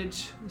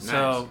percentage. Nice.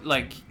 So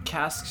like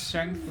cask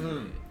strength.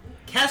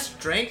 Cask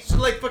strength? So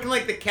like fucking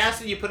like the cask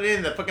that you put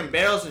in the fucking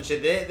barrels and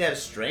shit, they have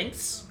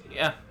strengths?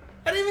 Yeah.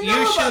 I didn't even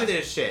know about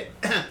this shit.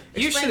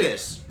 Explain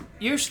this.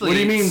 Usually. What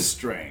do you mean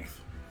strength?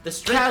 The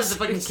strength of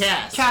the fucking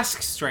cask.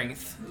 Cask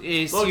strength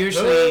is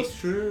usually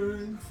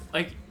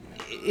like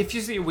if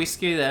you see a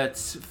whiskey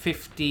that's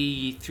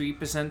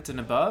 53% and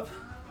above.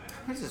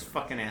 Who's this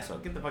fucking asshole?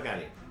 Get the fuck out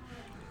of here.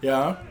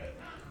 Yeah.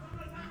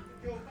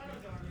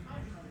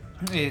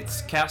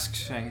 It's cask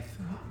strength,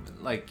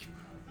 like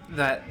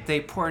that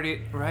they poured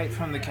it right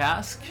from the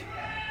cask.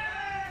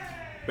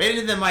 Right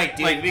into the mic,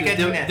 dude. Like we got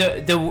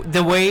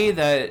the way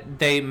that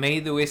they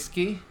made the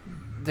whiskey,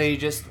 they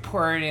just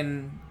pour it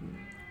in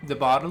the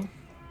bottle.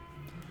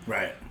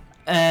 Right.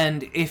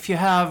 And if you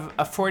have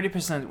a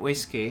 40%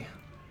 whiskey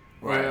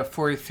or Right. a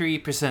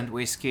 43%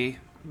 whiskey,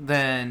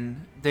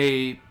 then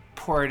they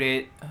poured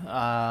it,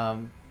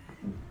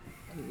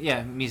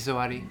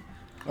 mizuwari.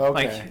 Okay.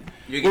 Like,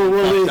 You're getting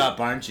fucked up,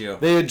 aren't you?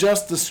 They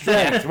adjust the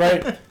strength,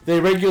 right? They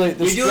regulate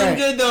the You're strength.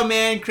 doing good though,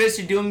 man. Chris,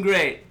 you're doing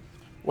great.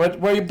 Why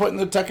are you putting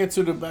the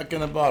Taketsuru back in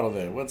the bottle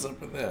there? What's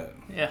up with that?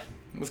 Yeah,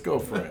 Let's go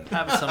for it.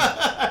 have some.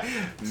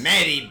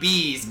 Maddie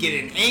B's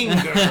getting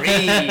angry.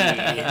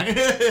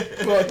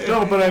 Well,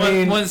 no, but I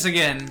mean, Once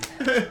again,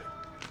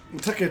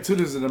 Taketsuru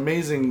is an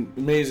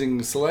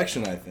amazing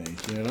selection, I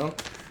think, you know?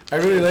 I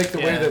really like the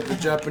way that the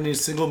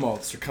Japanese single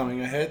malts are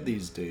coming ahead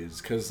these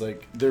days, because,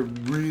 like, they're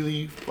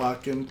really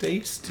fucking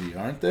tasty,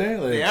 aren't they?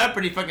 Like, They are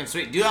pretty fucking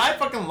sweet. Dude, I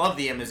fucking love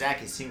the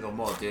Yamazaki single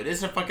malt, dude.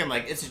 It's a fucking,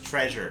 like, it's a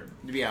treasure,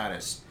 to be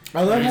honest.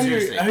 I love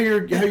Seriously. how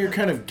you're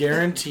kind of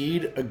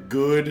guaranteed a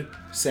good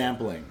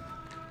sampling.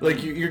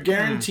 Like, you're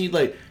guaranteed,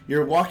 like,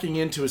 you're walking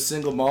into a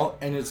single malt,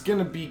 and it's going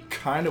to be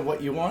kind of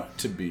what you want it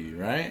to be,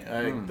 right?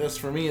 That's,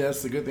 for me,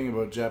 that's the good thing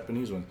about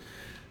Japanese ones.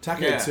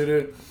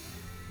 Taketsuru... Yeah.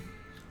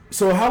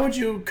 So how would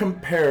you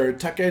compare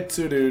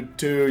Taketsuru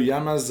to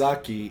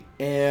Yamazaki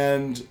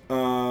and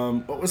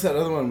what was that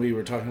other one we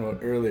were talking about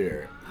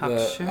earlier?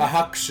 Hakushu?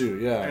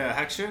 Hakushu, yeah.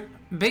 Hakushu?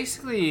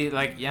 basically,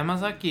 like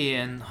Yamazaki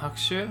and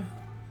Hakushu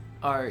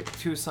are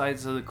two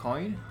sides of the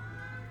coin.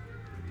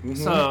 Mm-hmm.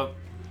 So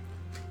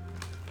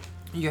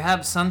you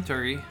have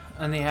Suntory,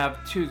 and they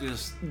have two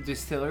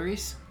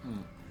distilleries.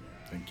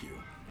 Thank you.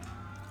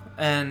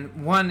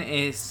 And one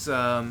is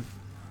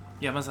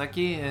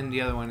Yamazaki, and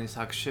the other one is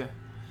Hakushu.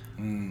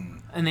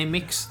 And they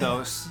mix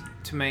those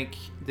to make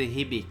the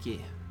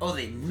Hibiki. Oh,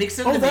 they mix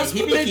them Oh, to that's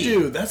the what hibiki. they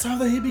do. That's how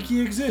the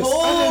Hibiki exists.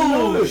 I didn't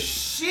know Oh this.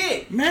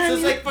 shit! Man, so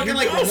it's like fucking you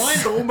like got one.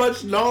 so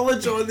much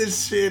knowledge on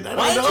this shit. I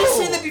Why don't did know.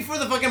 you say that before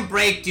the fucking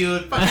break,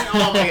 dude? Fucking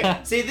oh my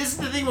god! See, this is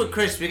the thing with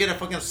Chris. We're gonna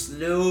fucking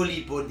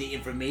slowly put the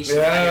information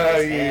out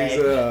of his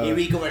head. Here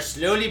we go. We're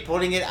slowly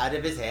pulling it out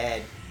of his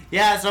head.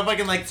 Yeah, so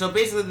fucking like so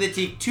basically they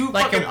take two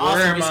Like fucking a awesome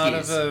worm out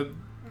whiskeys. of a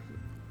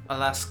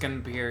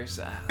Alaskan beer's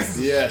ass.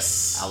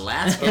 Yes.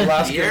 Alaska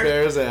beer?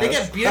 Bear's ass. They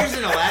got beers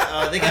in Alaska.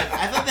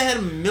 I thought they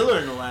had Miller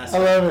in Alaska. I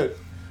love it.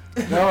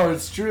 No,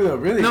 it's true though.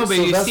 Really. No, but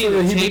So you that's see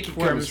where the Hibiki comes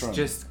tapeworms from.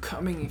 just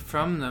coming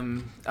from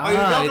them. Are you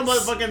talking about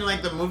it's- fucking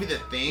like the movie The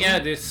Thing? Yeah,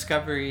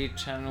 Discovery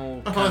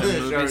Channel Oh, kind of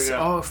sure, movies.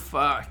 yeah. Oh,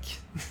 fuck.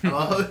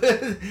 Oh,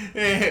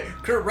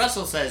 Kurt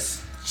Russell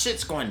says,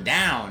 shit's going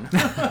down.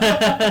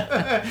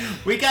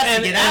 We got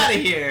to get out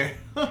of here.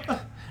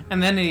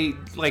 And then they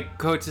like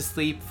go to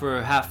sleep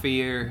for half a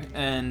year,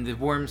 and the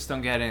worms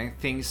don't get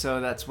anything,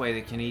 so that's why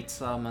they can eat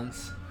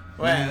salmons.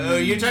 Well,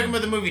 you're talking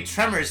about the movie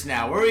Tremors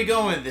now. Where are we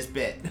going with this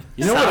bit?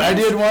 You know what I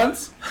did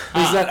once?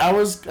 Is that I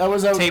was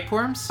out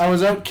Tapeworms? I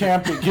was out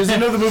camping because you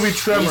know the movie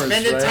Tremors, He's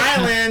been to right?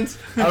 Thailand.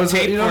 I was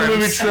you know the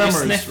movie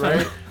Tapeworms. Tremors,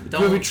 right? The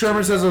movie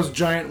Tremors has those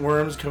giant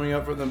worms coming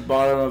up from the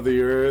bottom of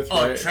the earth.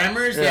 Oh, right?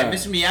 Tremors? Yeah,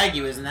 Mr.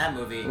 Miyagi was in that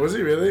movie. Was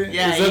he really?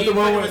 Yeah, Is that he the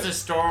one was a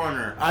store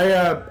owner.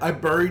 I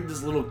buried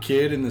this little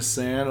kid in the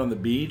sand on the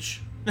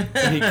beach,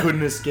 and he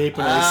couldn't escape.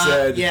 And I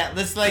said, yeah,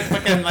 let's like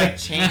fucking like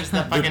change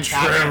the fucking "The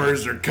topic.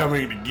 Tremors are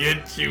coming to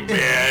get you,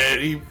 man."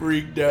 He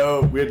freaked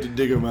out. We had to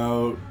dig him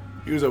out.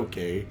 He was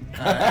okay.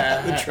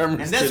 The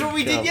Tremors. And that's didn't what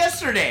we count. did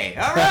yesterday.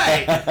 All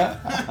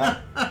right.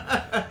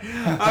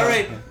 All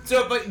right.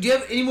 So, but do you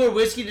have any more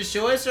whiskey to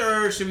show us,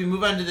 or should we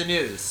move on to the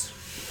news?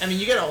 I mean,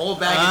 you got a whole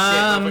bag of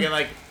shit. We're fucking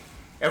like,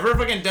 if we're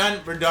fucking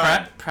done, we're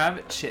done.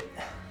 Private shit.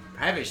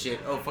 Private shit.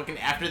 Oh, fucking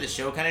after the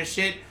show kind of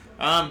shit.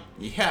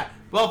 Yeah.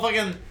 Well,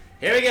 fucking.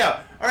 Here we go.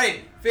 All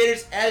right,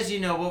 faders. As you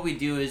know, what we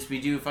do is we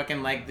do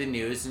fucking like the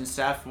news and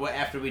stuff.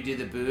 After we do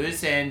the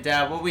booze, and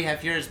what we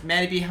have here is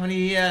Matty B. How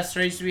many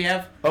stories do we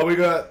have? Oh, we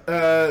got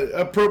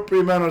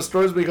appropriate amount of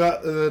stories. We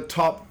got the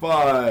top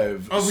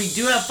 5. Oh, we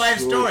do have 5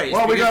 stories.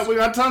 Well, we because-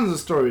 got tons of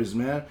stories,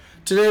 man.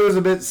 Today was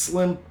a bit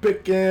slim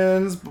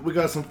pickings, but we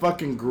got some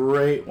fucking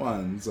great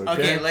ones.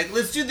 Okay, like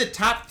let's do the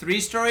top 3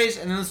 stories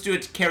and then let's do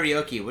it to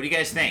karaoke. What do you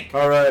guys think?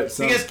 all right,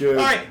 sounds good.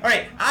 All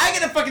right. I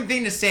got a fucking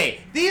thing to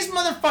say. These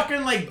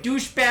motherfucking like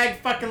douchebag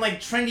fucking like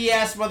trendy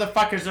ass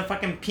motherfuckers with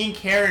fucking pink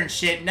hair and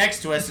shit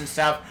next to us and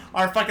stuff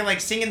are fucking like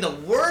singing the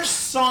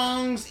worst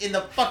songs in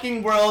the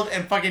fucking world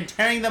and fucking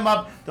tearing them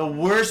up the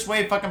worst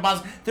way fucking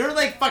possible. They're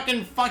like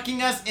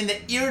fucking us in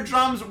the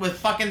eardrums with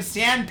fucking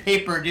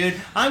sandpaper, dude.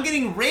 I'm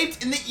getting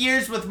raped in the ears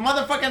with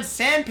motherfucking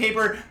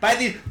sandpaper by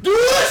these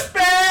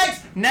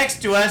douchebags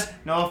next to us.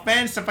 No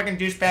offense to fucking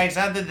douchebags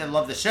out there that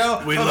love the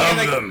show. We But love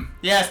fucking, them.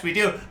 Yes, we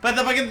do. But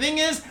the fucking thing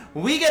is,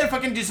 we gotta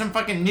fucking do some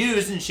fucking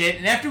news and shit.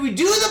 And after we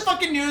do the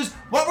fucking news,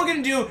 what we're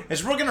gonna do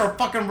is we're gonna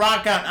fucking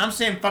rock out. I'm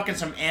saying fucking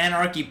some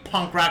anarchy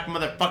punk rock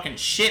motherfucking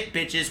shit,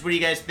 bitches. What do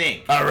you guys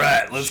think? All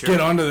right, let's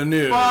get on to the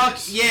news. Fuck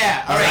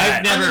yeah. All right.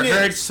 I've never on the news.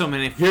 heard so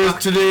many. Here's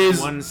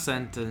today's. One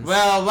sentence.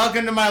 Well,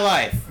 welcome to my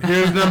life.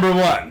 Here's number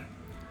 1.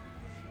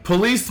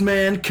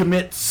 Policeman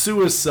commits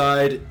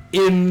suicide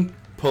in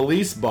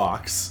police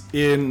box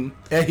in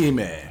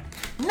Ehime.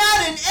 Not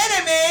an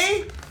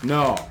enemy.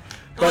 No.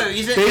 But Wait,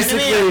 you said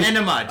basically, enemy or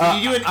enema?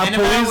 Did you do an a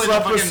enema police with a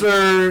fucking-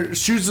 officer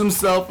shoots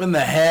himself in the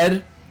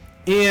head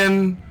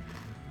in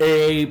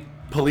a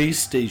police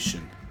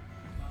station.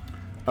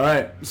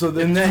 Alright, so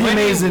the Ehime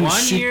is in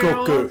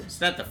 21-year-old? Shikoku.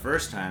 It's not the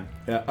first time.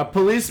 Yeah, a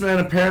policeman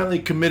apparently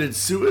committed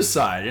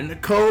suicide in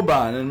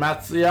Koban in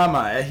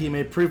Matsuyama,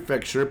 Ehime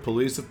Prefecture,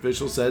 police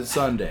officials said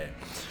Sunday.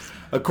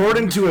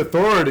 According to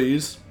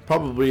authorities,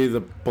 probably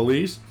the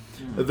police,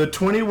 the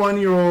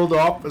 21-year-old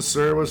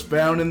officer was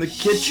found in the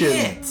kitchen.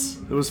 Shit.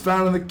 It was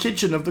found in the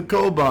kitchen of the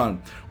Koban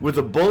with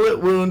a bullet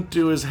wound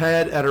to his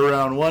head at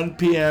around 1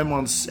 p.m.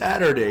 on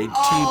Saturday,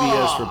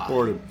 TBS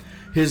reported.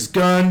 His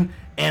gun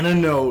and a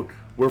note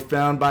were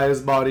found by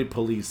his body,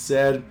 police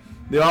said.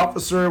 The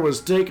officer was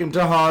taken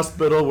to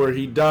hospital where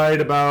he died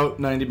about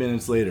 90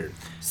 minutes later.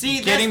 See,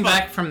 that's Getting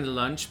back from the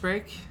lunch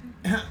break.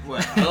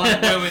 Wait, the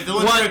lunch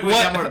break, we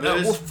got more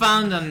booze.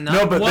 Found a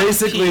No, but 1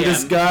 basically PM,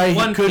 this guy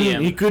 1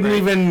 PM, he couldn't right.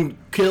 even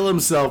kill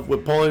himself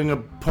with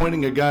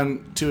pointing a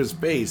gun to his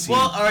face.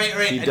 Well, all right.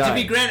 He To died.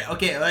 be granted,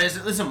 okay.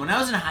 Listen, when I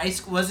was in high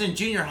school, in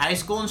junior high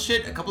school and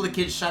shit, a couple of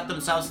kids shot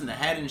themselves in the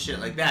head and shit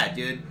like that,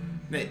 dude.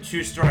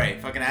 True story.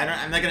 Fucking,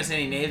 I'm not gonna say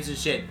any names and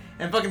shit.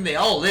 And fucking, they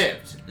all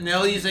lived, and they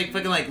all use like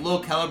fucking like low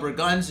caliber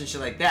guns and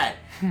shit like that.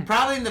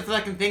 Probably in the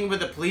fucking thing with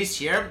the police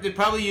here, they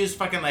probably use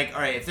fucking like,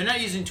 all right, if they're not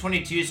using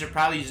 22s, they're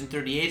probably using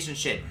 38s and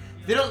shit.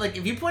 They don't like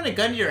if you point a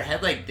gun to your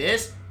head like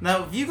this.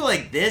 Now, if you go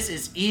like this,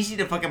 it's easy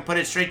to fucking put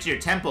it straight to your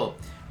temple.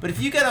 But if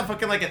you got a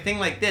fucking like a thing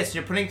like this, and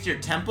you're putting it to your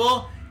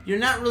temple, you're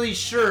not really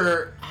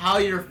sure how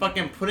you're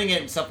fucking putting it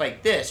and stuff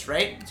like this,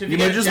 right? So if You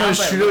get might it just down want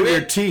to by a shoot little out your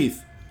bit-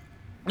 teeth.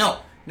 No,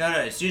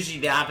 it's usually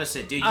the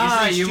opposite, dude.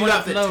 Ah, Usually you shoot want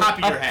off the to top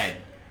of your up- head.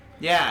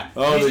 Yeah.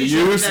 Oh, the Usually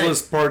shoot off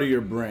useless part of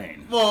your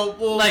brain. Well,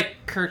 Like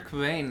Kurt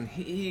Cobain,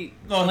 he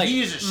No, he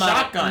used a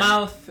shotgun.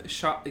 Mouth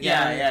shot.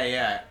 Yeah.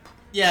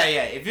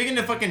 If you're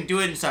gonna fucking do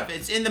it and stuff,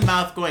 it's in the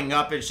mouth going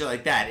up and shit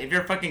like that. If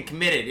you're fucking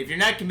committed, if you're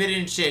not committed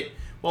and shit,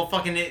 well,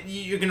 fucking,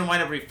 you're gonna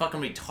wind up fucking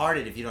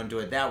retarded if you don't do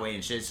it that way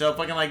and shit. So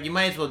fucking like, you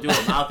might as well do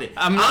it mouth it.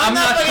 I'm not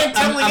fucking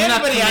telling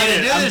anybody how to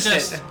do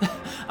this shit.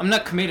 I'm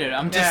not committed.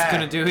 I'm just Yeah.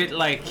 gonna do it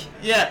like.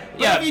 Yeah, but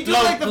Yeah, if you do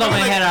blow- like the blow fucking,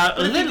 my like, head out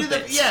but a if you little do the-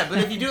 bit. Yeah, but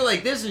if you do it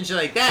like this and shit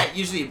like that,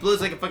 usually it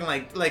blows like a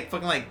fucking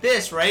fucking like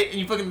this, right? And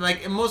you fucking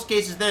like in most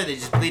cases there they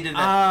just bleed to death.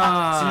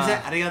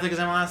 Ah. Arigato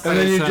gozaimasu. And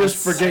then you sense.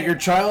 just forget your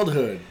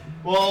childhood.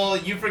 Well,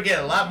 you forget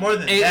a lot more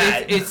than It,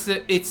 that. it's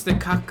the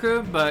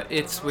kaku, but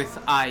it's with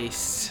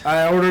ice.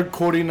 I ordered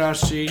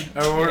korinashi.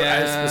 I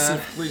Yeah.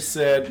 specifically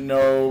said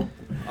no.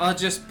 I'll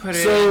just put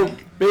it. So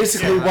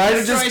basically, Yeah, why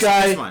did let's this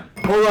try guy? this one.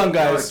 Hold on, Oh,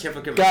 guys.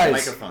 careful, Guys,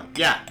 Microphone.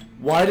 Yeah.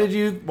 why do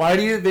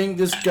you think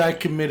this guy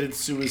committed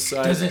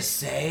suicide? Does it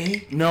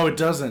say? No, it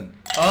doesn't.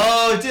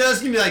 Oh, dude, that's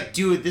gonna be like,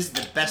 dude, this is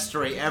the best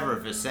story ever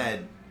if it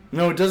said.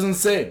 No, it doesn't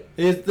say.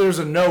 There's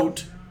a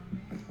note,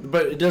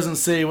 but it doesn't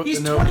say what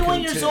He's the note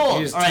 21 years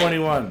old. He's All right.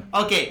 21.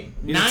 Okay,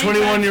 He's a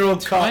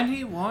 21-year-old cop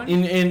 21?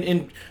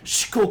 in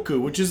Shikoku,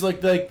 which is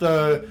like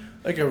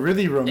a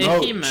really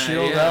remote, Ehime,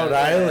 chilled yeah. out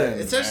island.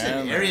 It's actually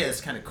an man. area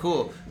that's kind of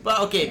cool. But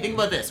okay, think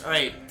about this. All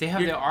right, They have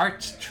you're- the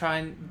art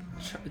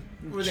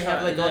where they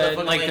have like all the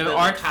fucking, like the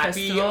art copy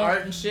festival.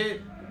 art and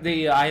shit.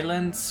 The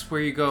islands where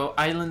you go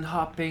island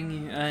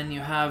hopping and you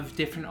have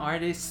different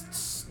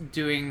artists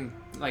doing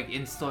like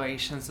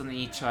installations on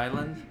each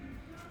island.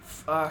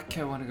 Fuck,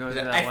 I want to go to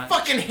that I one.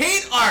 fucking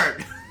hate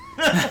art.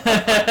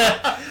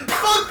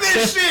 Fuck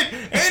this shit.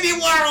 Andy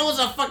Warhol is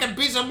a fucking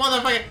piece of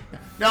motherfucker.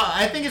 No,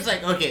 I think it's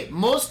like, okay,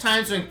 most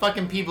times when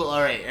fucking people,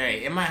 alright,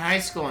 in my high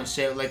school and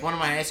shit, like one of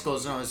my high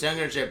schools when I was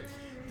younger and shit,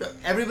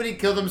 everybody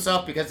killed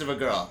themselves because of a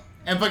girl.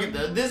 And fucking,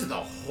 this is a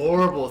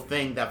horrible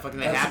thing that fucking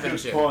happened and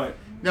shit.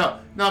 No,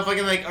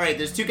 fucking like, alright,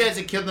 there's two guys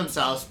that killed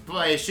themselves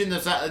by shooting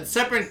themselves,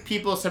 separate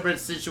people, separate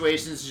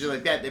situations and shit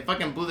like that. They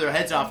fucking blew their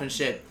heads off and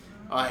shit.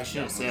 Oh, I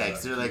shouldn't say that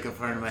because they're like a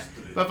friend of mine.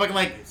 But fucking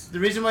like, the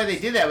reason why they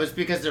did that was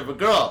because of a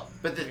girl.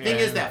 But the thing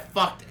is that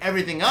fucked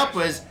everything up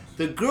was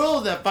the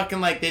girl that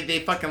fucking like, they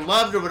fucking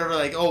loved or whatever,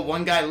 like, oh,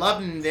 one guy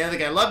loved and the other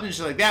guy loved and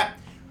shit like that,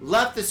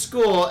 left the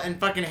school and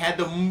fucking had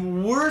the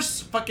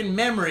worst fucking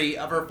memory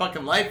of her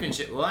fucking life and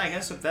shit. Well, I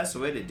guess if that's the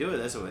way to do it,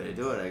 that's the way to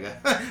do it, I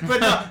guess.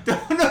 But no,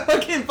 don't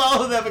fucking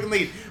follow that fucking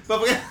lead. But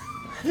fucking,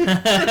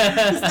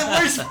 it's the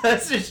worst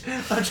message.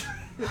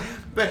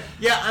 But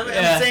yeah,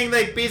 I'm saying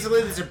like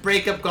basically there's a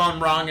breakup gone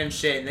wrong and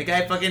shit, and the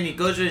guy fucking he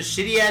goes to his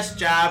shitty ass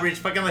job, where he's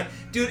fucking like,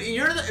 dude, if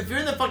you're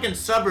in the fucking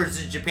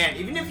suburbs of Japan,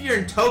 even if you're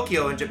in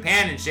Tokyo in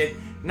Japan and shit,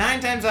 9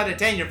 times out of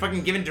 10 you're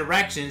fucking given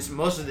directions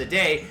most of the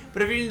day.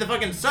 But if you're in the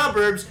fucking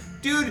suburbs,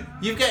 dude,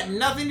 you've got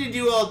nothing to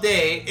do all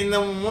day, and then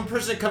when one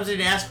person comes in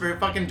and asks for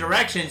fucking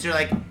directions, you're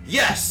like,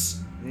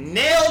 yes,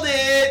 nailed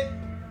it.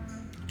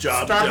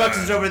 Job Starbucks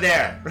done. is over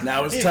there.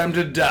 Now it's time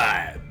to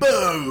die.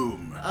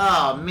 Boom.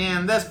 Oh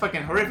man, that's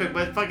fucking horrific.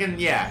 But fucking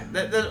yeah,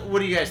 what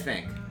do you guys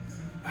think?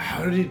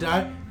 How did he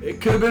die? It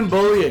could have been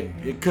bullying.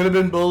 He could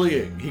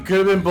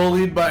have been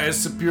bullied by a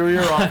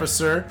superior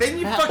officer. Then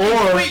you fucking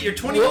Or- quit. You're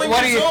 21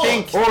 What do years you old.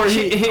 think? Or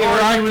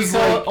he was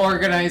like,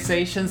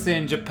 organizations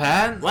in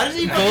Japan. Why does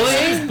he fucking Bullying?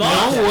 say his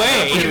boss? No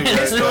way.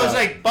 His goes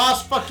like,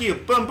 boss, fuck you,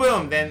 boom,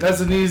 boom. Then that's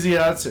an easy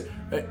answer.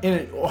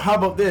 How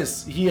about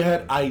this? He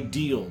had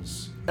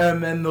ideals.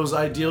 And then those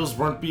ideals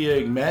weren't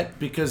being met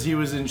because he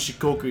was in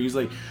Shikoku. He's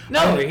like,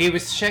 No, I- he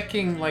was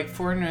checking like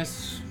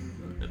foreigners,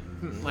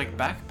 like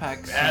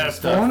backpacks. and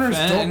stuff, foreigners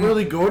don't and-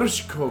 really go to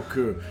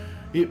Shikoku.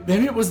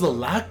 Maybe it was the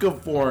lack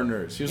of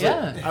foreigners. He was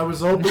Yeah. like, I was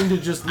hoping to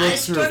just look I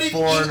through started.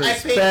 foreigners' I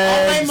paid all my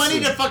bags money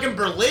and- to fucking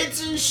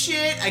Berlitz and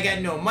shit. I got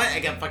no money. I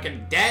got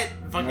fucking debt.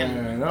 Fucking.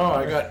 I know.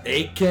 I got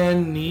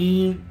Aiken,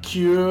 knee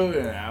cure,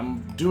 and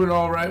I'm doing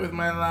all right with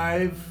my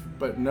life.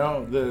 But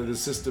no, the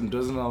system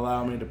doesn't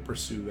allow me to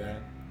pursue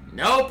that.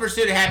 No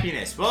pursuit of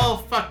happiness. Well,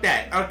 fuck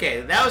that.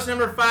 Okay, that was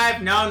number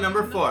 5. Now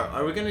number 4.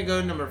 Are we gonna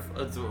go number?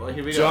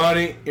 Here we go.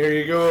 Johnny, here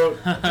you go. You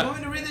want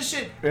me to read this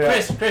shit? Yeah.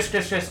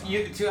 Chris.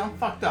 You, dude, I'm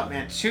fucked up,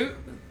 man. Shoot.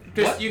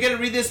 Chris, What? you gotta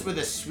read this with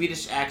a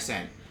Swedish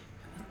accent.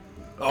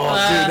 Oh,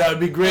 dude, that would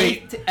be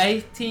great.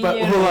 18 But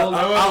year hold old.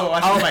 on,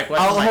 watch the mic, watch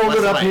I'll the mic, hold watch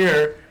it the up mic.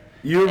 here.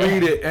 You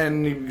read it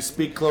and you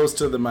speak close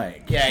to the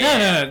mic. Yeah,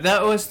 No,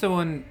 that was the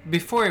one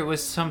before. It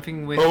was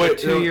something with Oh a wait,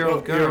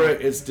 2-year-old girl. You're right.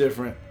 It's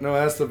different. No,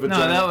 that's the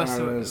vagina. No, that was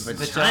harness. the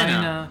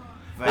Vagina.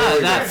 vagina. Ah,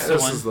 that's the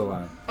This one. is the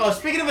one. Oh,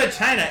 speaking of a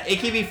China,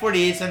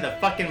 AKB48's on the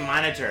fucking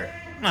monitor.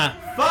 Ah.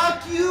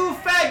 Fuck you,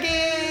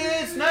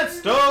 faggots! Not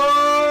store!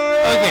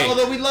 Okay.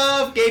 Although we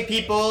love gay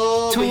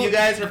people, but Two- you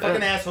guys are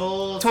fucking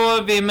assholes.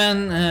 2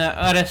 women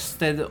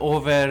arrested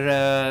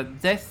over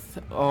death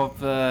of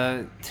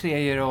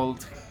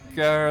 3-year-old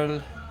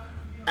girl.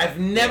 I've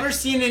never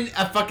seen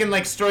a fucking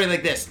like story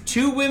like this.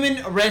 2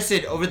 women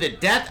arrested over the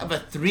death of a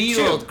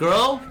 3-year-old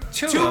girl?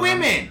 Two 2 of them.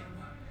 women!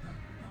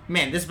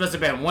 Man, this must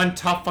have been one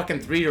tough fucking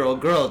 3-year-old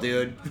girl,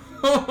 dude.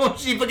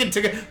 She fucking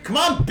took it. Come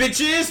on,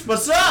 bitches!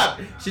 What's up?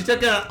 She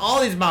took out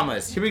all these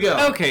mamas. Here we go.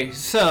 Okay,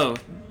 so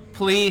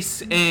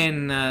police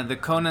in the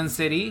Conan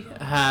city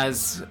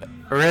has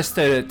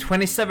arrested a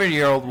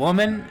 27-year-old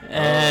woman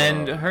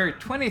and her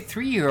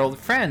 23-year-old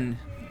friend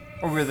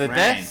over the Friend.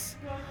 death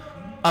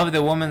of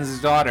the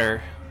woman's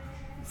daughter,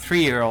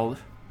 3-year-old,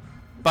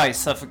 by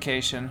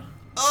suffocation.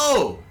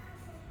 Oh!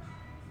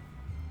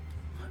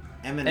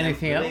 Eminem,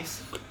 Anything really?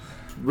 else?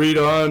 Read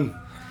on.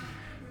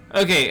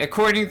 Okay,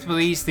 according to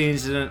police, the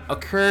incident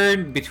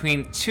occurred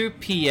between 2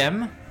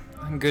 p.m.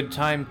 Good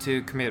time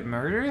to commit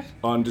murder.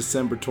 On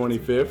December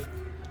 25th.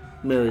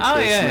 Merry Oh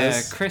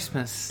Christmas. yeah,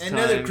 Christmas.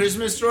 Another time.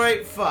 Christmas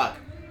story? Fuck.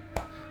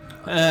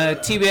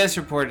 TBS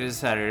reported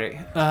Saturday.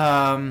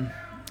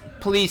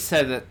 Police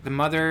said that the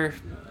mother,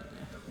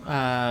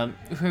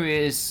 who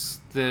is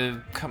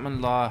the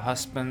common law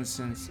husband's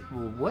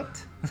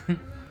what?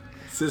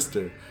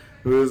 Sister,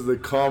 who is the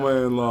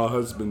common-law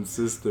husband's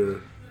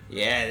sister.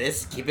 Yeah,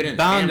 this keep it in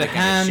bound the family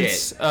kind of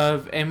hands shit.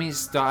 of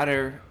Emmy's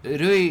daughter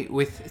Rui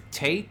with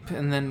tape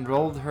and then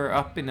rolled her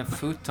up in a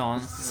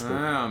futon.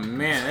 Oh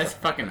man, that's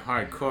fucking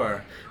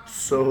hardcore.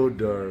 So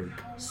dark.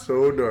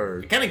 So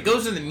dark. It kind of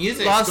goes with the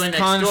music. Lost going next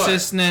door.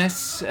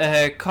 consciousness,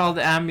 called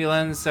the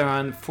ambulance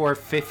around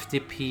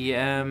 4:50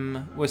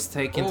 p.m. Was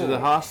taken to the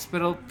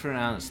hospital,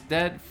 pronounced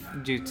dead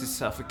due to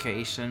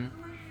suffocation.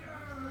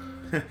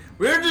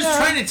 We were just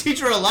trying to teach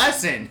her a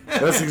lesson.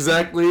 That's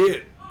exactly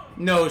it.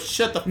 No,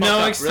 shut the fuck No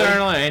up.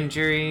 external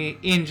Really?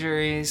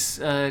 injuries.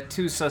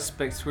 2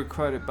 suspects were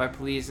quoted by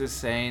police as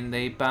saying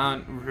they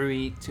bound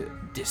Rui to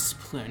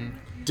discipline.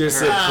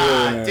 Discipline.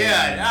 Ah, dude.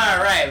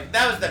 All right,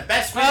 that was the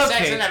best Swedish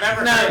accent I've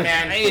ever heard,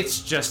 man.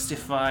 It's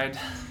justified.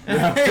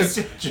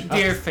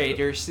 Dear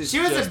Faders, it's She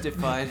was a-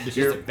 justified.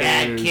 She was a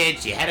bad kid.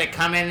 She had to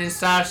come in and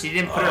stuff. She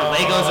didn't put her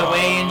Legos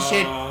away and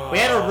shit. We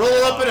had to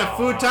roll up in a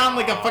futon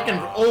like a fucking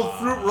old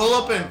fruit roll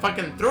up and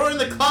fucking throw her in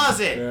the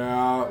closet.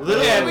 Yeah.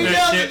 Little did we know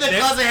that the there-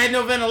 closet had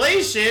no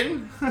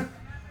ventilation.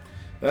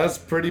 That's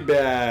pretty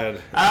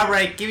bad. All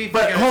right, give me.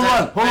 But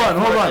fucking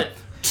hold on.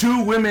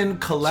 2 women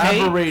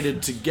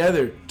collaborated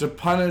together to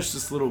punish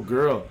this little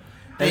girl.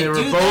 And They they were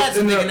do that both so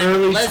in they their can have a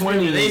early lesbian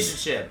 20s.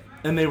 relationship.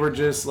 And they were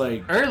just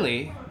like,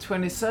 Early,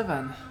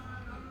 27.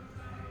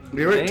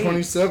 we were at Hey.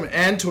 27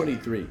 and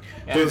 23.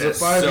 Yeah, There was a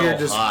That's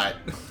 5-year so hot.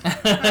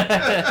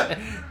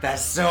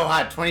 That's so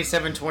hot.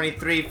 27,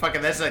 23.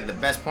 Fucking, that's like the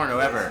best porno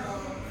ever.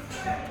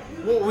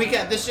 Whoa, we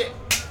got this shit.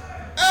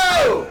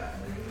 Oh!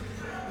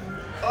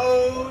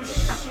 Oh,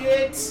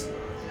 shit.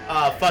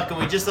 Fucking,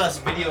 we just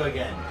lost video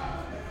again.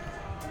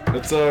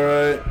 That's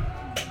alright.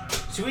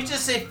 Should we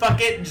just say fuck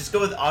it and just go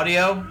with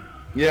audio?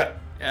 Yeah.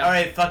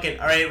 Alright, fuck it.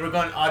 Alright, we're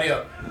going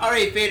audio.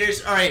 Alright,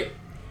 faders. Alright.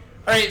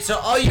 Alright, so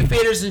all you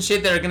faders and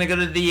shit that are gonna go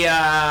to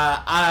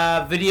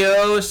the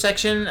video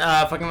section,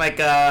 fucking like,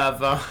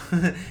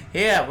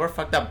 yeah, we're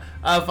fucked up.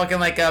 Fucking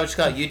like, what you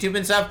call it, YouTube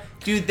and stuff.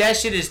 Dude, that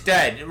shit is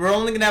dead. We're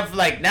only gonna have,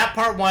 like, not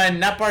part 1,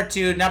 not part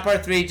 2, not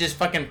part 3, just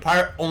fucking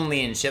part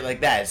only and shit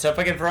like that. So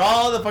fucking for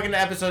all the fucking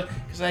episodes,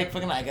 cause like,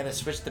 fucking, I gotta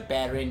switch the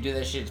battery and do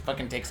that shit. It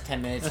fucking takes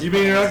 10 minutes. You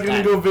mean you're not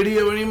gonna go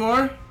video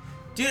anymore?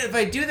 Dude, if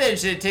I do that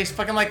shit, it takes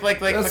fucking like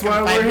That's fucking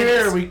why 5 we're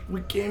minutes. here.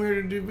 We came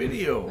here to do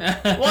video. Well,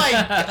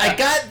 I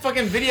got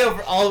fucking video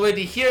for all the way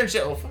to here and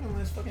shit. Well, fucking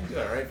let's fucking do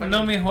it, right? Fucking,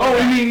 No me Oh,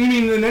 you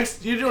mean the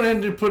next? You don't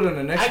have to put on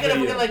the next I gotta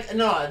video. fucking like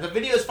no. The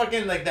video is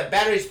fucking like the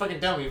battery's fucking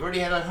done. We've already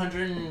had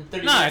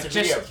 130 No, minutes of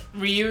just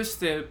video. reuse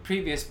the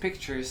previous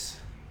pictures.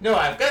 No,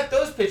 I've got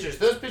those pictures.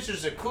 Those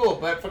pictures are cool,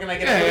 but fucking I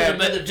gotta put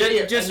another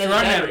video. just another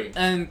run battery. it,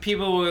 and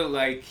people will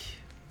like.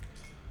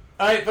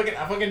 All right, fucking,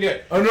 I'll fucking do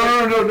it. Oh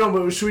no!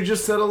 But should we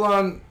just settle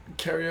on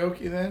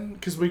karaoke then?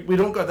 Because we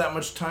don't got that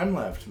much time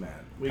left, man.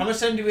 How much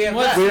time do we have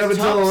What's left? We have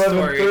until Top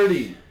story.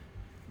 11:30.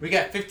 We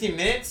got 15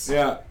 minutes.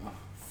 Yeah.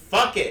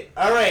 Fuck it.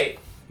 All right.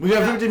 We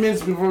got 50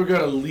 minutes before we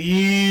gotta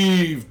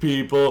leave,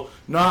 people.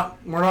 We're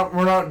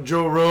not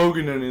Joe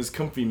Rogan in his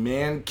comfy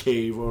man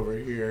cave over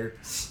here.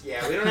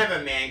 Yeah, we don't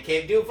have a man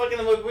cave, dude. Fucking,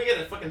 we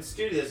got a fucking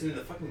studio that's in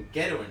the fucking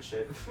ghetto and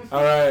shit.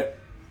 All right,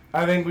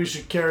 I think we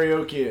should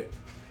karaoke it.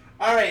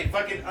 All right,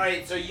 fucking. All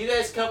right, so you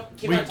guys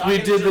keep We on talking.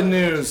 did the so-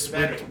 news.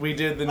 Battery. We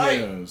did the Alright.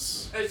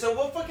 news. Alright, so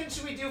what fucking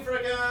should we do for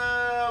like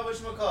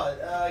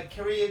whatchamacallit,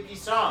 karaoke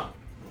song?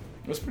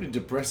 That's pretty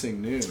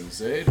depressing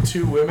news, eh?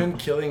 2 women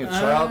killing a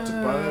child to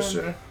punish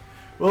her.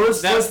 Well,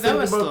 let's That think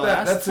was about the that.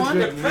 last That's a one.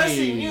 good Depressing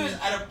read. news.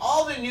 Out of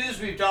all the news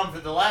we've done for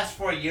the last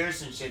 4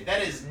 years and shit,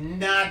 that is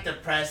not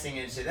depressing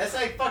and shit. That's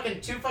like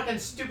fucking 2 fucking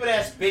stupid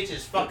ass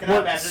bitches fucking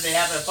up What after they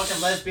have a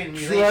fucking lesbian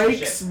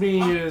relationship. Strikes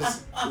me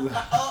as I was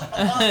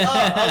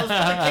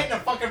fucking getting a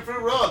fucking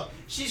fruit roll.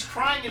 She's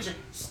crying and shit.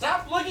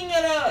 Stop looking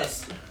at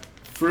us.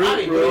 fruit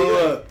Bobby, what are you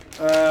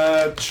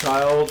roll up.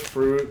 Child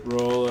fruit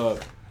roll up.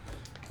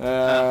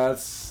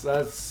 That's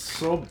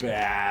so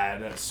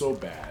bad. That's so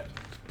bad.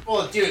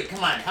 Well, dude,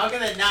 come on. How can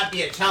that not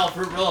be a child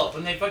fruit roll-up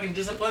when they fucking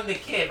discipline the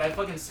kid by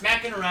fucking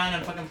smacking around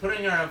and fucking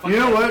putting her on fucking... You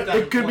know what? fruit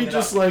It could be pulling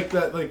just up? like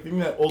that thing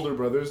that older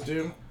brothers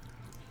do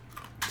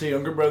to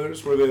younger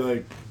brothers, where they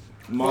like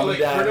mom Well, and like,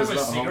 dad hurt him is with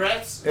not home.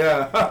 cigarettes?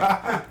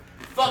 Yeah.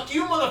 Fuck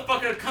you,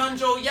 motherfucker,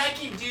 Kanjo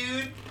Yaki,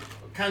 dude!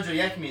 Kanjo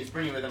Yaki means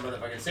bring you with a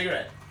motherfucking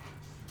cigarette.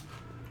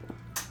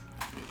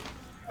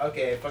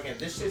 Okay, fucking,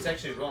 this shit's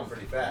actually rolling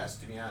pretty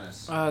fast, to be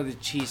honest. Oh, the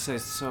cheese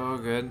is so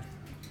good.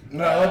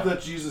 No, I love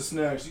that Jesus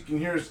snacks. You can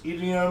hear us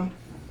eating them.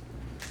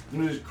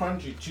 These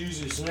crunchy,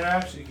 cheesy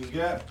snacks you can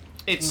get.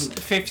 It's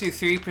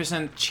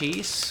 53%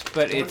 cheese,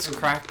 but it's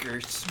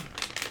crackers.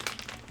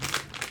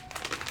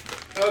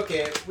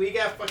 Okay, we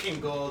got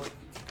fucking gold.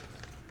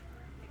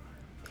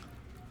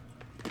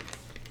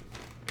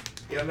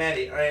 Yo,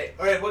 Maddie,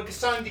 alright, what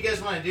song do you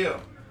guys want to do?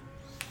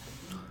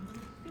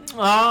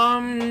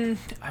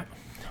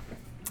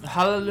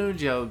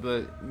 Hallelujah,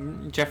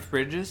 but Jeff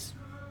Bridges.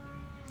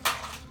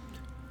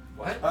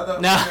 What?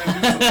 No.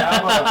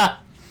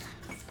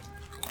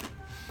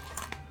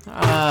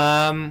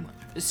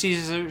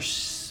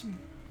 Caesar's,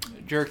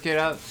 jerk it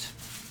out.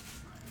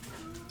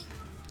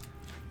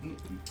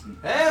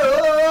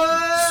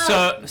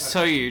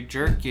 So you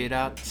jerk it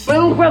out. My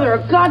own brother, a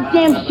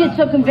goddamn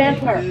shit-sucking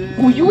vampire.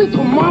 Will you wait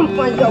till Mom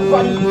finds out,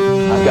 buddy?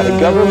 I've got a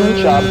government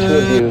job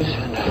to abuse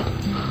and a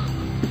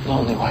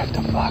lonely wife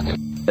to fuck.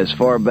 As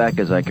far back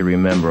as I can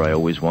remember, I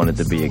always wanted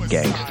to be a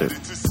gangster.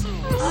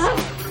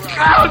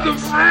 God, the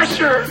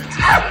pressure!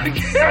 I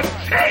can't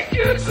take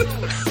it!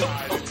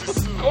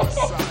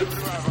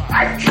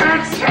 I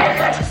can't take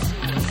it!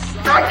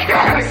 I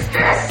can't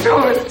stand to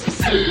it!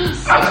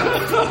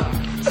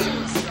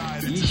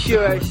 You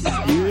sure I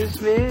should do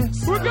this, man?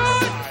 We're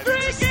going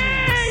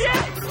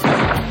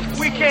freaking!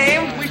 We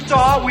came, we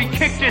saw, we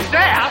kicked his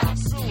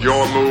ass!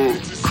 Your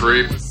move,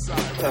 creep.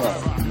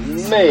 Oh,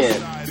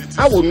 man.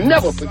 I will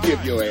never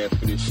forgive your ass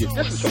for this shit.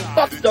 This is some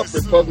fucked up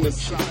repugnant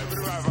shit.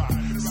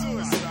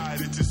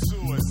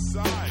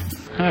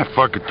 Ah,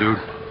 fuck it, dude.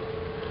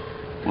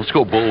 Let's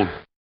go bold.